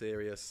 a bit of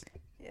serious.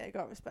 Yeah, you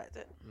gotta respect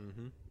it.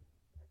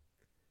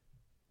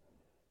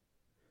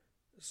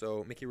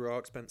 So Mickey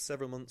Rourke spent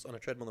several months on a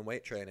treadmill and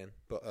weight training,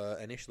 but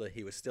initially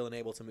he was still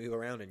unable to move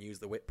around and use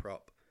the whip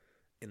prop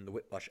in the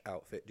Whiplash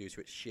outfit due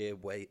to its sheer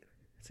weight.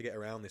 To get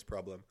around this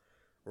problem,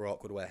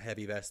 Rourke would wear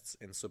heavy vests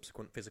in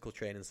subsequent physical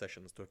training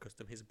sessions to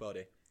accustom his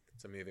body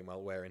to moving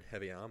while wearing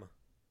heavy armour.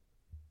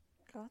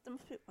 God, they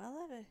must be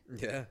well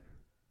heavy. Yeah.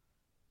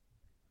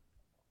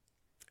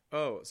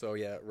 Oh, so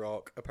yeah,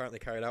 Rourke apparently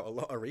carried out a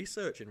lot of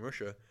research in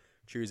Russia,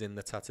 choosing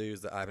the tattoos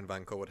that Ivan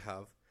Vanko would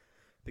have,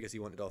 because he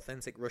wanted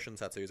authentic Russian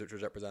tattoos which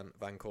would represent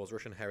Vanko's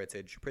Russian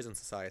heritage, prison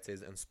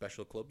societies, and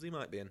special clubs he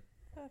might be in.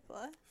 Fair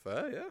play.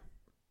 Fair, yeah.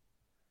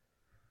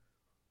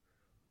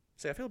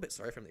 See, I feel a bit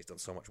sorry for him that he's done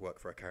so much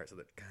work for a character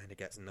that kind of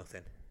gets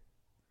nothing.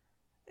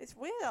 It's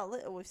weird how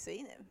little we've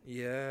seen him.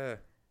 Yeah.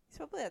 He's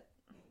probably had,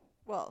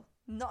 well,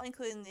 not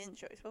including the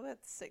intro, he's probably had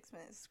 6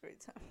 minutes of screen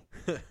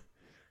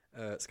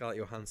time. Scarlett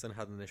Johansson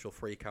had an initial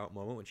freak-out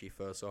moment when she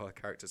first saw her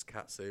character's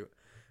catsuit,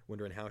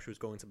 wondering how she was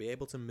going to be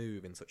able to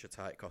move in such a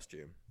tight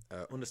costume.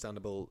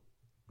 Understandable,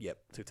 yep,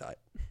 too tight.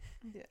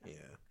 Yeah.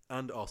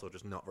 And also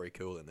just not very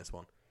cool in this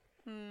one.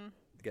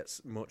 It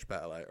gets much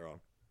better later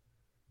on.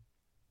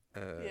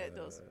 Yeah, it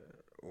does.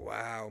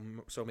 Wow.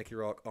 So Mickey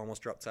Rourke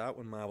almost dropped out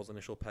when Marvel's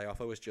initial pay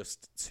offer was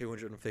just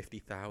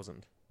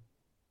 250,000.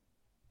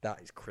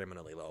 That is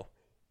criminally low.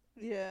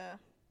 Yeah.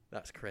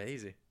 That's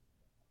crazy.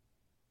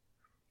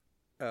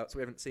 So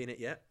we haven't seen it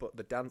yet, but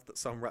the dance that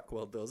Sam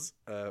Rockwell does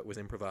was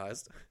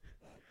improvised.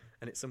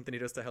 And it's something he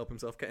does to help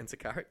himself get into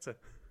character.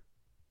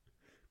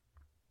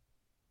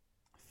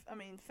 I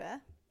mean,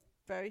 fair.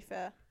 Very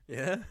fair.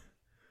 Yeah.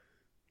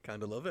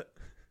 Kind of love it.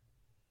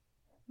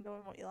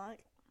 Knowing what you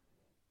like.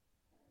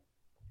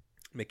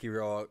 Mickey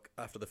Rourke,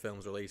 after the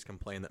film's release,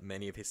 complained that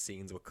many of his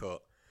scenes were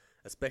cut,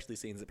 especially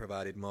scenes that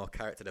provided more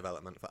character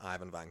development for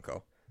Ivan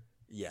Vanko.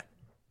 Yeah.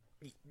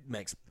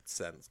 Makes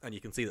sense. And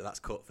you can see that that's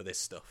cut for this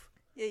stuff.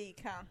 Yeah, you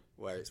can.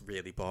 Where it's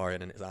really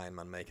boring and it's Iron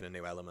Man making a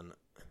new element,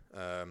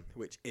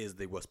 which is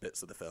the worst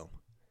bits of the film.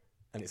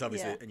 And it's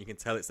obviously, and you can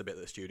tell it's the bit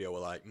that the studio were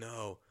like,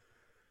 no.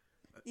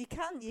 You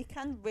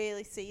can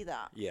really see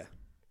that. Yeah.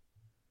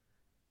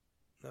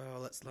 No,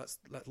 let's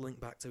link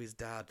back to his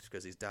dad,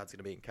 because his dad's going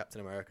to be in Captain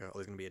America, or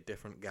there's going to be a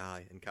different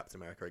guy in Captain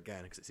America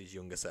again, because it's his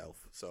younger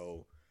self.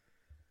 So,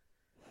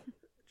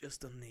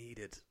 just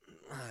unneeded.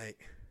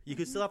 Like, you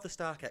could still have the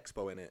Stark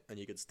Expo in it, and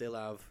you could still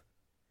have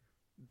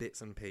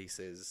bits and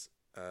pieces.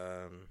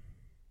 You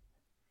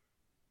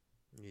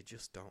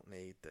just don't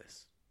need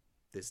this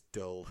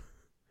dull,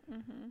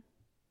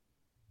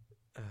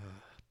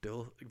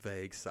 dull,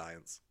 vague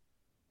science.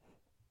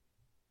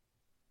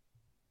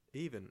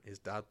 Even his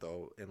dad,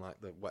 though, in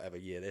like the whatever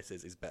year this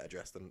is better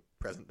dressed than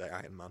present day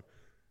Iron Man.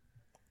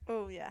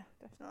 Oh yeah,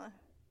 definitely.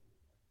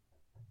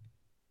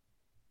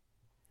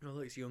 Oh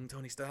look, it's young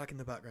Tony Stark in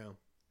the background.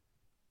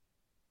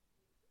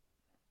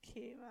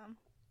 Cute, man.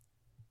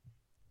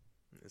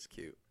 It's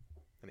cute.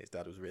 And his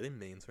dad was really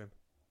mean to him.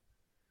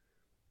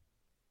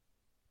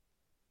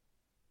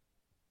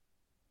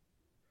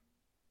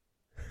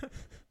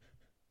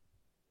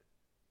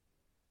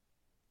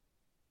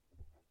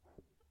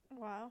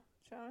 Wow,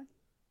 charming.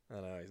 I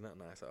know, he's not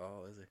nice at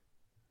all, is he?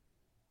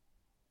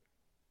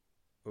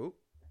 Ooh,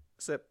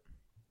 sip.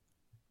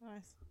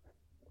 Nice.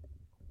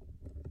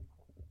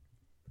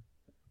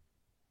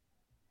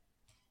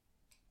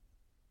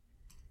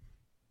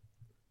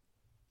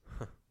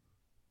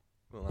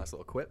 Well, nice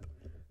little quip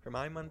from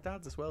Iron Man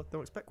dads as well.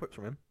 Don't expect quips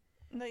from him.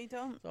 No, you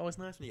don't. It's always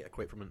nice when you get a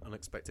quip from an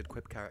unexpected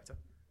quip character.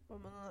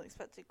 From an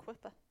unexpected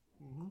quipper.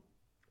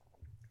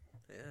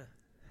 Yeah.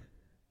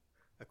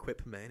 A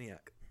quip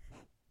maniac.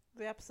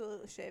 They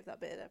absolutely shave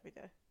that beard every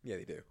day. Yeah,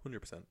 they do.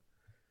 100%.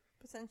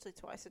 Potentially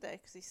twice a day,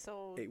 because he's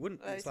so... It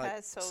wouldn't... his it's like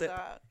hair's so sip.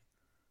 dark.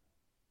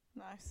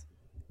 Nice.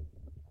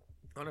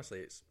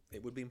 Honestly,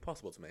 it would be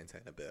impossible to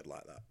maintain a beard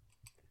like that.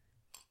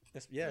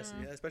 Yes, yeah,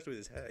 especially with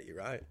his hair, you're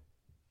right.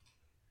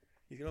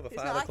 You can have a It's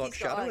 5 not like o'clock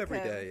he's got, shadow like, every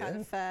day, kind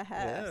yeah. of fair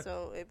hair, Yeah.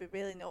 so it'd be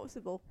really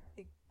noticeable.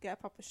 He'd get a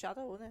proper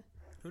shadow, wouldn't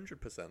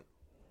 100%. he?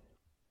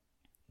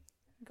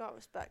 Gotta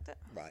respect it.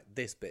 Right,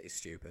 this bit is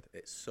stupid.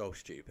 It's so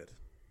stupid.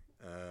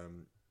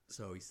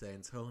 So he's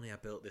saying, Tony, I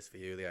built this for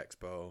you, the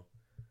Expo.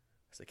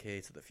 It's the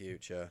key to the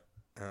future.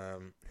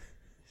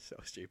 So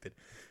stupid.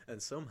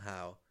 And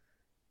somehow,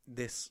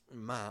 this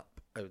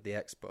map of the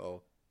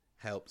Expo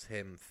helps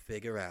him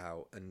figure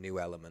out a new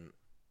element,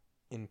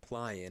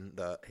 implying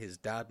that his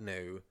dad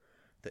knew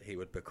that he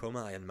would become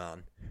Iron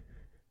Man,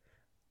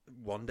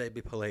 one day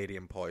be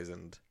palladium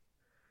poisoned,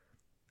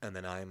 and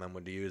then Iron Man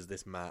would use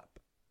this map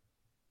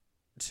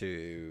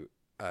to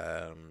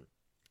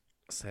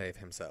save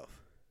himself.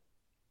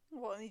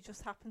 What, and he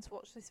just happened to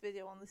watch this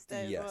video on this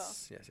day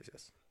Yes.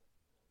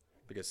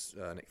 Because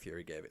Nick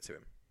Fury gave it to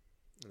him.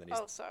 And then as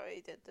well? Oh, sorry,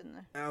 he did, didn't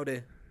he?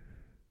 Audi.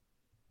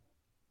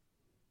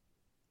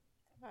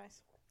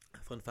 Nice.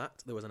 Fun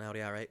fact, there was an Audi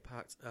R8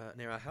 parked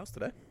near our house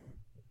today.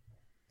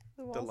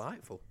 There was.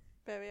 Delightful.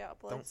 Very out of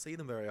place. Don't see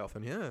them very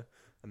often, yeah.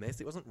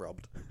 Amazed it wasn't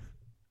robbed.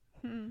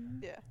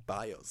 Yeah.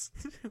 By us.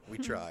 We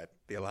tried.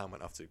 The alarm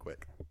went off too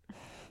quick.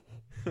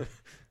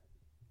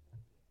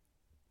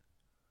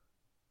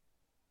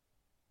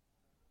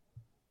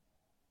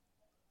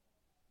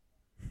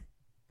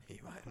 You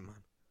Iron Man.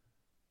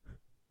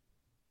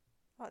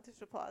 I like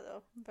this reply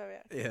though. Very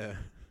active. Yeah.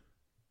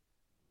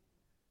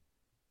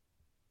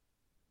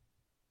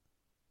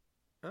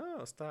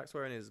 Oh, Stark's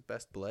wearing his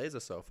best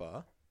blazer so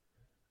far.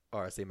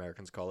 Or as the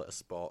Americans call it, a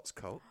sports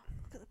coat.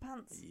 Look at the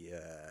pants.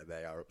 Yeah,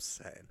 they are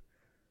upsetting.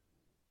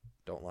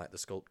 Don't like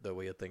the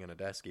weird thing on a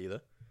desk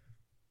either.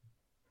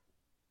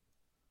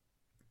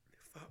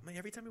 Fuck me,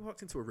 every time he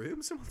walks into a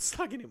room, someone's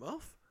slagging him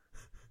off.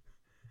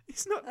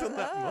 He's not done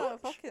that much.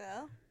 Fucking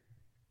hell.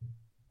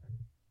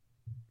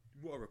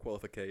 What a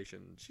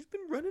qualification. She's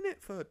been running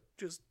it for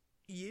just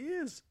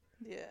years.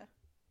 Yeah.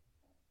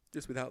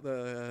 Just without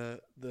the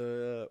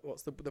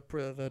what's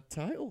the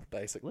title,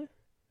 basically.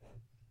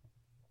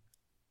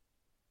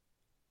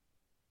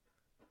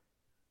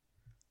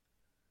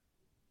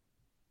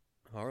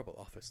 Horrible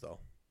office though.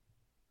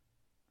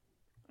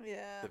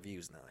 Yeah. The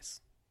view's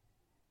nice.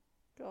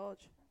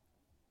 Gorge.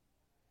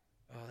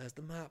 Oh, there's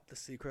the map, the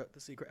secret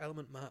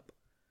element map.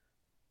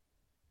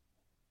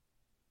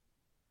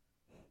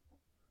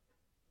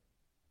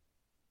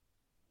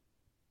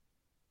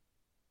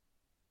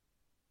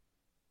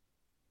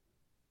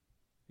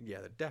 Yeah,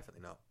 they're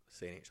definitely not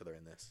seeing each other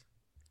in this.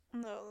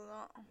 No, they're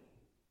not.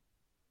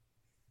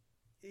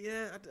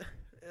 Yeah,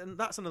 and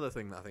that's another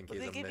thing that I think But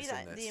is they a give miss you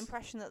in this. the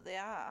impression that they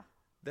are.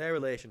 Their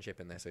relationship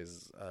in this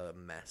is a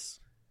mess.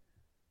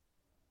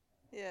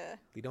 Yeah.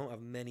 They don't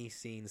have many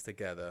scenes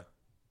together.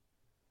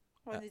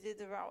 When they did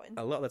the rowing.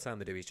 A lot of the time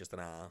they do, he's just an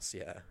arse,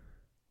 yeah.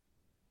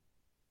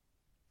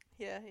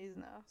 Yeah, he's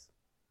an ass.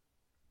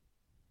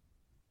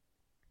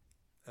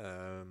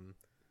 And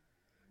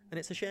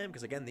it's a shame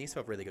because, again, these two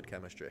have really good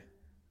chemistry.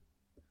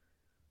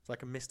 It's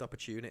like a missed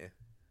opportunity.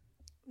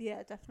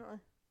 Yeah, definitely.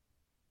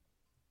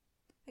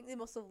 I think they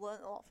must have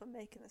learnt a lot from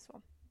making this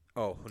one.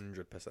 Oh,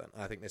 100%.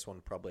 I think this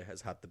one probably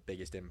has had the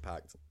biggest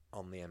impact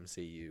on the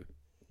MCU.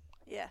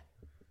 Yeah.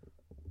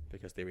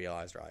 Because they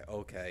realised, right,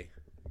 okay,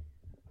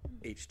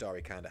 each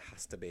story kind of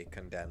has to be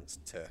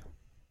condensed to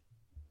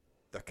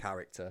the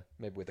character,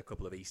 maybe with a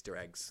couple of Easter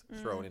eggs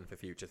thrown in for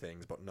future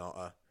things, but not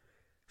a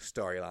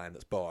storyline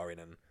that's boring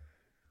and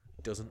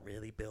doesn't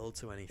really build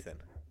to anything.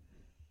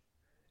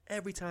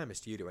 Every time a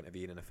studio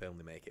intervened in a film,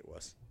 they make it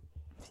worse.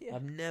 Yeah.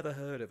 I've never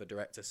heard of a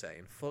director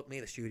saying, fuck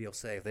me, the studio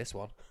saved this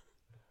one.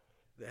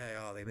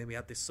 They made me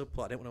add this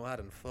subplot I didn't want to add,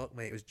 and fuck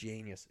me, it was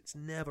genius. It's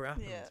never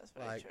happened. Yeah, that's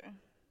very true.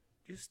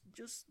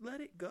 Just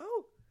let it go.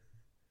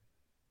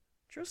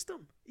 Trust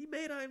him. He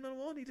made Iron Man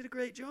 1, he did a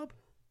great job.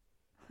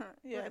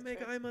 Yeah, Let him make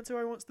true. Iron Man 2 how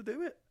he wants to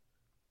do it.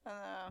 I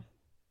know.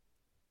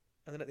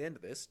 And then at the end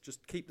of this,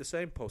 just keep the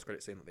same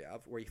post-credit scene that they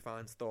have, where he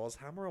finds Thor's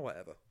hammer or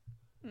whatever.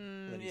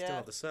 And then you still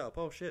have the setup.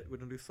 Oh shit, we're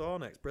going to do Thor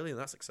next. Brilliant,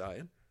 that's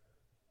exciting.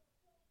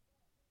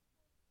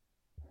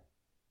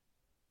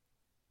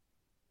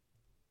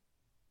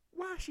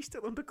 Why is she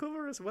still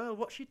undercover as well?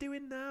 What's she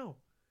doing now?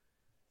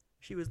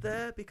 She was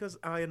there because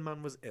Iron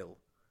Man was ill,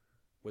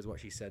 was what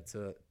she said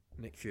to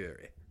Nick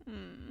Fury.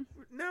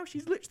 Now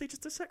she's literally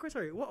just a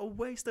secretary. What a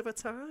waste of her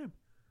time.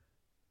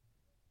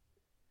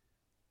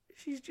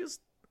 She's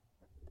just...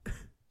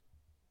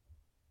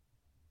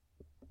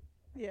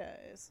 Yeah,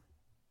 it is.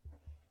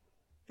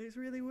 It's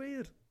really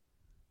weird.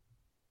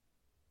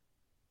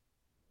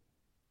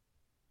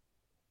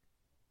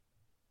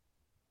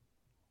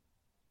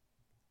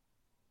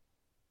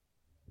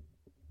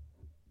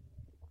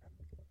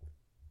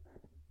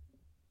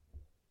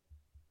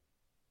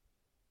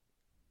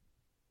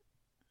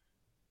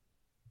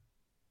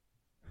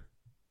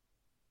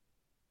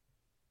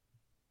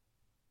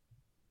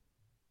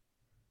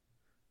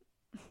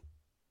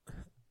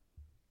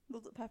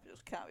 Love that Pepper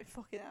just can't be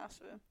fucking asked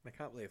for him. I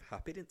can't believe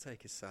Happy didn't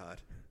take his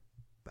side.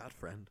 Bad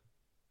friend.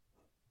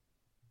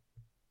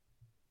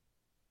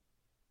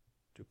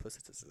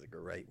 Duplicitous is a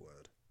great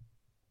word.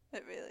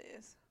 It really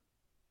is.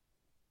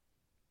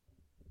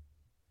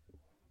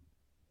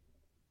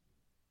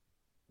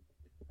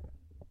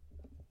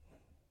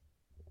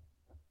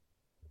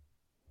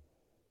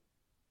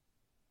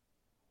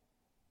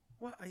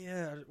 What?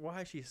 Yeah,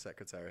 why is she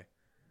secretary?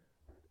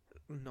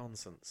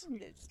 Nonsense.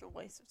 Yeah, just a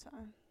waste of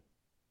time.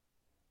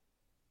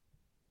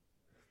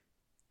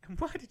 And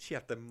why did she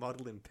have to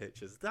model in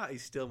pictures? That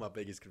is still my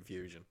biggest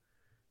confusion.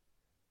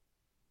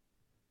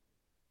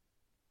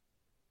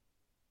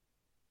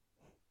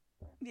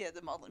 Yeah,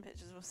 the modelling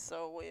pictures were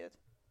so weird.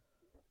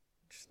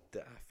 Just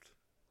daft.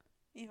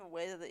 Even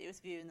weirder that he was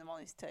viewing them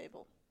on his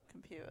table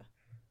computer.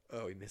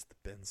 Oh, he missed the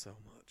bin so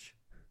much.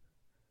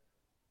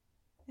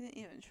 He didn't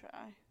even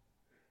try.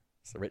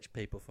 It's the rich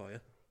people for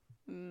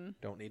you.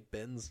 Don't need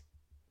bins.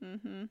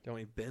 Don't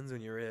need bins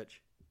when you're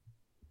rich.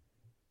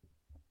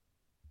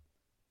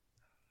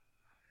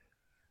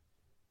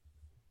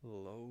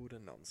 Load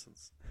of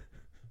nonsense.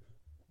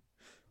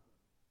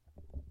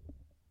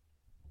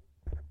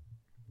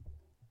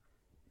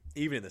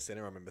 Even in the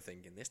cinema, I remember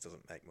thinking, this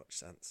doesn't make much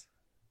sense.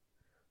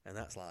 And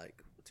that's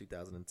like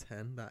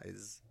 2010. That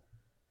is...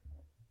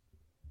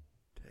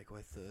 Take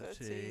away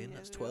 13.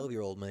 That's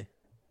 12-year-old me.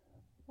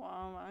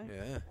 Wow, man.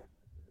 Yeah.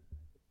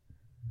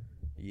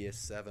 Year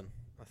 7,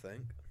 I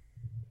think.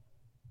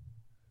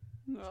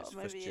 No, Just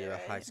maybe first year of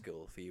year high 8.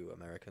 school for you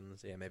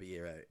Americans. Yeah, maybe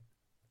year 8.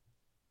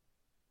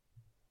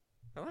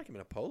 I like him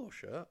in a polo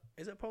shirt.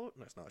 Is it a polo?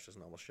 No, it's not. It's just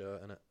a normal shirt,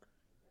 isn't it?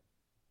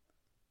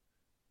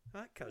 I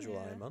like casual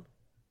Yeah. Iron Man.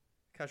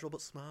 Casual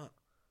but smart.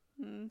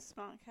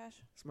 Smart cash.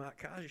 Smart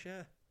cash,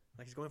 yeah.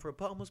 Like he's going for a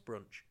bottomless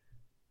brunch.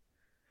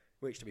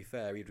 Which, to be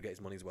fair, he'd get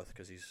his money's worth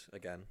because he's,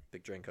 again,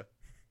 big drinker.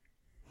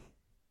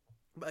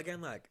 But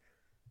again, like,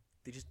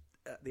 they just...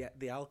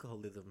 the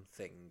alcoholism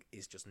thing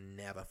is just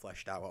never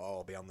fleshed out at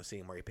all beyond the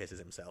scene where he pisses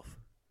himself.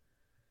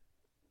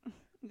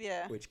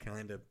 Yeah. Which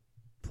kind of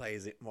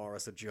plays it more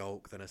as a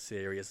joke than a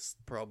serious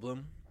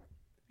problem.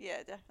 Yeah,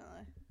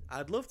 definitely.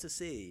 I'd love to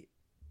see...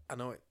 I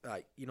know,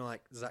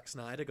 like Zack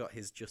Snyder got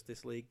his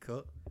Justice League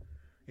cut.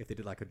 If they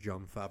did like a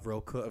Jon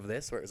Favreau cut of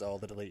this, where it was all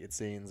the deleted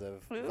scenes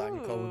of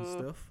Vanko and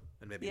stuff,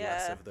 and maybe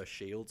less of the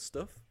Shield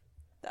stuff.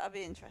 That'd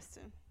be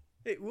interesting.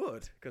 It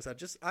would, because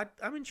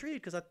I'm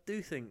intrigued because I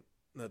do think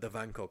the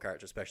Vanko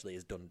character especially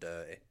is done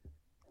dirty.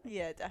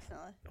 Yeah,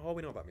 definitely. All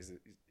we know about him is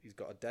he's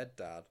got a dead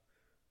dad.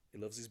 He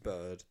loves his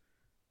bird,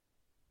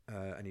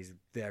 and he's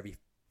very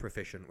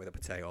proficient with a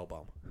potato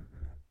bomb.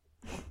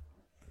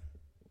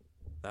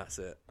 That's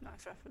it.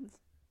 Nice reference.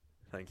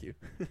 Thank you.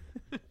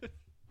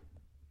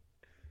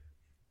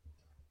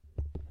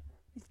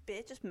 His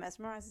beard just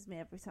mesmerises me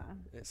every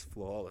time. It's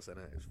flawless, isn't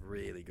it? It's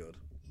really good.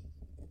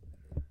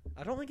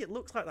 I don't think it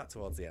looks like that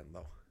towards the end,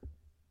 though.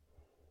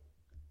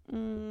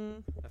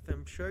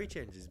 I'm sure he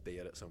changes his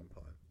beard at some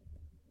point.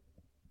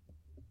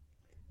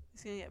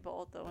 He's going to get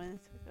bored, though, isn't he,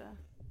 to be fair?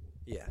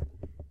 Yeah.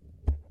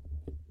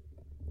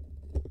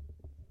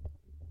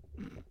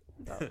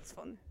 That looks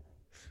fun.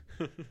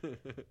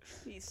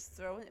 He's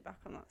throwing it back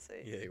on that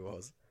seat. Yeah, he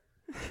was.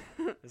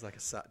 It's like a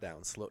sat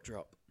down slut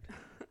drop.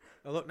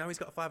 Oh, look, now he's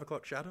got a 5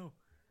 o'clock shadow.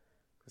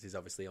 Because he's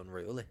obviously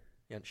unruly.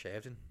 He hasn't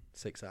shaved in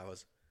 6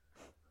 hours.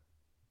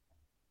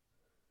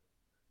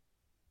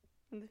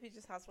 And if he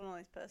just has one on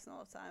his person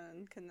all the time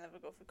and can never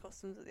go for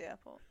customs at the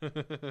airport.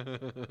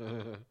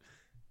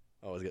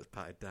 Always gets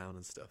patted down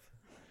and stuff.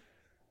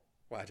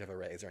 Why'd you have a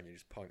razor and he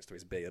just points to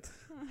his beard?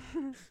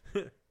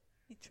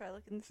 You try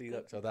looking. See,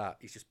 look, so that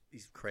he's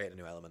created a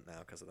new element now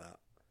because of that.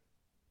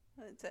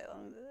 It didn't take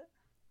long, did it?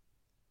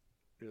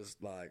 It was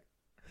like,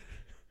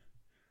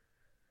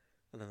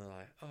 and then they're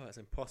like, oh, it's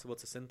impossible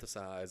to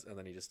synthesize, and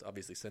then he just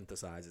obviously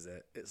synthesizes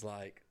it. It's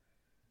like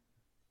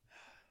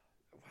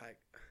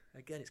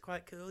again, it's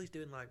quite cool.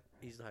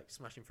 He's like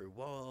smashing through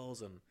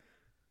walls and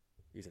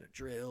using a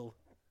drill,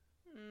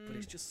 but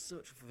it's just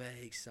such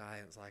vague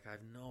science. Like I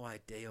have no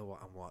idea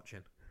what I'm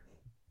watching.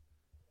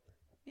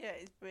 Yeah,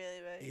 it's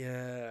really vague.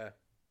 Yeah,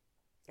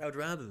 I would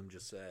rather them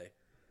just say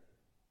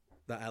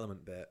that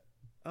element bit.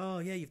 Oh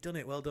yeah, you've done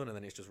it, well done, and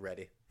then it's just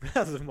ready.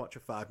 Rather than watch a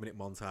 5-minute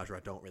montage where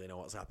I don't really know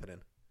what's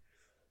happening.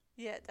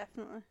 Yeah,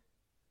 definitely.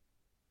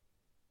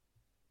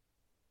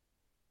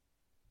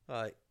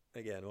 Like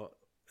again, what?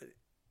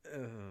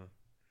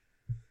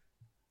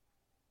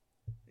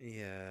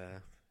 Yeah.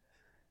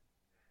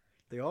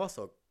 They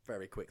also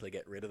very quickly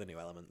get rid of the new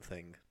element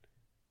thing,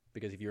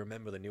 because if you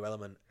remember, the new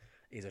element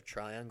is a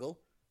triangle.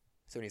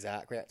 So in his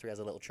arc reactor, he has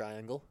a little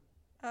triangle.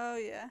 Oh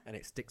yeah. And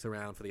it sticks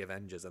around for the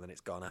Avengers, and then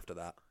it's gone after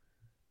that.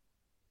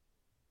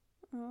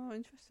 Oh,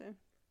 interesting.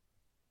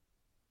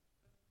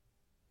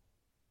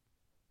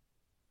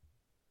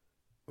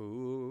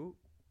 Ooh.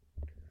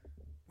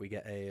 We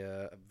get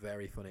a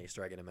very funny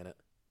Easter egg in a minute.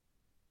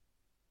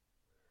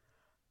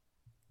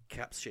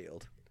 Cap's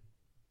shield.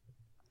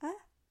 Huh?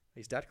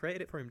 His dad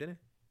created it for him, didn't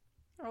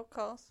he? Oh, of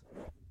course.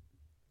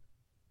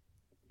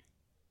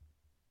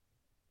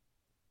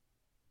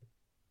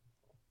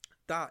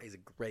 That is a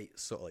great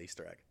subtle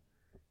Easter egg.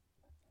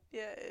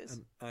 Yeah, it is.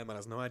 And Iron Man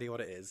has no idea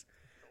what it is.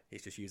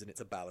 He's just using it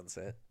to balance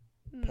it.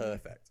 Mm.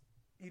 Perfect.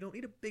 You don't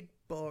need a big,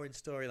 boring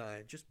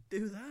storyline. Just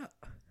do that.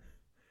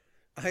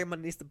 Iron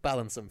Man needs to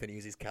balance something.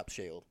 Use his Cap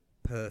shield.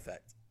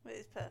 Perfect. It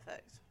is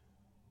perfect.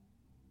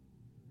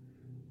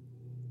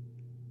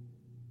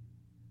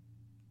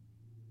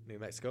 New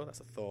Mexico.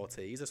 That's a Thor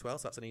tease as well.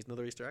 So that's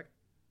another Easter egg.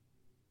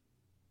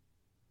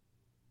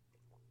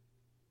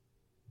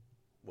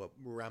 We're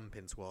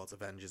ramping towards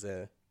Avengers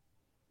here.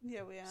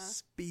 Yeah, we are.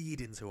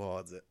 Speeding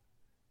towards it.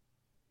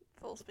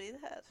 Full speed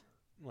ahead.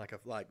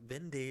 Like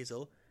Vin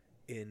Diesel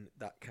in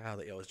that car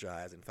that he always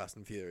drives in Fast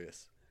and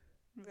Furious.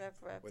 Rev,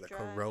 With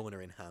drive. a Corona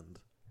in hand.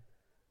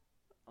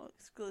 Oh,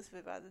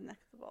 exclusively by the neck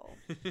of the ball.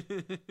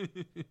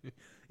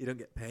 You don't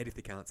get paid if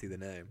they can't see the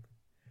name.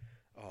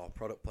 Oh,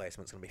 product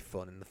placement's going to be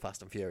fun in the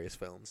Fast and Furious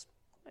films.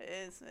 It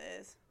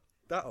is.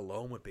 That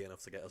alone would be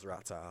enough to get us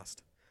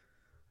rat-arsed.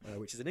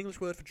 Which is an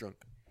English word for drunk.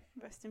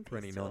 Rest in peace. For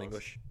any to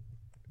non-English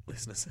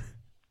listeners.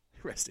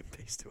 Rest in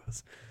peace to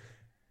us.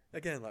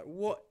 Again,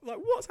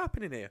 what's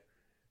happening here?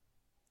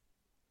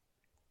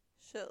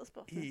 Shirtless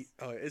buffness.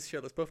 It is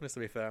shirtless buffness,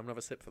 to be fair. I'm going to have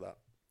a sip for that.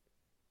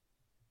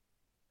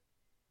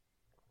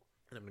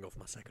 And I'm going to go for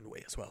my second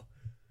wee as well.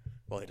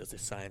 While he does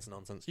this science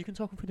nonsense. You can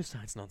talk him through this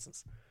science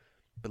nonsense.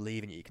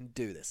 Believe in you. You can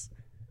do this.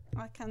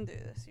 I can do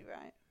this, you're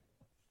right.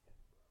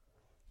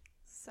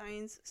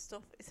 Science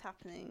stuff is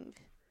happening.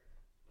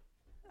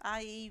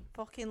 I.e.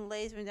 fucking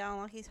lasering down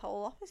like his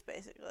whole office,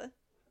 basically.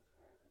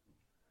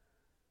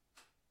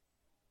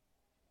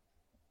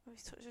 Oh,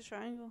 he's touched a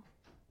triangle.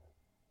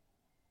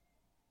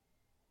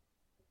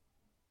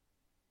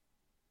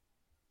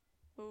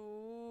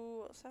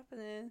 Ooh, what's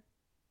happening?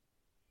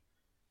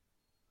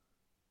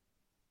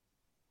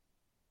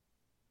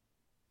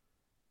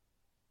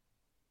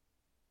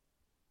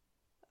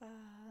 No,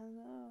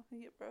 I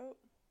think it broke.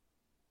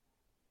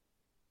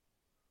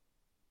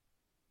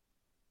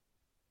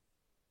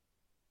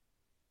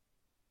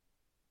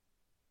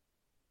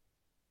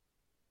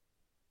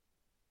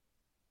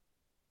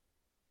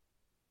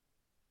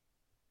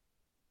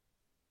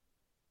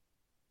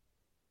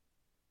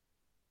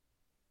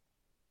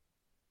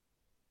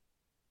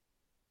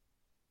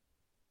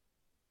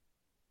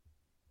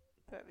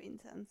 Very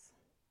intense.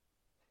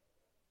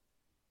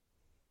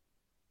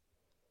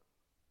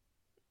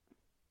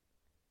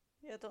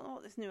 Yeah, I don't know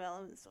what this new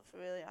element stuff are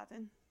really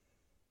adding.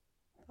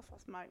 That's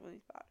what's Mike when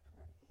he's back.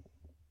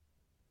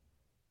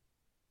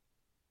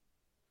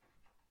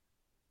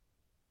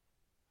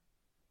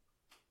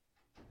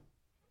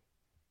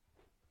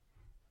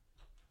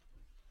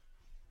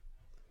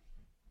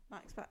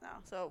 might expect now.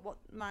 So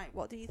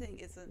what do you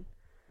think is an...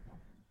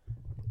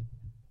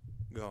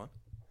 Go on.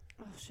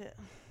 Oh shit.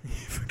 You've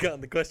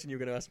forgotten the question you were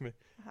going to ask me.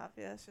 I have,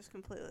 yeah, it's just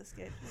completely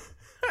escaped me.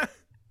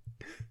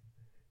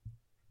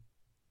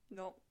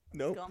 Nope.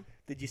 Nope. It's gone.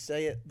 Did you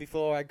say it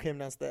before I came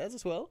downstairs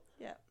as well?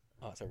 Yeah.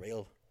 Oh, it's a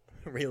real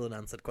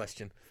unanswered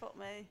question. Fuck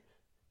me.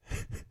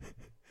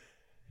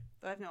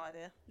 I have no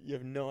idea. You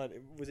have no idea.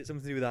 Was it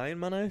something to do with Iron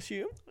Man, I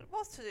assume? It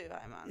was to do with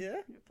Iron Man. Yeah?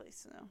 You're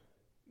pleased to know.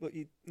 But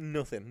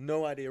nothing.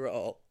 No idea at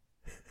all.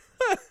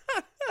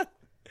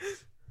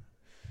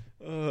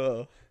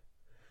 Oh.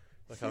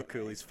 Look how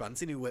cool these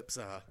fancy new whips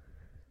are.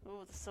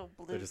 Oh, they're so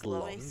blue, They're just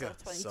glowy, longer.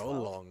 so So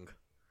 2012. long.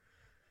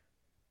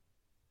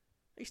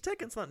 He's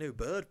taken to that new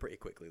bird pretty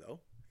quickly, though.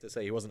 To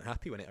say he wasn't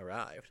happy when it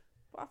arrived.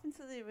 What happened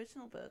to the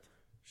original bird?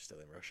 Still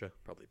in Russia.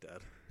 Probably dead.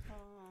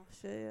 Oh,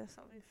 shit, yeah, it's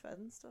not being fed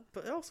and stuff.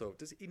 But also,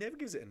 he never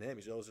gives it a name.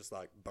 He's always just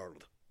like,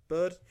 bird.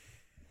 Bird.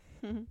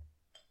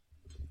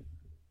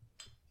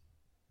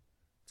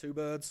 2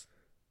 birds.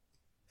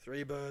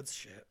 3 birds.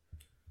 Shit.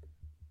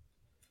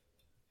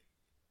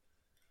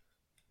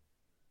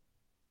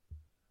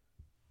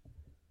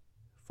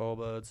 4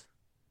 birds.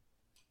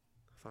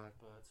 5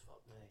 birds.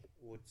 Fuck me.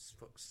 Woods.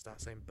 Fuck.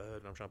 Start saying bird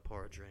and I'm trying to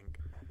pour a drink.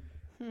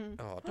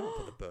 Oh, don't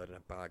put the bird in a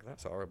bag.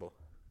 That's horrible.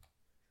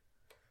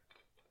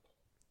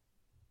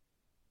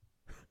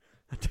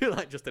 I do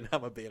like Justin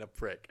Hammer being a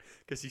prick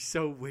because he's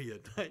so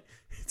weird. Like,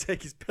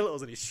 take his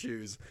pillows and his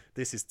shoes.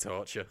 This is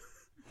torture.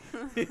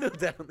 He'll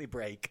definitely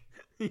break.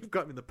 You've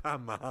got him in the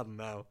palm of my hand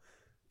now.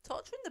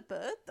 Torturing the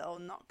bird, though,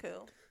 not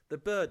cool. The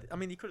bird, I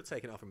mean, you could have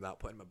taken it off him without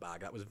putting him in a bag.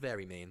 That was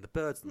very mean. The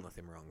bird's done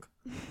nothing wrong.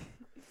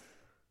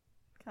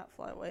 Can't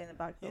fly away in a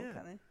bag, though, Yeah.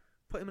 can he?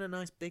 Put him in a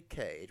nice big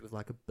cage with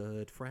like a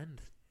bird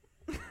friend.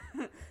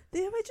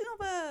 The original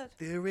bird!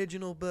 The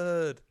original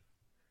bird.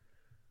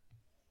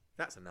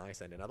 That's a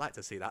nice ending. I'd like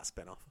to see that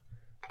spin off.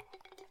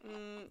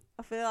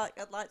 I feel like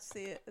I'd like to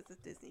see it as a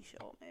Disney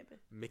short, maybe.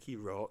 Mickey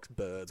Rourke's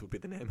Birds would be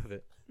the name of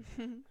it.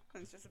 And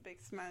it's just a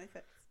big smiley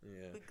face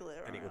Yeah. with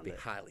glitter And it would around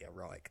be highly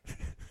erotic.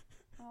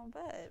 Oh,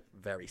 babe.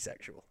 Very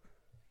sexual.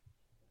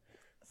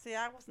 See,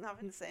 I wasn't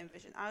having the same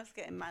vision. I was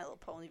getting My Little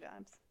Pony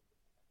vibes.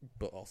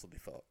 But also be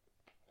fucked.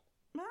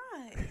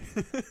 My.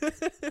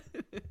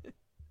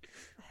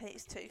 I hate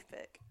his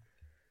toothpick.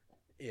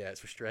 Yeah,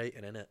 it's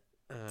frustrating, isn't it?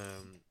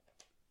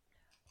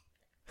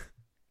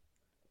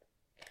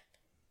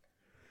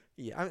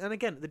 Yeah, and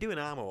again, they're doing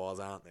Armor Wars,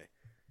 aren't they?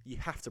 You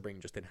have to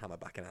bring Justin Hammer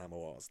back in Armor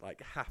Wars.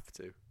 Like, have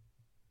to.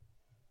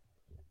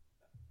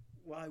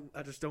 Why?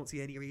 I just don't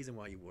see any reason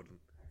why you wouldn't.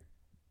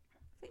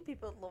 I think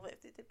people would love it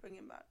if they did bring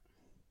him back.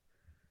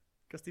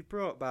 Because they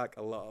brought back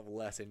a lot of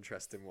less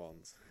interesting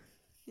ones.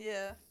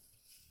 Yeah.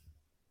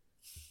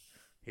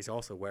 He's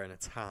also wearing a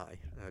tie,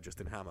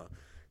 Justin Hammer,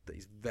 that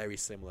is very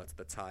similar to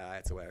the tie I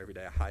had to wear every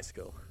day at high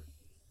school.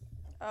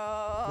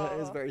 Oh. That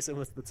is very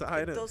similar to the tie,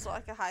 It isn't it? does look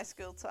like a high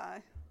school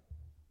tie.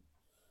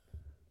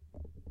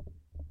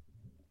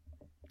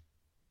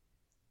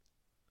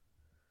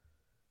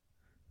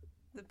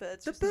 The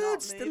bird's The just not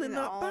bird's still moving in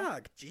at that all.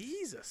 bag.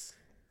 Jesus.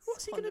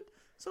 What's he going to...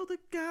 So the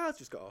guard's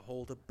just got to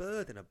hold a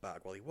bird in a bag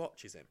while he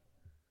watches him.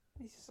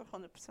 He's just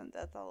 100%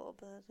 dead, that little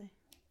birdie.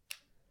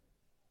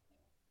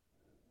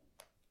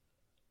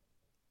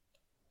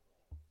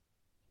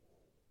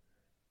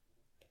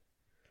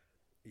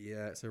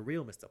 Yeah, it's a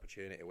real missed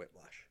opportunity,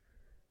 Whiplash.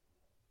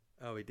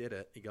 Oh, he did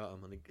it. He got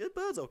him. And the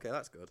bird's okay,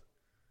 that's good.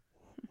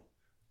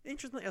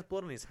 Interesting that he has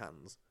blood on his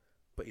hands,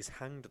 but he's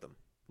hanged them.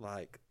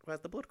 Like,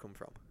 where's the blood come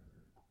from?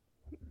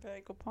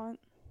 Very good point.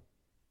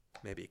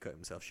 Maybe he cut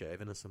himself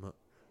shaving or something.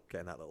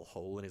 Getting that little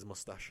hole in his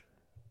moustache.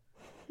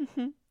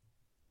 Maybe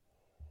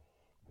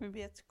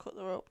he had to cut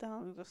the rope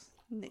down and just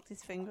nicked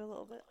his finger a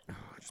little bit. Oh,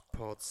 I just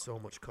poured so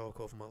much coke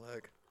over my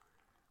leg.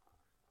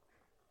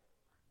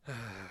 Oh,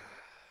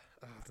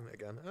 I've done it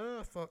again.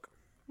 Oh, fuck.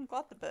 I'm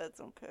glad the bird's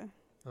okay.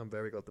 I'm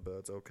very glad the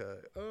bird's okay.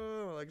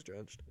 Oh, my leg's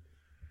drenched.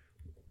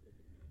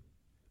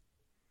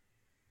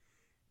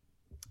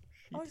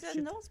 Oh, he's had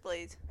a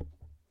nosebleed.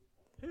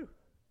 Who?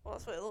 Well,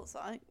 that's what it looks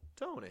like.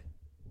 Tony.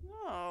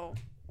 No.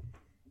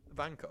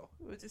 Vanko.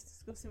 We were just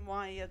discussing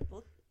why he had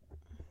blood.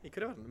 He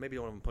could have. Maybe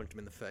one of them punched him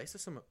in the face or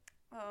something.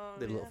 Oh,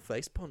 Did a yeah. little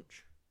face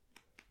punch.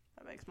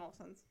 That makes more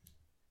sense.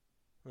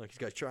 Look, he's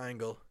got a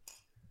triangle.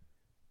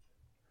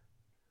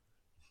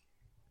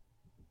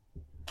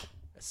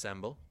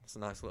 Assemble. It's a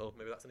nice little...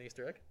 Maybe that's an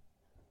Easter egg.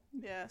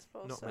 Yeah, I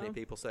suppose Not so. many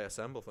people say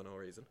assemble for no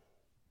reason.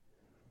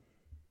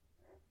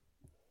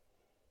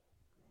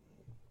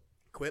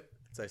 Quip.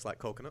 Tastes like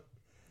coconut.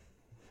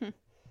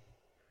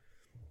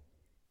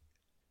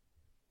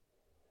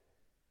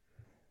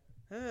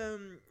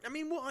 I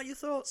mean, what are your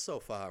thoughts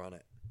so far on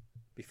it?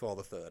 Before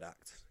the third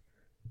act?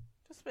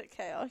 Just a bit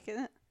chaotic,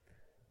 isn't it?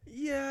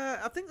 Yeah,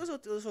 I think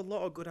there's a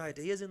lot of good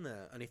ideas in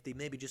there, and if they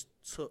maybe just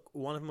took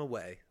one of them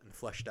away and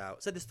fleshed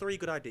out, so there's 3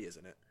 good ideas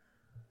in it,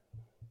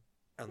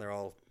 and they're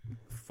all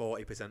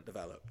 40%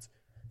 developed.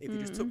 If you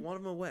just took one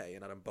of them away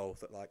and had them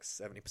both at like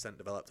 70%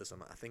 developed or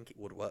something, I think it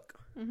would work.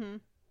 Mm-hmm.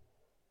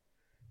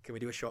 Can we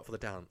do a shot for the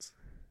dance?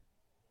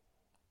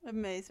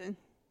 Amazing.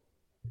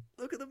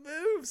 Look at the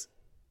moves.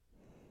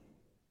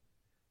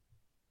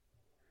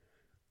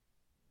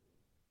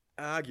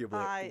 Arguably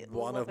I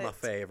one of love my it.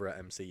 favourite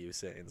MCU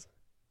scenes.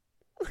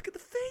 Look at the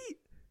feet.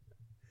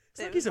 It's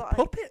It like he's was a like-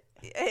 puppet.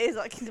 It is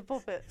like he's a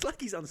puppet. It's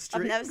like he's on I've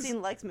strings. never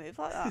seen legs move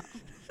like that.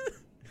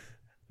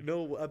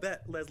 No, I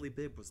bet Leslie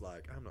Bibb was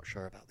like, I'm not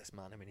sure about this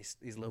man. I mean,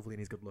 he's lovely and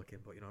he's good looking,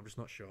 but, I'm just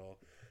not sure.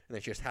 And then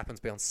she just happened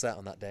to be on set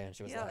on that day, and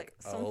she was Yeah, like,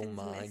 like, oh something's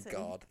my missing."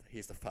 God,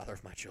 he's the father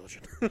of my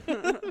children.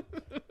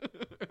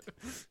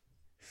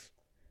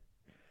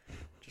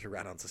 Just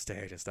ran onto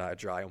stage and started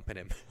dry humping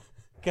him.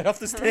 Get off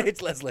the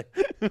stage, Leslie.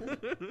 There's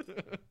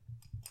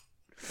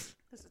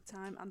a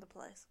time and a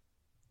place.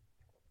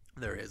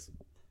 There is.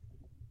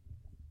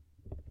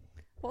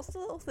 What's the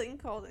little thing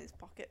called in his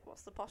pocket?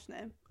 What's the posh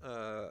name?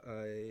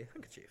 A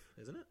handkerchief,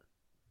 isn't it?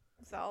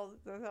 Is that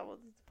what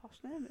the posh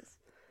name is?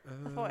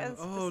 thought it had a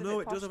Oh,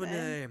 no, specific it does have a posh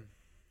name. name.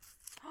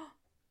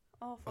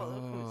 Oh, I thought they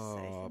were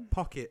conversation.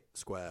 Pocket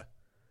Square.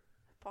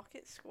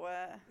 Pocket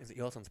square. Is it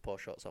your turn to pour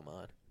shots or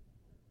mine?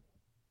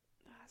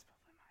 That's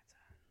probably my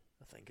turn.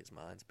 I think it's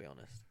mine, to be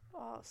honest.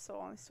 Oh, so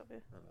honest of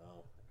you. I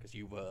know, because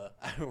you were,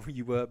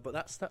 but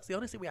that's the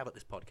honesty we have at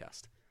this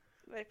podcast.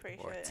 They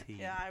appreciate Or a it. team.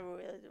 Yeah, I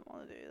really didn't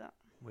want to do that.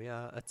 We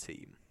are a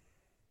team.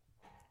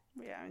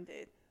 We are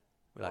indeed.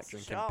 We like What's the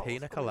drinking shot?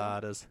 pina What's going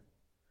on? coladas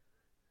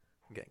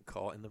and getting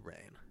caught in the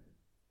rain.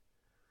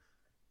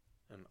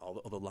 And all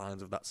the other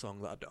lines of that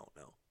song that I don't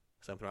know.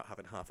 Something about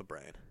having half a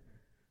brain.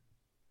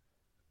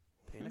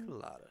 Pina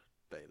colada,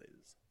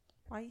 Baileys.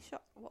 Why are you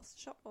shot? What's the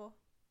shot for?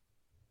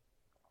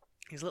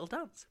 His little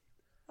dance.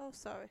 Oh,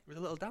 sorry. With a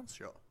little dance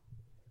shot.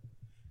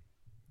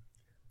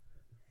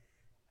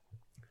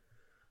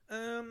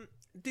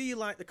 Do you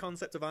like the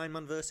concept of Iron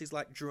Man versus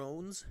like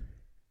drones?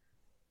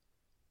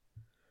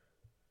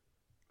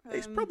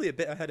 It's probably a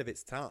bit ahead of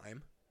its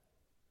time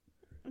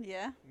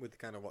Yeah. with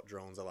kind of what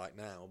drones are like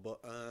now, but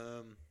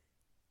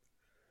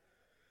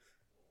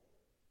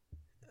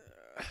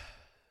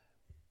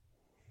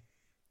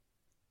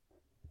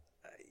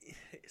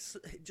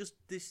it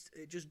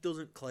just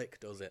doesn't click,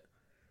 does it?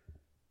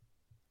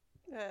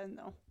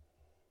 No.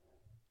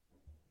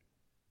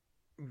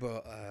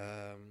 But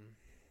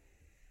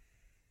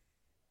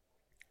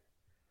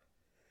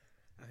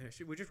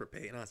we're just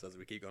repeating ourselves as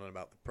we keep going on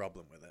about the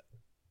problem with it.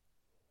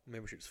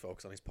 Maybe we should just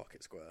focus on his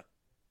pocket square.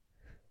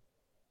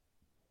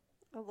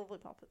 A lovely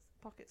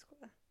pocket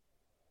square.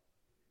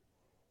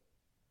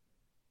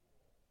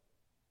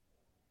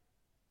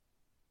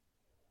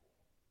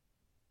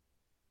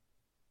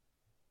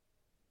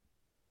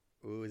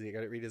 Ooh, has he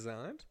got it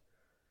redesigned?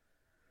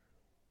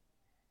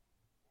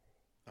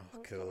 Oh, Oh,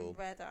 it's got cool.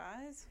 red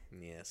eyes.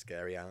 Yeah,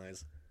 scary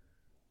eyes.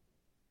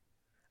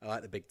 I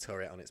like the big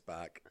turret on its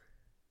back.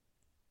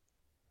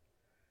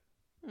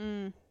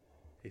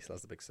 He still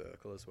has the big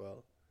circle as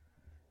well.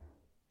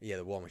 Yeah,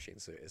 the War Machine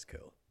suit is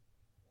cool.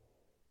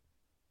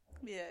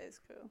 Yeah, it's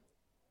cool.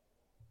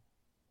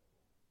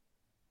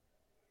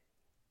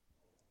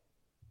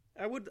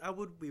 I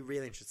would be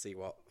really interested to see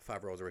what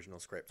Favreau's original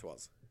script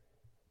was.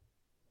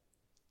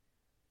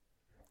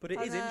 But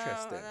it is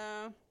interesting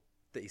I know.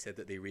 that he said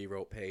that they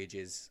rewrote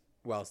pages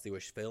whilst they were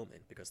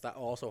filming, because that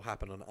also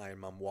happened on Iron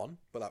Man 1,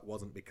 but that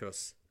wasn't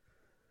because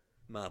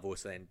Marvel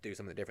was saying do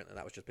something different, and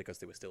that was just because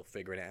they were still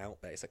figuring it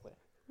out, basically.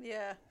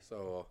 Yeah.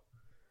 So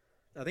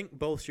I think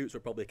both shoots were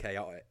probably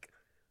chaotic,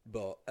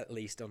 but at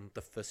least on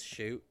the first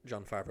shoot,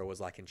 Jon Favreau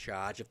was like in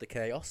charge of the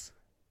chaos,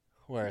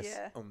 whereas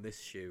on this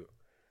shoot,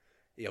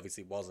 he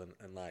obviously wasn't,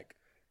 and like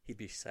he'd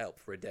be set up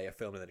for a day of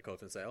filming, and then he'd go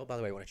to and say, "Oh, by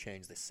the way, I want to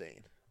change this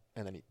scene,"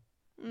 and then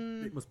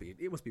it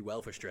must be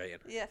well frustrating.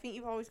 Yeah, I think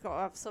you've always got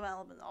to have some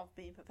element of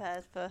being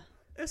prepared for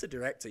As a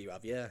director, you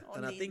have, yeah, or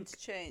and I needing think to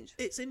change.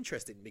 it's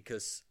interesting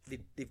because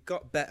they've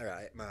got better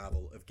at it,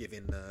 Marvel, of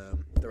giving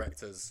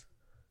directors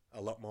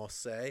a lot more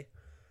say.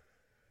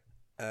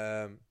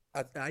 I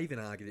even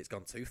argued it's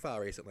gone too far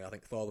recently. I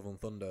think Thor: Love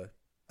and Thunder,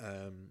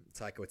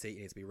 Taika Waititi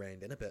needs to be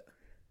reined in a bit.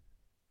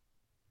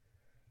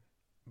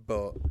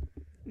 But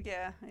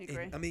Yeah, I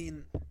agree. I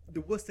mean,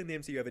 the worst thing the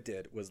MCU ever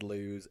did was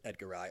lose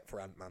Edgar Wright for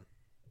Ant-Man.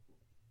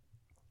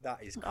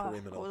 That is I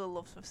criminal. would have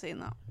loved to have seen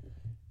that.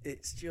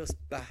 It's just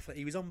baffling.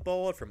 He was on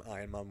board from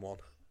Iron Man 1.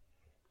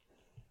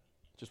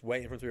 Just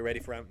waiting for him to be ready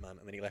for Ant-Man,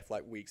 and then he left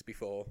like weeks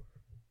before.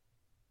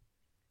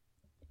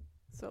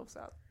 So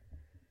sad.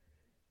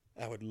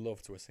 I would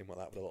love to have seen what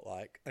that would look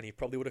like. And he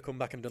probably would have come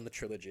back and done the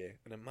trilogy.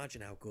 And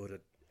imagine how good...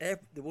 there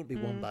wouldn't be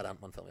one bad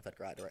Ant-Man film if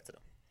Edgar Wright directed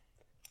it.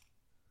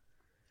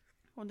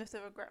 Wonder if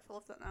they're regretful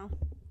of that now.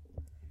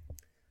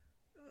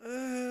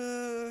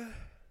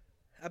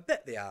 I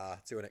bet they are,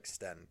 to an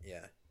extent,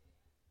 yeah.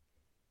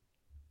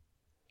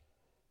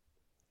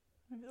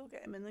 Maybe they'll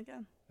get him in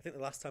again. I think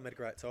the last time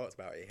Edgar Wright talked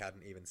about it, he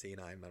hadn't even seen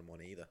Iron Man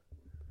 1 either.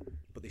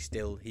 But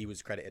he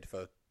was credited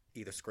for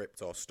either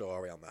script or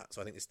story on that,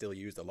 so I think they still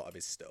used a lot of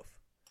his stuff.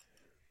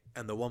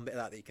 And the one bit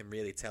of that you can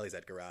really tell is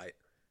Edgar Wright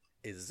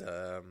is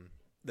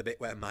the bit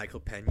where Michael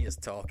Peña's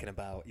talking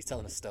about, he's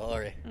telling a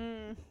story,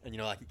 and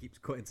like he keeps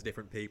cutting to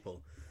different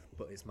people,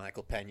 but it's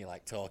Michael Pena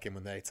like talking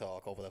when they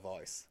talk over the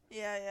voice.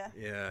 Yeah.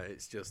 Yeah,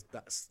 it's just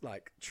that's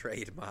like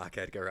trademark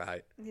Edgar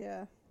Wright.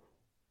 Yeah.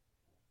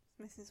 It's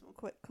missing some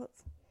quick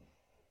cuts.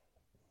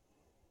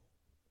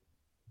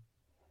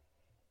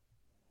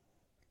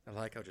 I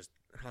like how just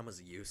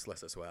Hammer's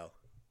useless as well.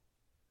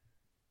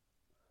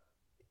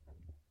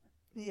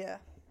 Yeah.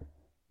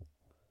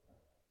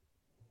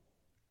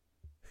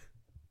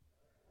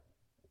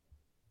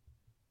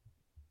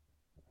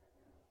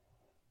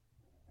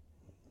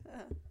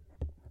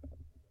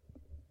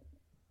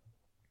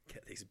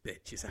 Get these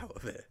bitches out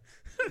of here.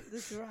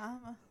 The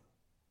drama.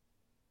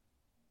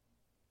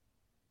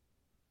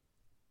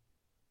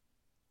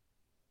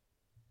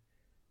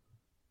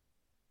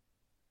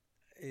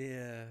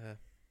 Yeah.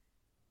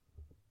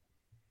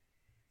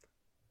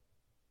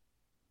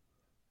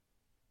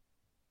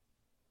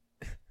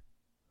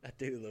 I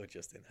do love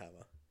Justin Hammer.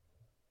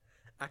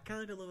 I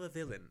kind of love a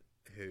villain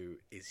who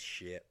is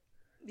shit.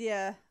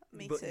 Yeah,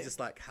 me but too. he just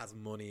like has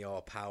money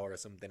or power or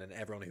something, and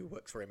everyone who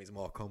works for him is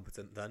more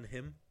competent than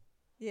him.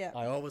 Yeah,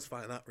 I always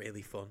find that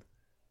really fun.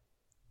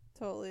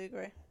 totally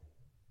agree.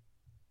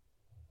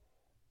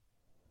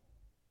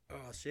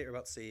 Oh shit, we're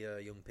about to see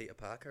young Peter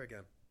Parker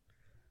again.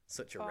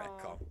 Such a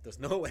retcon. There's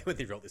no way when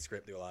they wrote the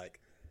script they were like,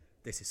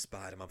 this is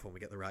Spider-Man when we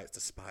get the rights to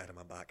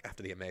Spider-Man back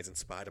after the Amazing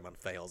Spider-Man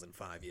fails in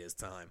 5 years'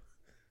 time.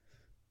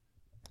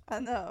 I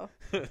know.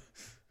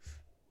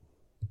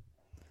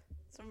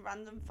 Some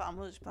random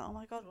family just like, oh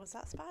my god, was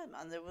that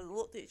Spider-Man? They would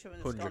looked at each other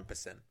and just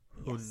 100%.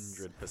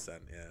 100%,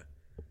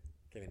 yeah.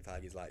 Kevin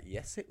Feige's like,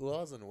 yes it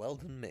was, and well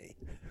done me.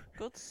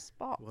 Good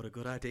spot. What a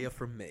good idea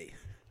from me.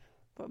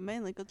 But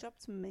mainly, good job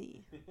to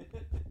me.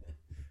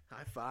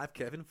 High five,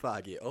 Kevin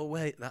Feige. Oh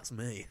wait, that's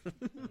me.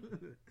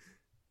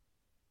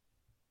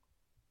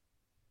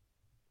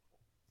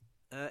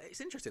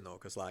 It's interesting though,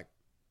 because like,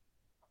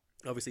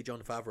 obviously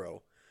Jon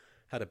Favreau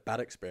had a bad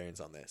experience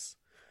on this,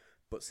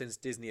 but since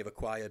Disney have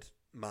acquired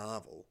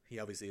Marvel, he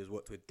obviously has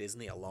worked with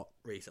Disney a lot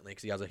recently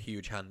because he has a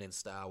huge hand in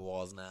Star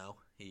Wars now.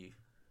 He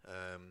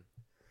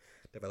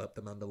developed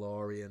The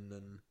Mandalorian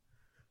and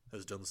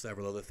has done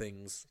several other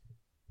things.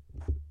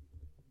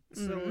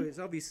 So it's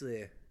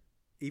obviously,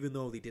 even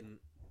though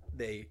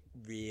they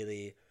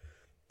really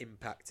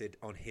impacted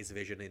on his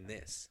vision in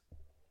this,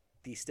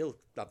 they still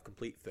have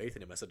complete faith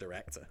in him as a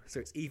director. So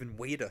it's even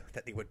weirder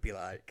that they would be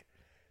like,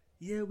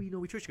 yeah, we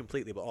trust you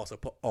completely, but also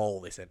put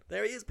all this in.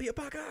 There he is, Peter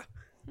Parker!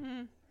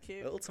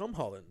 Cute. Little Tom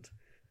Holland.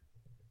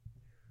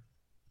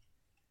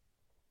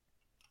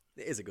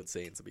 It is a good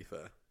scene, to be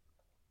fair.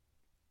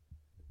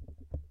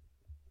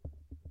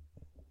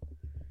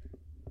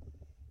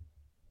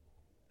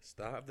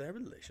 Start of their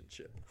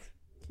relationship.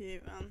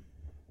 Cute, man.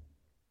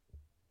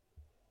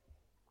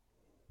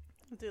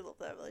 I do love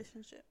their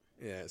relationship.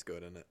 Yeah, it's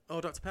good, isn't it? Oh,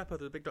 Dr. Pepper,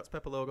 the big Dr.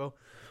 Pepper logo.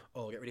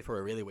 Oh, get ready for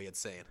a really weird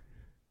scene.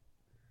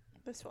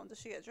 This one, does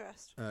she get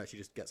dressed? She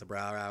just gets a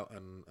bra out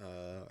and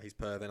he's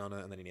perving on her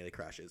and then he nearly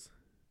crashes.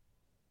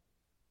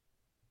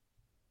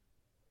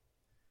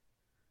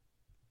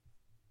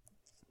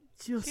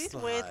 She's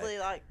weirdly,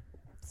 like,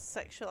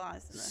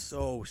 sexualised in this.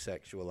 So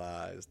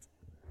sexualised.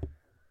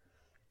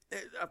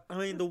 I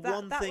mean, the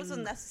one that thing... was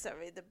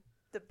unnecessary.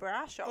 The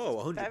bra shot Oh,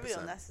 was 100%. very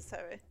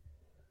unnecessary.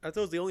 I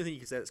suppose the only thing you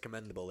can say that's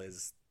commendable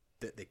is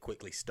that they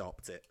quickly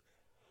stopped it.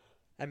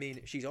 I mean,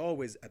 she's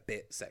always a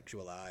bit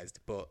sexualised,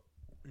 but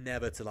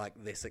never to, like,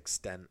 this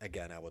extent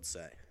again, I would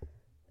say.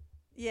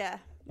 Yeah.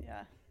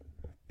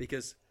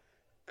 Because,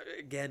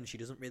 again, she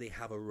doesn't really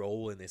have a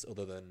role in this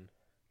other than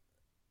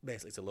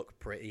basically to look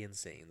pretty in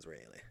scenes,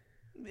 really.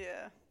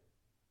 Yeah.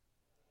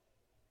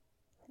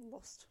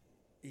 Lost.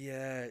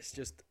 Yeah, it's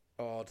just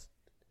odd.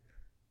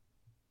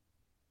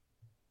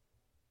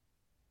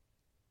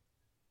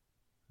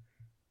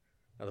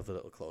 I love the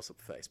little close-up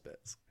face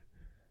bits.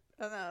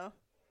 I know.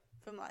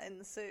 From, like, in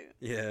the suit.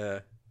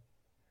 Yeah.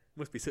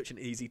 Must be such an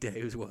easy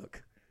day's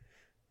work.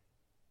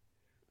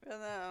 I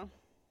know.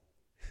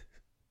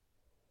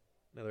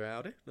 Another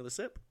Audi? Another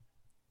sip?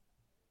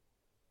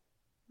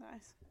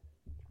 Nice.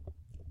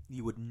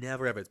 You would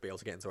never ever be able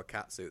to get into a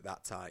catsuit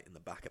that tight in the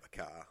back of a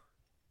car.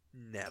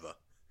 Never.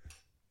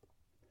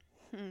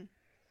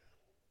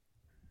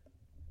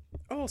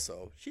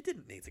 Also, she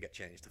didn't need to get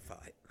changed to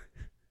fight.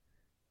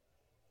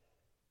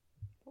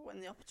 But when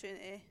the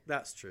opportunity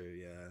That's true,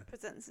 yeah.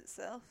 presents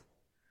itself.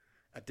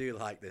 I do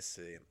like this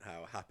scene,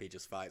 how Happy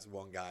just fights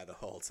one guy the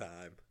whole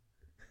time.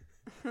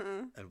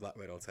 And Black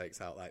Widow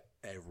takes out, like,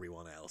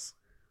 everyone else.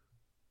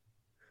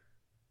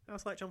 I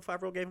was like, Jon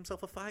Favreau gave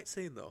himself a fight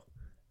scene, though.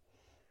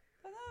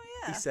 I know,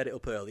 yeah. He set it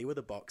up early with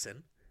the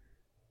boxing.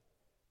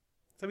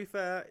 To be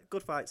fair,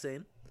 good fight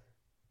scene.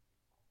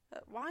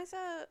 Why is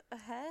her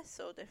hair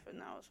so different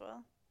now as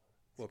well?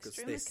 Well, because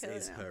extremely this curly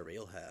is now. her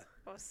real hair.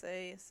 I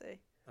see.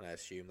 And I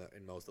assume that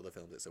in most other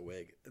films it's a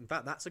wig. In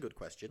fact, that's a good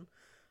question.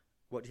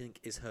 What do you think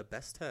is her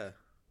best hair?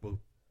 We'll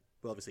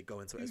obviously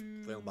go into it as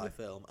film by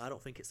film. I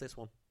don't think it's this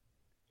one.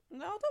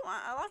 No, I don't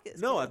like. I like it.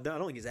 It's No, cool. I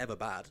don't think it's ever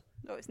bad.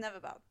 No, it's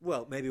never bad.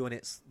 Well, maybe when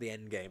it's the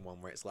Endgame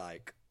one where it's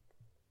like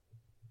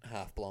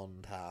half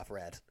blonde, half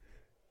red.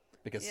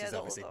 Because Yeah, she's that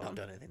obviously was not on.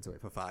 done anything to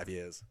it for 5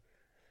 years.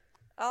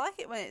 I like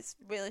it when it's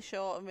really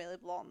short and really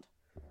blonde.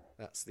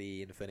 That's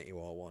the Infinity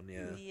War one,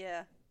 yeah.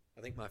 Yeah.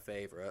 I think my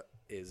favourite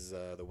is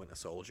the Winter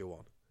Soldier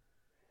one.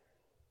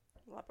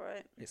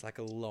 Elaborate. It's like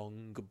a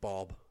long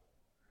bob.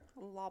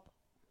 Lob.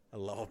 A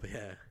lob,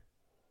 yeah.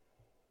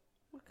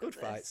 Look Good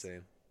at fight this.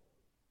 scene.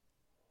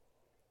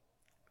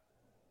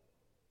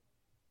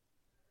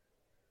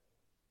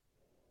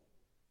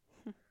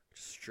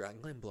 Just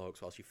strangling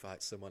blokes while she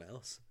fights someone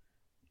else.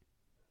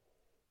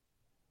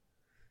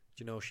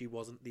 Do you know she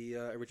wasn't the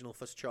original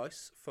first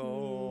choice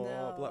for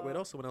No. Black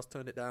Widow? Someone else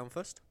turned it down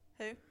first.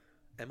 Who?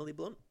 Emily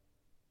Blunt.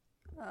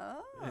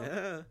 Oh.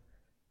 Yeah.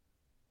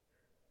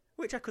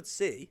 Which I could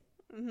see.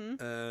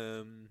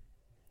 Mhm.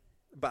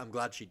 But I'm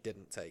glad she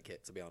didn't take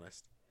it, to be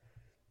honest.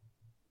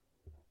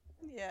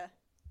 Yeah.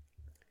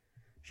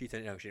 She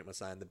didn't know she didn't want to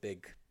sign the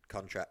big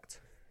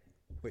contract,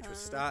 which was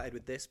started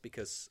with this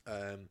because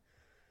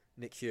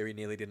Nick Fury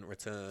nearly didn't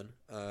return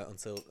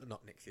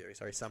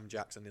Sam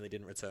Jackson nearly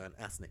didn't return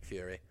as Nick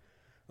Fury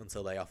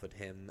until they offered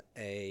him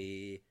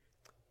a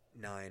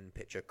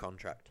 9-picture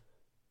contract,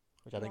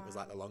 which I think was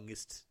like the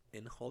longest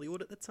in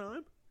Hollywood at the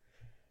time.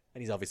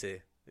 And he's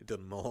obviously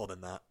done more than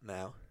that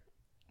now.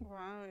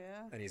 Wow,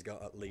 yeah. And he's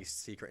got at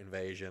least Secret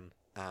Invasion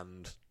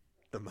and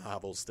the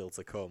Marvels still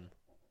to come.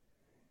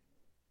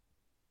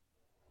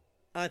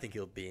 I think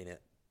he'll be in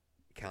it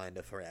kind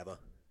of forever,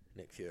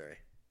 Nick Fury.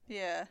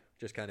 Yeah.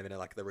 Just kind of in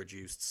the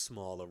reduced,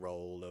 smaller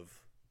role of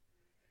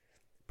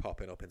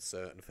popping up in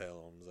certain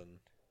films and...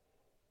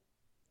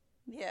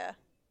 Yeah.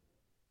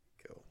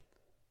 Cool.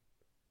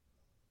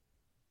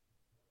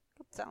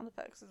 Good sound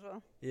effects as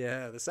well.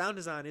 Yeah, the sound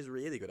design is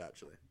really good,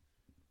 actually.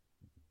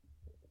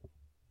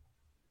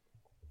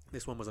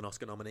 This one was an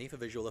Oscar nominee for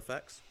visual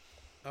effects.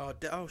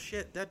 Oh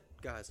shit, dead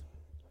guys.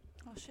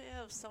 Oh shit, yeah,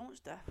 there's so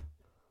much death.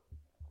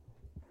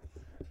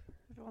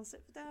 Everyone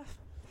sit for death.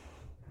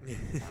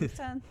 Times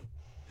 10.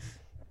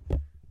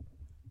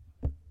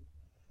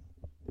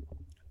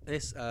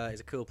 This is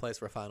a cool place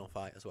for a final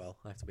fight as well,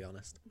 I have to be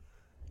honest.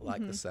 I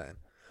like the setting.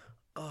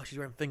 Oh, she's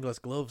wearing fingerless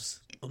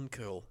gloves.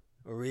 Uncool.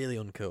 Really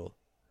uncool.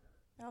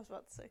 I was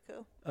about to say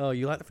cool. Oh,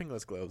 you like the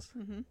fingerless gloves?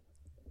 Mm-hmm.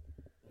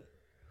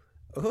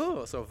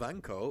 Oh, so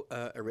Vanko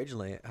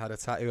originally had a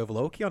tattoo of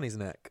Loki on his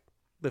neck.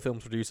 The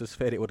film's producers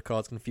feared it would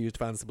cause confused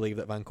fans to believe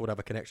that Vanko would have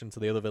a connection to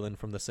the other villain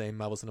from the same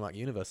Marvel Cinematic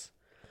Universe.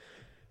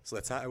 So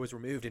the tattoo was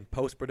removed in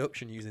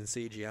post-production using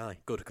CGI.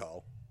 Good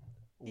call.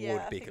 Yeah,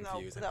 Would I be think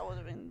confusing. That would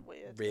have been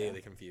weird.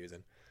 Really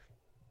confusing.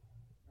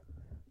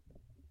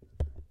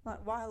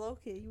 Like, why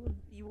Loki?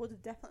 You would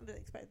have definitely been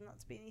expecting that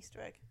to be an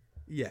Easter egg.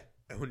 Yeah,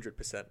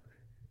 100%.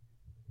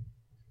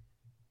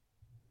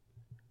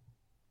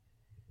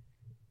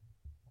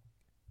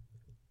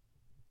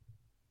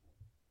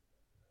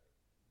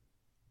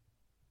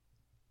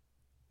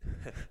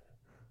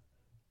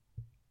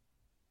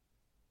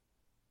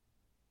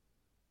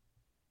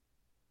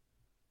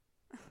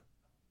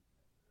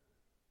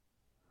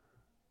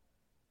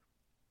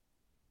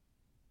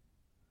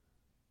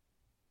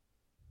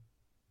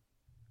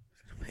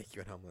 Make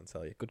you an Hamlin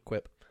tell you. Good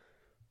quip.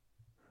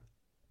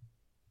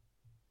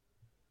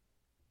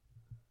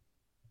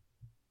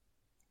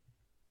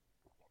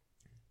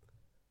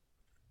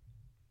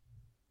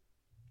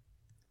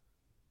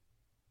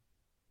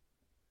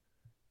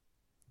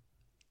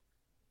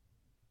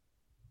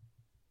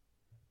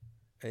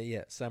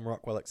 Yeah, Sam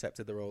Rockwell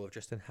accepted the role of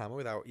Justin Hammer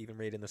without even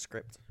reading the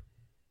script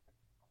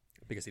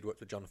because he'd worked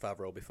with Jon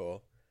Favreau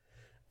before,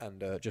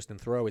 and Justin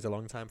Theroux is a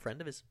long-time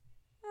friend of his.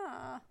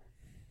 Ah.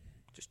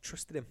 Just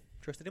trusted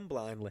him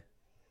blindly.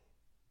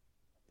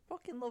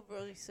 Fucking love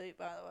Rosie's suit,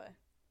 by the way.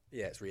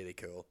 Yeah, it's really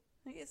cool.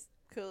 I think it's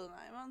cooler than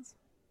Iron Man's.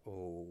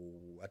 Oh,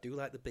 I do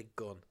like the big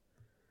gun,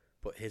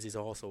 but his is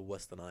also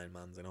worse than Iron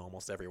Man's in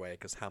almost every way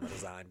because Hammer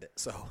designed it.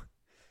 So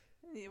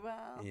Yeah,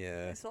 well,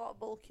 yeah, it's a lot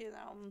bulkier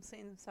now. I'm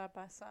seeing them side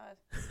by side.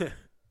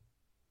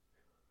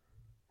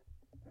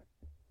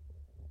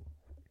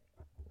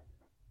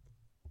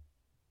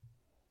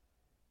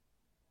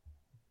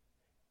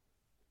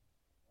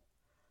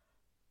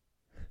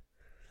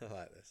 I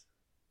like this.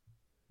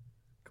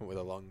 Come up with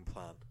a long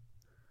plan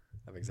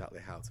of exactly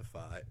how to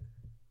fight.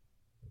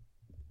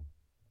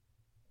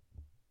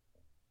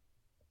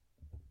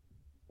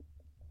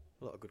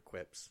 A lot of good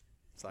quips.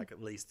 It's like at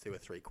least 2 or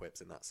 3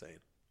 quips in that scene.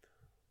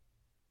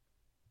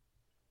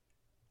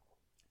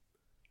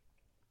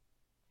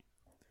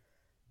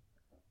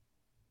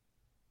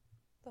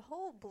 The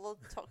whole blood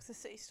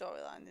toxicity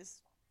storyline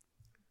is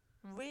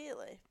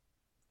really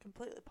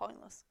completely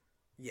pointless.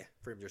 Yeah,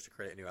 for him just to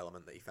create a new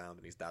element that he found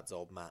in his dad's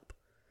old map.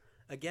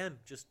 Again,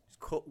 just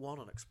cut one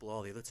and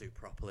explore the other 2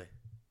 properly.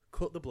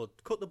 Cut the blood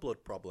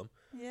problem.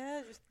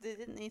 Yeah, just they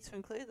didn't need to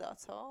include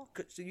that at all.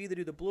 So you either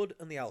do the blood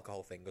and the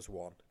alcohol thing as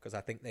one, because I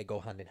think they go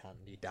hand in hand.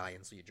 You die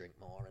and so you drink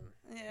more, and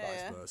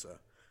vice versa.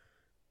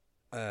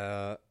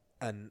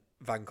 And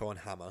Vanko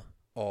and Hammer,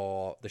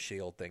 or the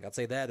Shield thing. I'd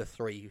say they're the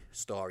 3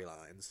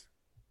 storylines,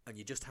 and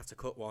you just have to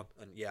cut one.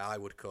 And yeah, I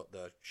would cut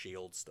the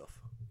Shield stuff,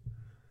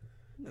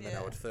 and then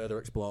I would further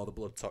explore the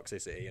blood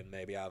toxicity, and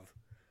maybe have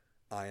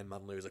Iron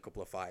Man lose a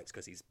couple of fights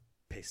because he's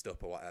pissed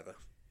up or whatever.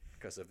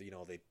 because of the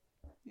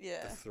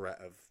Yeah.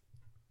 threat of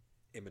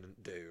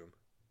imminent doom.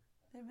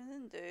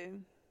 Imminent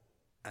doom.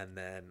 And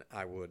then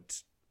I would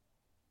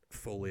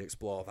fully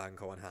explore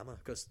Vanko and Hammer,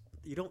 because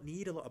you don't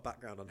need a lot of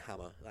background on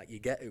Hammer. Like, you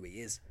get who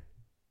he is.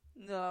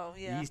 No,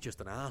 yeah. He's just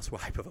an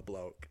arsewipe of a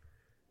bloke.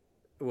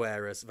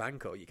 Whereas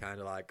Vanko, you kind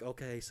of like,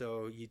 okay,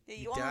 so Yeah, your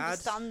you want to dad...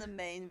 understand the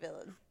main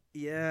villain.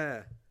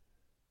 Yeah.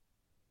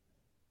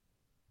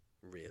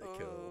 Really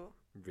cool. Oh.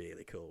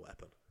 Really cool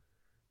weapon.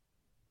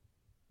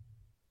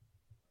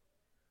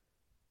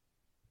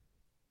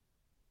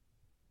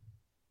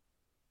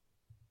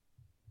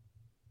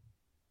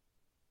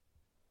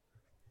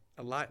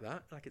 I like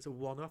that. Like, it's a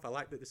one-off. I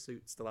like that the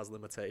suit still has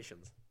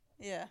limitations.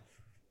 Yeah.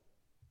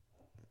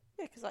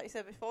 Yeah, because like you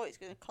said before, he's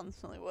going to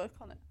constantly work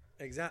on it.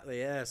 Exactly,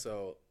 yeah,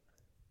 so...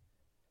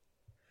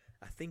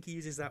 I think he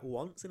uses that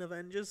once in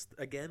Avengers.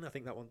 Again, I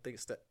think that one thing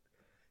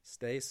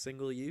stays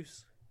single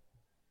use.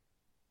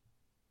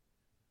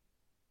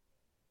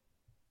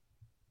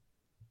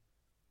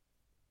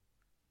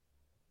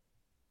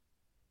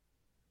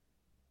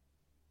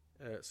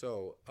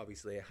 So,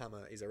 obviously,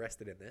 Hammer is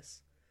arrested in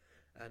this.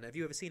 And have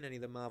you ever seen any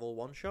of the Marvel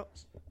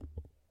one-shots?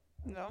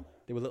 No.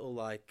 They were little,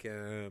 like,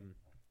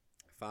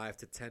 5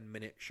 to 10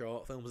 minute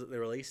short films that they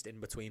released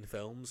in between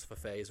films for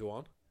Phase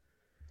 1.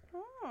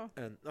 Oh.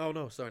 And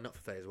no, sorry, not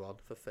for Phase 1.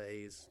 For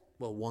Phase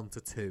 1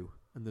 to 2.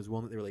 And there's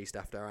one that they released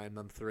after Iron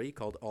Man 3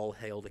 called All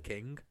Hail the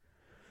King.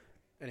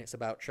 And it's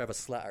about Trevor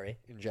Slattery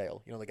in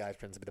jail. You know, the guy who's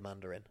pretending to be the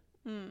Mandarin.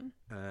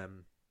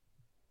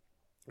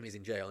 And he's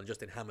in jail, and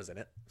Justin Hammer's in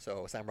it.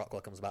 So Sam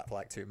Rockwell comes back for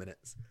like 2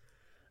 minutes.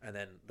 And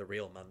then the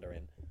real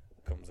Mandarin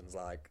comes and's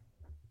like,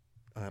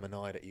 I'm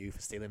annoyed at you for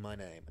stealing my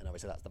name. And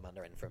obviously that's the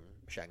Mandarin from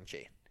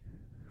Shang-Chi.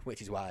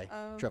 Which is why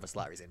Trevor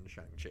Slattery's in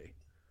Shang-Chi.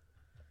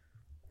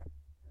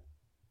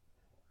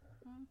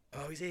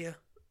 Oh, he's here.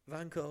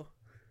 Vanko.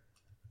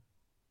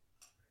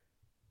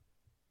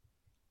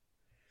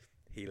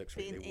 He looks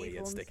really Being weird evil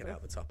and sticking stuff.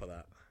 out the top of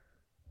that.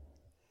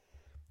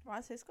 Why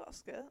has he got a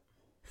skirt?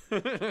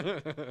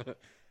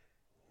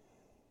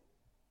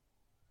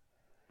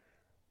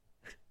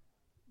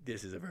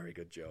 This is a very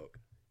good joke.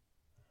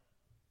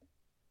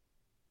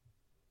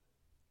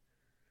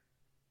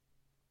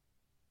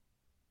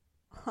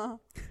 Huh.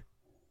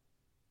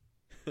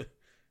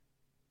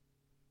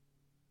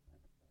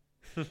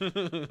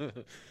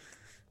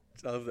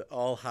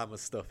 All Hammer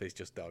stuff is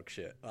just dog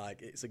shit.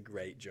 Like, it's a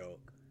great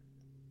joke.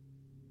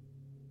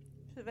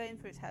 Should have aimed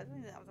for his head when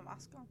he didn't have the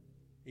mask on.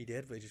 He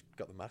did, but he just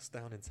got the mask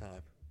down in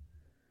time.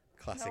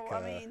 Classic. No,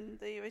 I mean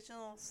the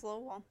original slow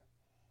one.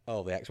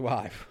 Oh, the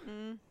ex-wife.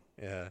 Mm.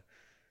 Yeah.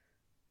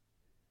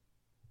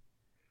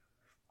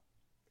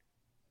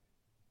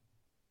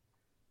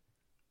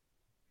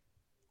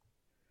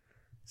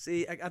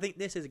 See, I think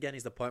this is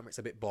the point where it's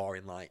a bit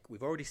boring. Like,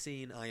 we've already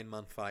seen Iron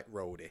Man fight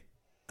Rhodey,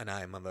 an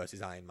Iron Man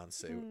versus Iron Man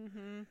suit.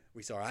 Mm-hmm.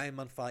 We saw Iron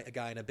Man fight a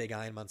guy in a big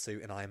Iron Man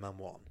suit in Iron Man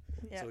 1.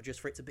 Yeah. So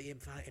just for it to be him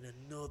fighting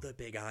another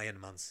big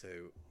Iron Man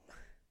suit,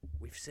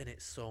 we've seen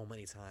it so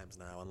many times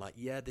now. And like,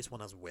 yeah, this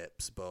one has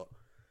whips, but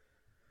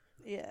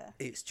Yeah.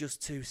 it's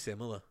just too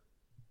similar.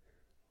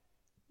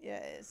 Yeah,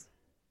 it is.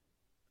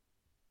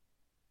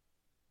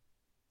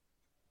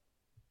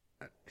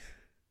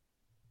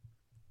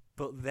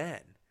 But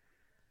then,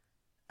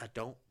 I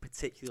don't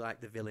particularly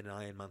like the villain in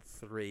Iron Man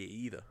 3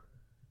 either.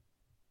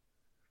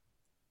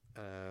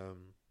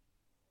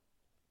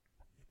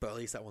 But at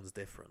least that one's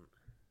different.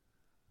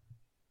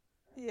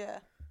 Yeah.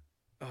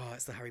 Oh,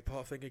 it's the Harry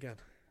Potter thing again.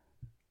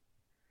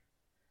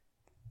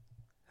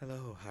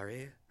 Hello,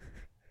 Harry.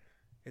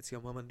 It's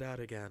your mum and dad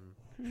again.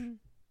 Mm.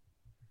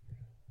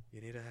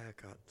 You need a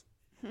haircut.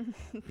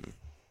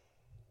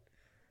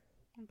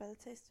 Better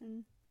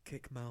tasting.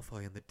 Kick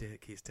Malfoy in the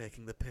dick. He's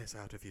taking the piss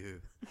out of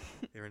you.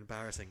 You're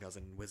embarrassing us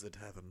in wizard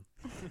heaven.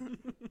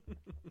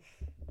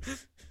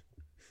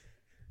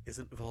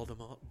 Isn't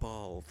Voldemort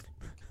bald?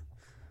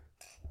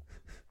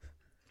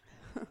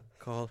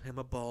 Call him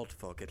a bald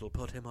fuck. It'll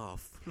put him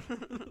off.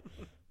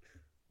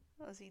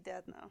 Oh, is he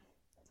dead now?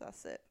 So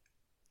that's it.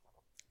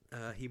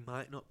 He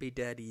might not be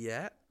dead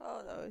yet.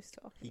 Oh no, he's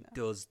talking He now.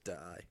 does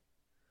die.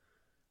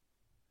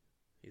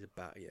 He's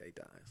about, yeah, he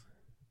dies.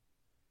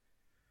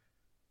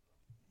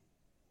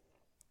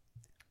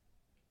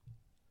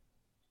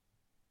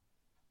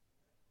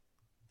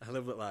 I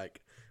love that,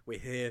 like, we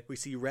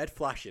see red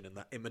flashing and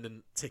that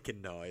imminent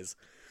ticking noise,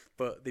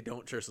 but they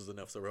don't trust us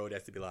enough, so Rhodey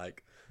has to be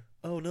like,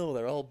 oh no,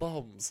 they're all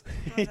bombs.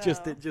 Oh,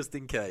 just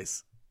in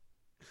case.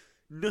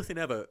 Nothing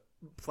ever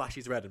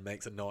flashes red and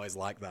makes a noise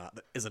like that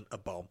isn't a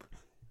bomb.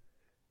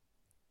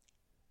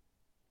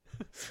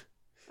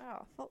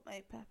 Oh, fuck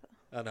me, Pepper.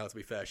 I know, to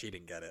be fair, she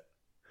didn't get it.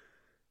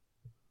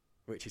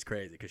 Which is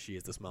crazy, because she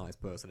is the smartest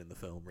person in the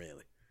film,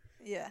 really.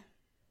 Yeah.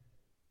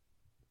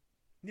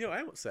 You know what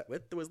I'm upset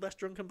with? There was less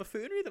drunken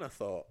buffoonery than I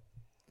thought.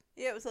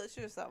 Yeah, it was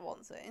literally just that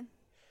one scene.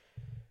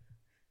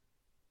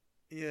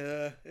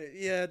 Yeah,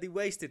 they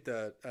wasted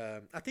the...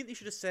 I think they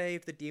should have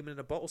saved the Demon in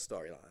a Bottle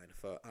storyline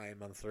for Iron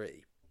Man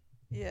 3.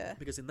 Yeah.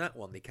 Because in that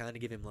one, they kind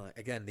of give him, like...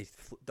 Again, they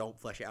don't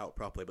flesh it out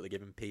properly, but they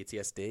give him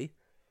PTSD.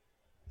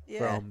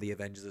 from the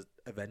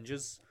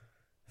Avengers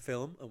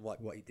film and what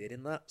he did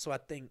in that. So I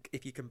think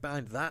if you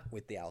combined that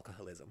with the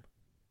alcoholism,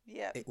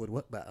 it would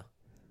work better.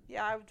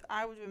 Yeah,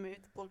 I would remove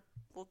the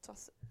blood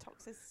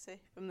toxicity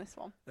from this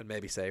one. And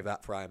maybe save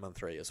that for Iron Man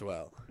 3 as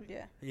well.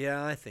 Yeah.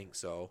 Yeah, I think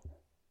so.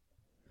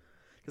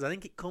 Because I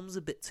think it comes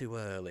a bit too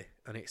early,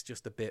 and it's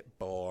just a bit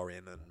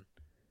boring, and...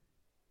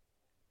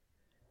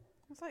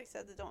 It's like you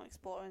said, they don't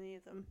explore any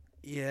of them.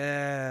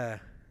 Yeah.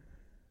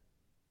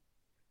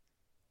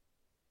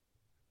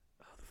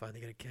 Oh, they're finally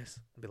going to kiss.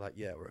 And be like,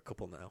 yeah, we're a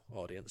couple now,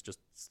 audience, just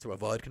to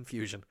avoid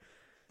confusion.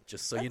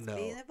 Just so you know.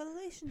 Let's be in a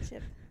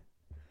relationship.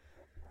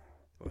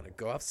 We're going to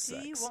go have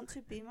sex. Do you want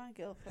to be my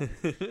girlfriend?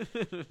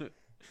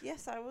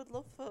 Yes, I would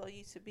love for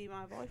you to be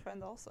my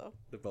boyfriend also.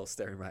 They're both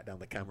staring right down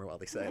the camera while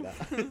they say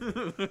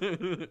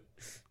that.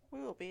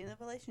 We will be in a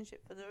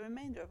relationship for the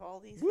remainder of all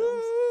these Woo!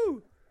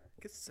 films.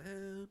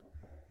 Kissing.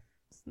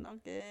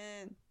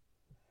 Snogging.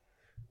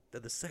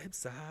 They're the same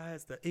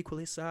size. They're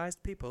equally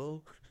sized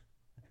people.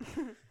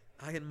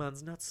 Iron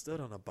Man's not stood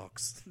on a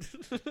box.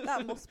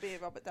 That must be a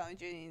Robert Downey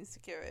Jr.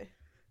 insecurity.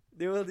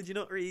 Well, did you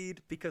not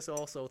read? Because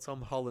also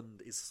Tom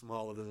Holland is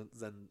smaller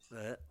than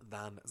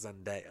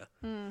Zendaya.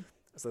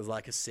 So there's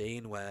like a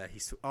scene where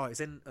it's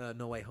in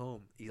No Way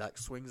Home. He like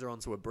swings her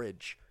onto a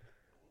bridge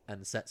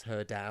and sets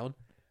her down.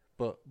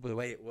 But the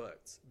way it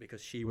worked,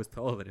 because she was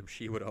taller than him,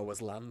 she would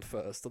always land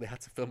first. So they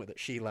had to film it that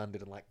she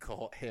landed and like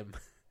caught him.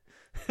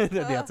 And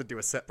then they had to do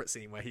a separate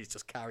scene where he's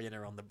just carrying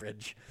her on the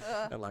bridge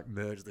and like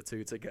merge the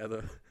two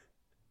together.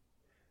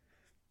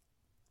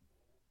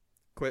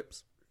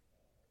 Quips.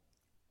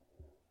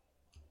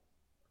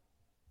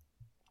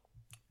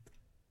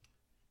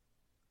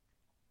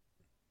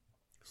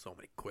 So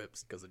many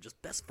quips because they're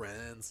just best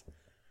friends.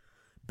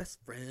 Best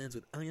friends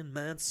with Iron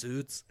Man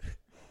suits.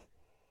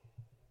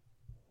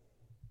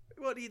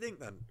 What do you think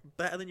then?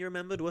 Better than you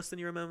remembered? Worse than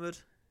you remembered?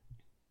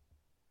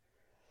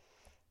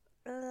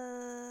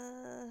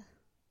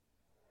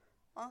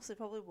 Honestly,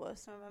 probably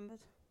worse than I remembered.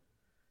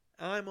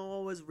 I'm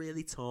always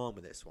really torn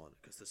with this one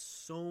because there's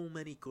so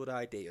many good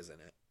ideas in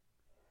it.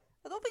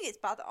 I don't think it's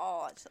bad at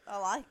all, actually. I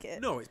like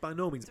it. No, it's by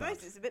no means bad.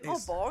 It's a bit more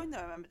boring than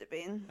I remembered it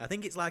being. I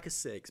think it's like a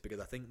 6 because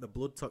I think the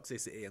blood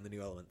toxicity and the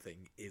new element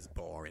thing is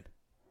boring.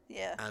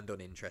 Yeah. And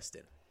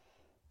uninteresting.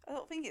 I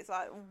don't think it's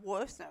like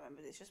worse than I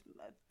remembered. It's just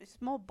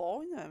more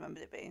boring than I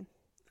remembered it being.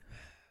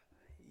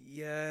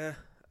 Yeah.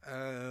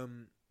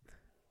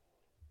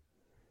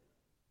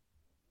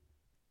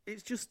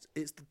 It's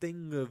the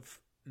thing of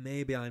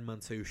maybe Iron Man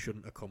 2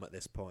 shouldn't have come at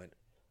this point.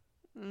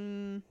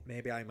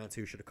 Maybe Iron Man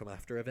 2 should have come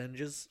after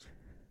Avengers.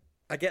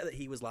 I get that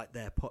he was like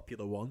their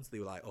popular ones. They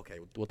were like, okay,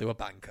 we'll do a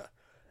banker.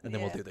 And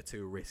then we'll do the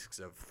 2 risks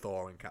of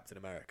Thor and Captain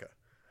America.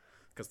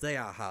 Because they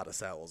are harder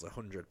sells,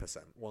 100%.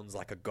 One's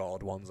like a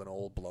god, one's an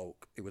old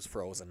bloke who was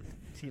frozen,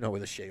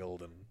 with a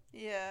shield and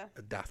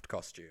a daft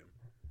costume.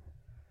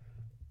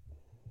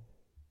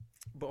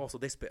 But also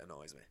this bit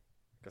annoys me.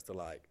 Because they're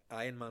like,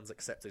 Iron Man's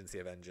accepted into the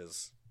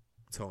Avengers,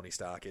 Tony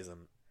Stark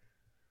isn't.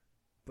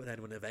 But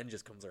then when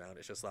Avengers comes around,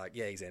 it's just like,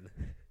 yeah, he's in.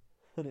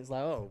 And it's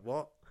like, oh,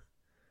 what?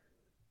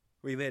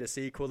 We made a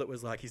sequel that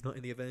was like, he's not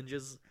in the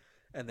Avengers,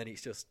 and then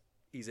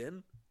he's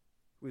in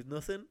with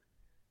nothing.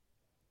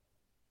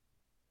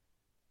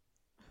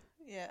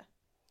 Yeah.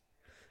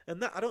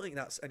 And that I don't think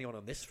that's anyone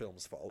on this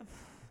film's fault.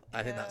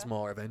 I think that's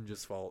more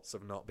Avengers' faults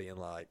of not being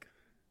like...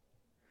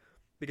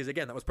 Because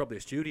again, that was probably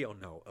a studio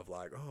note of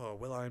like, oh,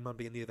 will Iron Man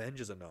be in the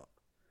Avengers or not?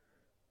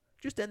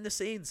 Just end the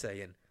scene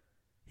saying,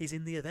 he's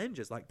in the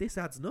Avengers. Like, this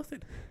adds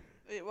nothing.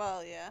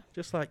 Well, yeah.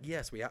 Just like,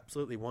 yes, we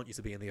absolutely want you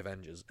to be in the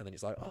Avengers. And then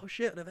it's like, oh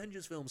shit, an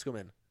Avengers film's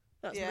coming.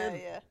 That's him.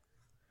 Yeah.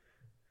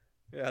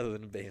 Rather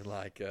than being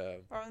like...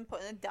 rather than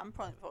putting a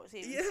damper on it before it's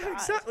even started.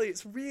 Exactly.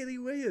 It's really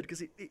weird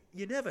because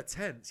you're never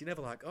tense. You're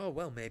never like, oh,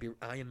 well, maybe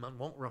Iron Man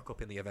won't rock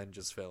up in the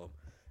Avengers film.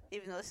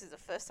 Even though this is the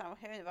first time we're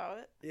hearing about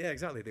it. Yeah,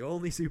 exactly. The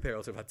only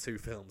superheroes who've had 2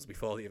 films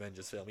before the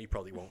Avengers film, he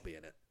probably won't be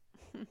in it.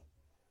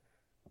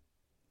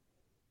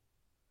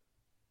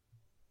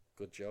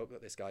 Good joke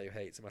that this guy who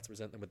hates him had to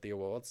present them with the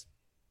awards.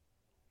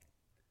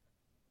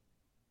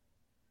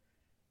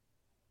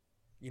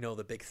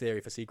 The big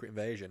theory for Secret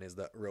Invasion is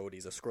that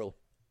Rhodey's a Skrull.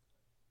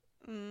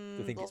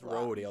 They think it's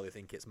Rhodey or they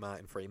think it's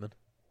Martin Freeman.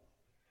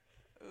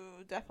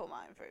 Ooh, definitely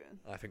Martin Freeman.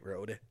 I think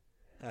Rhodey.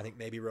 I think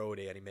maybe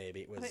Rhodey and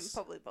maybe it was... I think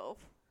probably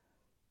both.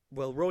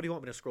 Well, Rhodey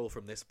won't be a Skrull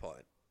from this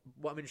point.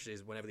 What I'm interested in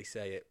is whenever they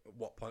say it, at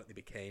what point they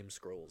became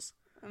Skrulls.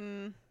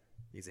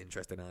 He's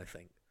interesting, I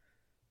think.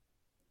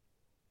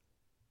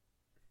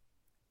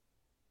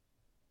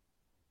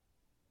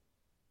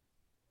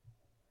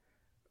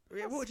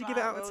 Yeah, what would you give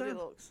it out of 10?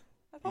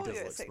 I'd probably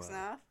give it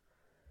 6.5.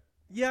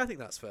 Yeah, I think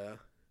that's fair.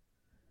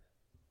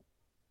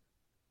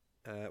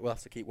 We'll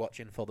have to keep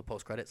watching for the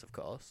post-credits, of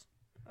course.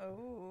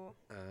 Oh.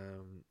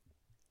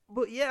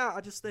 But yeah,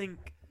 I just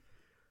think,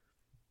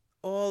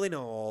 all in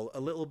all,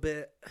 a little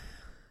bit...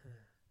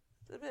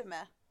 It's a bit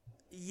meh.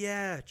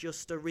 Yeah,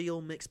 just a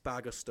real mixed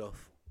bag of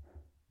stuff.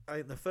 I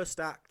think the first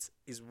act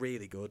is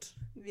really good.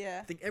 Yeah.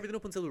 I think everything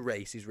up until the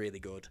race is really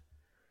good.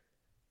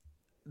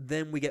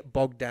 Then we get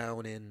bogged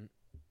down in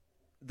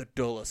the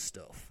duller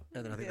stuff,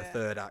 and then I think the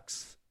third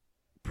act's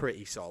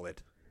pretty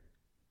solid.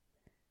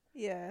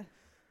 Yeah.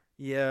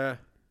 Yeah.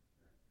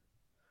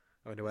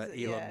 I wonder where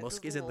Yeah, Elon it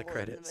Musk does is in the lull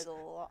credits. middle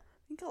a lot.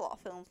 I think a lot of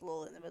films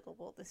lull in the middle,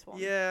 but this one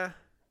Yeah.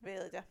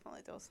 really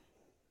definitely does.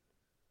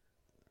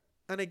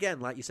 And again,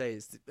 like you say,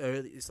 it's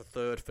the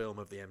third film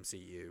of the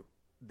MCU.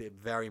 They're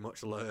very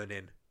much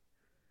learning,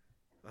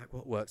 like,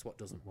 what works, what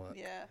doesn't work.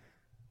 Yeah.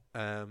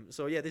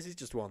 So yeah, this is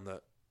just one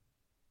that.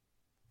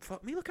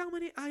 Fuck me! Look how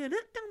many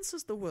Ionette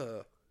dancers there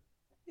were.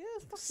 Yeah,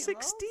 it's fucking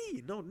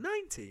 16, no,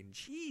 19.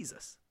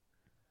 Jesus.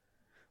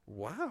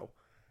 Wow.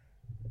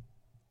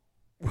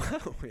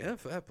 Wow. Yeah,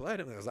 fair play. I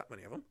didn't think there was that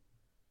many of them.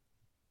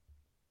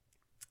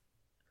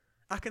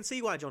 I can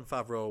see why Jon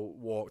Favreau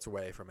walked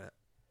away from it.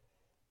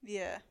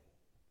 Yeah.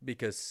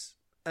 Because,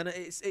 and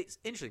it's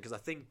interesting because I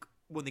think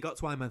when they got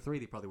to Iron Man 3,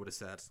 they probably would have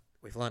said,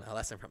 we've learned our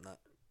lesson from that.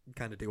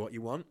 Kind of do what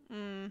you want.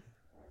 Mm.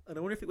 And I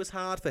wonder if it was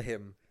hard for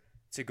him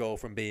to go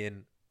from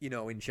being, you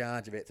know, in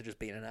charge of it to just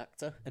being an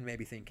actor and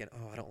maybe thinking,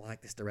 oh, I don't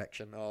like this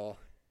direction, or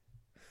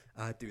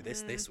I'd do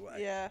this way.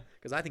 Yeah.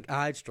 Because I think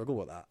I'd struggle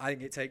with that. I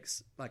think it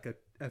takes like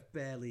a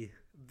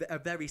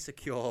very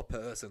secure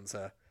person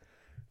to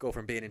go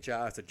from being in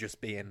charge to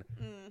just being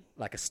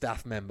like a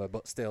staff member,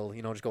 but still,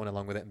 you know, just going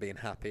along with it and being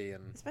happy.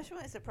 And especially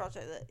when it's a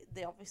project that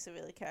they obviously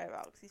really care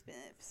about because he's been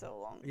in it for so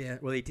long. Yeah,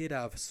 well, he did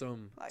have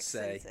some Like,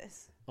 say since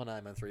this. on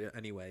Iron Man 3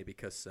 anyway,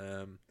 because,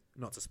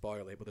 not to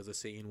spoil it, but there's a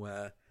scene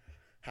where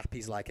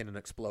Happy's like in an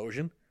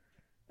explosion,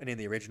 and in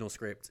the original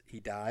script, he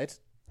died,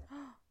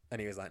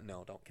 and he was like,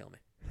 no, don't kill me.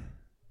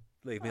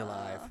 Leave me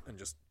alive, and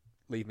just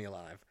leave me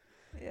alive.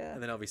 Yeah.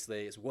 And then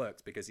obviously it's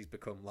worked because he's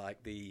become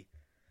like the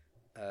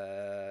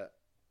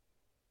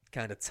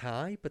kind of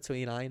tie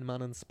between Iron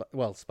Man and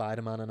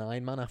Spider-Man and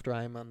Iron Man after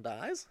Iron Man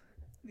dies.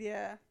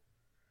 Yeah. Do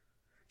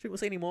you think we'll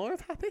see any more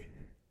of Happy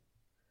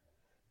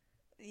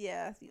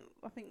Yeah,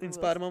 I think in we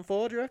Spider-Man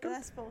 4, do you reckon? will.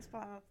 I suppose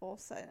Spider-Man 4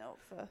 setting up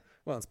for...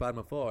 Well, in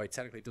Spider-Man 4, he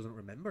technically doesn't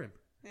remember him.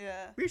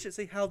 Yeah. We should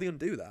see how they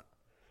undo that.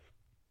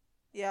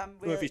 Yeah, I'm Or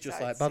really if he's just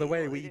excited like, to by the see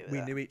way, what they we do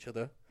with knew each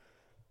other.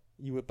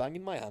 You were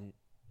banging my aunt.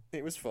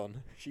 It was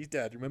fun. She's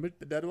dead. Remember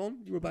the dead one?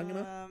 You were banging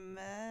her? that.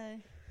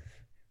 May.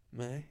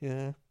 May,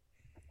 yeah.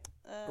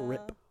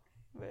 Rip.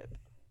 Rip.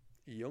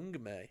 Young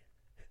May.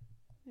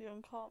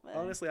 Young hot May.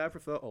 Honestly, I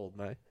prefer old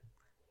May.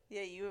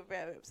 Yeah, you were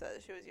very upset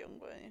that she was young,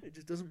 weren't you? It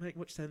just doesn't make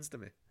much sense to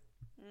me.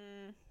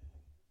 Mm.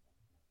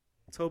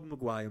 Tobey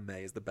Maguire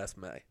May is the best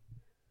May.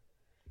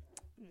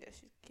 Yeah,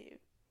 she's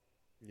cute.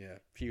 Yeah,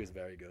 she was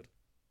very good.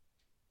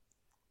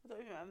 I don't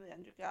even remember the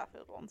Andrew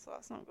Garfield one, so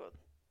that's not good.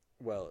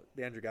 Well,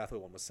 the Andrew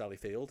Garfield one was Sally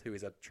Field, who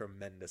is a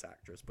tremendous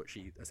actress, but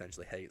she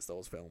essentially hates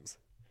those films.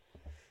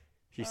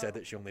 She said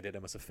that she only did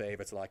them as a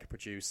favour to like a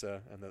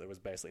producer, and that there was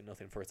basically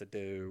nothing for her to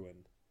do.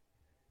 And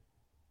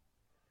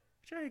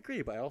which I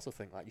agree, but I also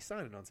think like you're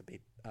signing on to be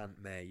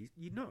Aunt May,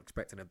 you're not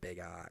expecting a big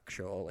arc,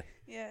 surely.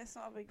 Yeah, it's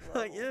not a big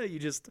role. Like, yeah, you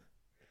just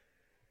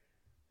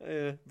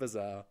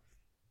bizarre.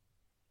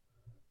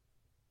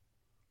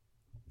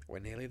 We're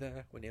nearly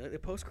there. We're nearly at the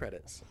post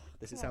credits.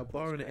 This is Come how on,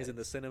 boring it is in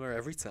the post-credits. cinema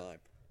every time.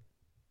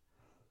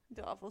 You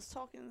don't have us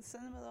talking in the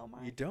cinema though,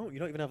 Mike. You don't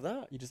even have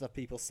that. You just have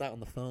people sat on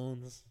the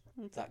phones.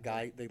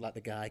 Exactly.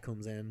 The guy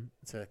comes in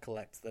to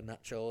collect the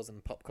nachos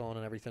and popcorn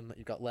and everything that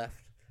you've got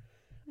left.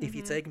 If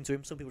you take him to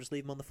him, some people just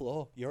leave him on the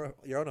floor. You're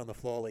on the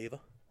floor lever.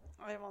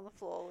 I am on the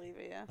floor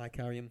lever, yeah. I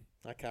carry him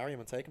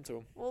and take him to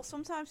him. Well,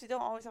 sometimes you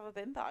don't always have a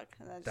bin bag,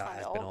 and then just That find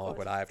has it been awkward.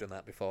 awkward. I've done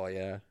that before,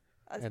 yeah.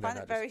 I and find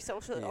then it very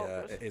socially yeah,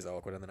 awkward. it is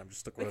awkward, and then I'm just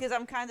stuck with Because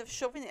I'm kind of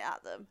shoving it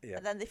at them, Yeah.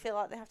 and then they feel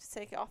like they have to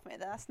take it off me,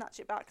 and then I snatch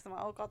it back because I'm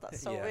like, oh god, that's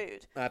so Yeah.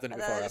 rude. I've done it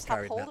and then before. I I've just have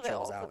carried hold of it nachos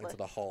out awkwardly. into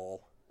the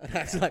hall. And I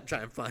have to like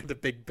try and find a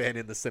big bin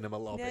in the cinema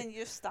lobby. Yeah, and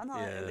you just stand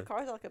on it in Yeah. the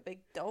corridor like a big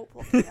dope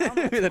looking down.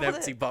 With an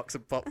empty box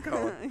of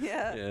popcorn.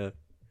 yeah. Yeah.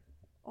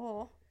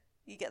 Or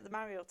you get the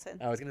Mario tin.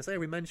 I was going to say,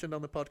 we mentioned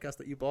on the podcast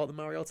that you bought the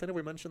Mario tin. Have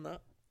we mentioned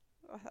that?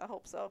 I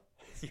hope so.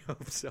 You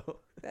hope so.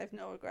 I have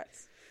no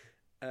regrets.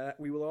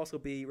 We will also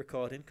be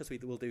recording, because we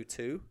will do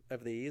 2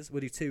 of these.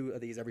 We'll do 2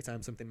 of these every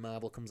time something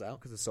Marvel comes out,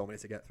 because there's so many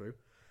to get through.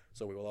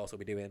 So we will also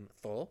be doing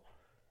Thor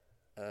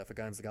for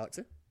Guardians of the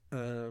Galaxy.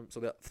 So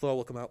that Thor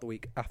will come out the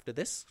week after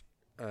this.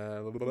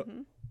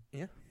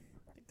 Yeah.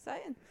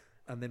 Exciting.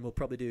 And then we'll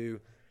probably do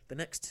the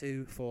next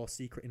 2 for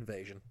Secret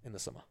Invasion in the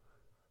summer.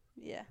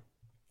 Yeah.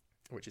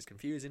 Which is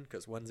confusing,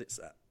 because when's it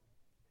set?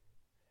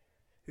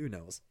 Who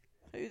knows?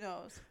 Who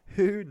knows?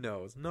 Who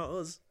knows? Not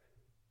us.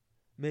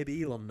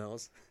 Maybe Elon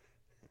knows.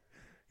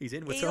 He's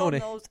in with Elon Tony.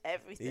 knows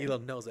everything.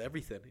 Elon knows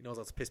everything. He knows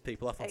how to piss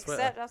people off on Except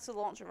Twitter. how to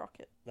launch a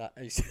rocket. That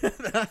is,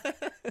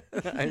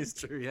 that is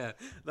true, yeah.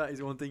 That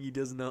is one thing he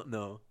does not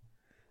know.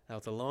 How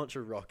to launch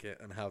a rocket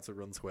and how to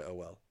run Twitter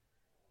well.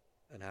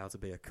 And how to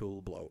be a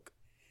cool bloke.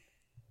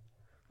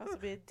 How to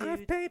be a I've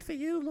dude. paid for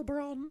you,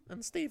 LeBron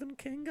and Stephen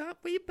King. Aren't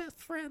we best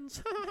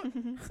friends?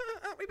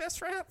 Aren't we best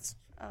friends?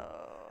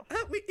 Oh.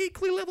 Aren't we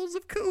equally levels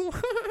of cool?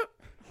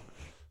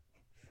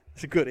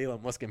 It's a good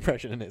Elon Musk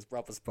impression, and it's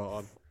proper spot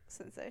on.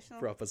 Sensational.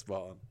 Proper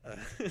spot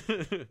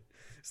on.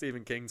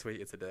 Stephen King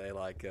tweeted today,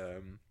 like,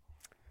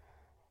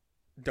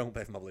 don't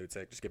pay for my blue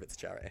tick, just give it to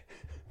charity,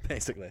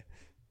 basically.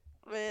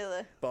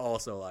 Really? But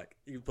also, like,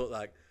 you put,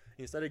 like,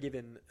 instead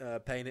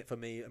of paying it for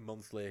me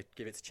monthly,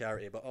 give it to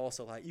charity, but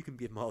also, like, you can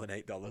give more than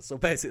 $8. So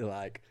basically,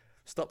 like,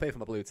 stop paying for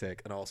my blue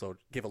tick and also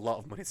give a lot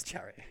of money to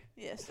charity.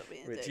 Yeah, stop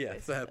being a Which, dick, yeah,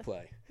 basically. fair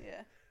play.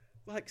 Yeah.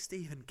 Like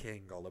Stephen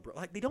King or LeBron.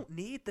 Like, they don't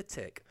need the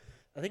tick.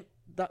 I think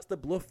that's the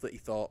bluff that he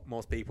thought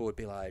most people would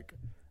be like,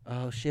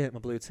 oh, shit, my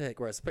blue tick.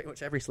 Whereas pretty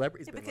much every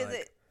celebrity's been because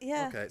like,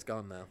 okay, it's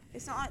gone now.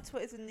 It's not like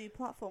Twitter's a new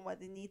platform where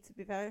they need to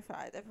be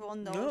verified.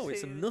 Everyone knows No,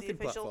 it's a who nothing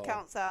the official platform.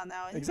 accounts are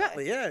now. Anyway.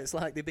 Exactly, yeah. It's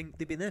like they've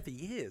been there for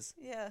years.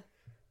 Yeah.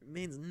 It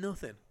means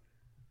nothing.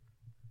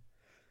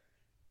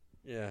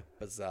 Yeah,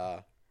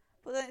 bizarre.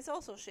 But then it's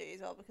also shitty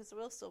as well because there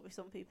will still be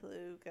some people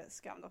who get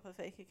scammed off a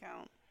fake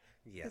account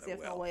Yeah, because they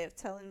have no way of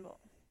telling. But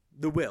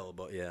There will,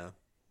 but yeah.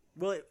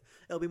 Well,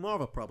 it'll be more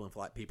of a problem for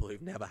like people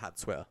who've never had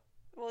Twitter.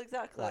 well,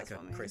 exactly. Like that's what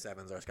I mean. Chris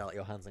Evans or a Scarlett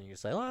Johansson, you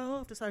say, "Oh,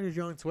 I've decided to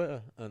join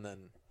Twitter," and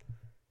then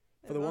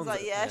for the Everyone's ones like,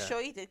 that- yeah, yeah.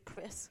 sure you did,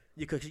 Chris.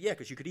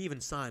 because you could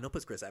even sign up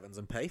as Chris Evans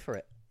and pay for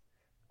it.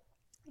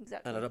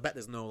 Exactly. And I bet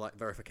there's no like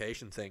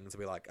verification thing to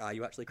be like, "Are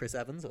you actually Chris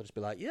Evans?" Or just be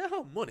like, "Yeah,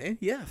 oh, money,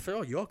 yeah,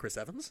 sure, you're Chris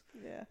Evans."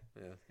 Yeah.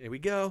 Yeah, here we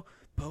go.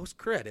 Post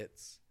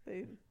credits.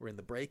 Boom. We're in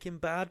the Breaking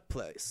Bad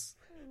place.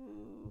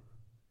 Ooh.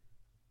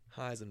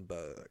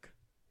 Heisenberg.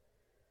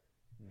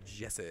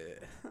 Jesse.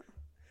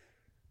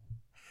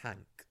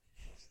 Hank.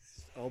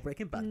 All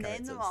Breaking Bad Name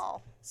characters. them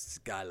all.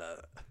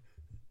 Skylar.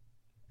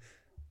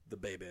 The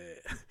baby.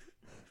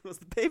 What's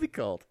the baby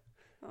called?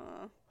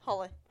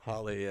 Holly.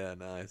 Holly, yeah,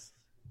 nice.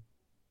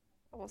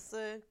 What's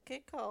the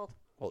kid called?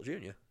 Walt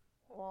Jr.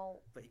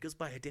 Well, But he goes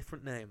by a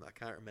different name that I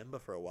can't remember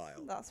for a while.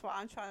 that's what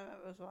I'm trying to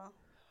remember as well.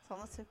 It's on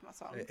the tip of my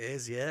tongue. It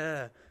is,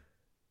 yeah.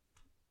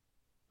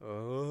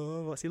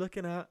 Oh, what's he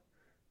looking at?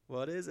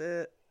 What is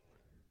it?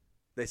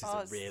 This is a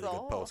it's really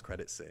Thor. good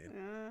post-credit scene.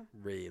 Yeah.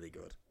 Really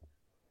good.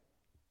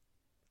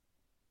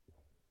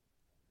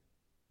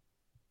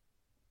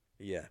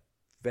 Yeah.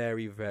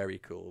 Very, very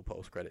cool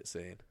post-credit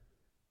scene.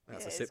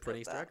 That's Yeah, a it's sip for an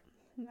good, Easter that. egg.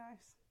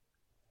 Nice.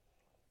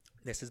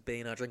 This has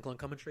been our Drink On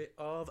commentary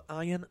of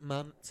Iron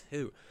Man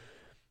 2.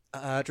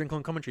 Drink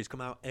On commentaries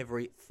come out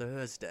every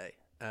Thursday.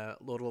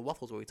 Laudable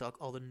Waffles, where we talk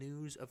all the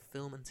news of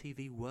film and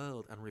TV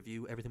world and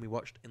review everything we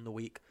watched in the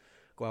week,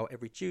 go out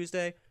every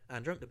Tuesday.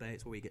 And Drunk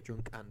Debates, where we get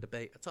drunk and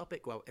debate a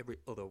topic, go out every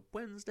other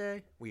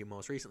Wednesday. We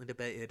most recently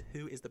debated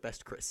who is the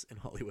best Chris in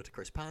Hollywood: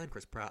 Chris Pine,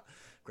 Chris Pratt,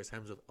 Chris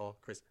Hemsworth, or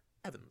Chris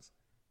Evans.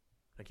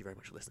 Thank you very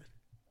much for listening.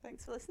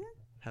 Thanks for listening.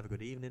 Have a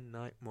good evening,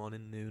 night,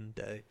 morning, noon,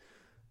 day,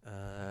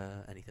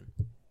 anything.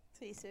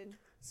 See you soon.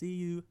 See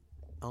you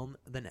on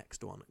the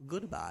next one.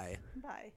 Goodbye. Bye.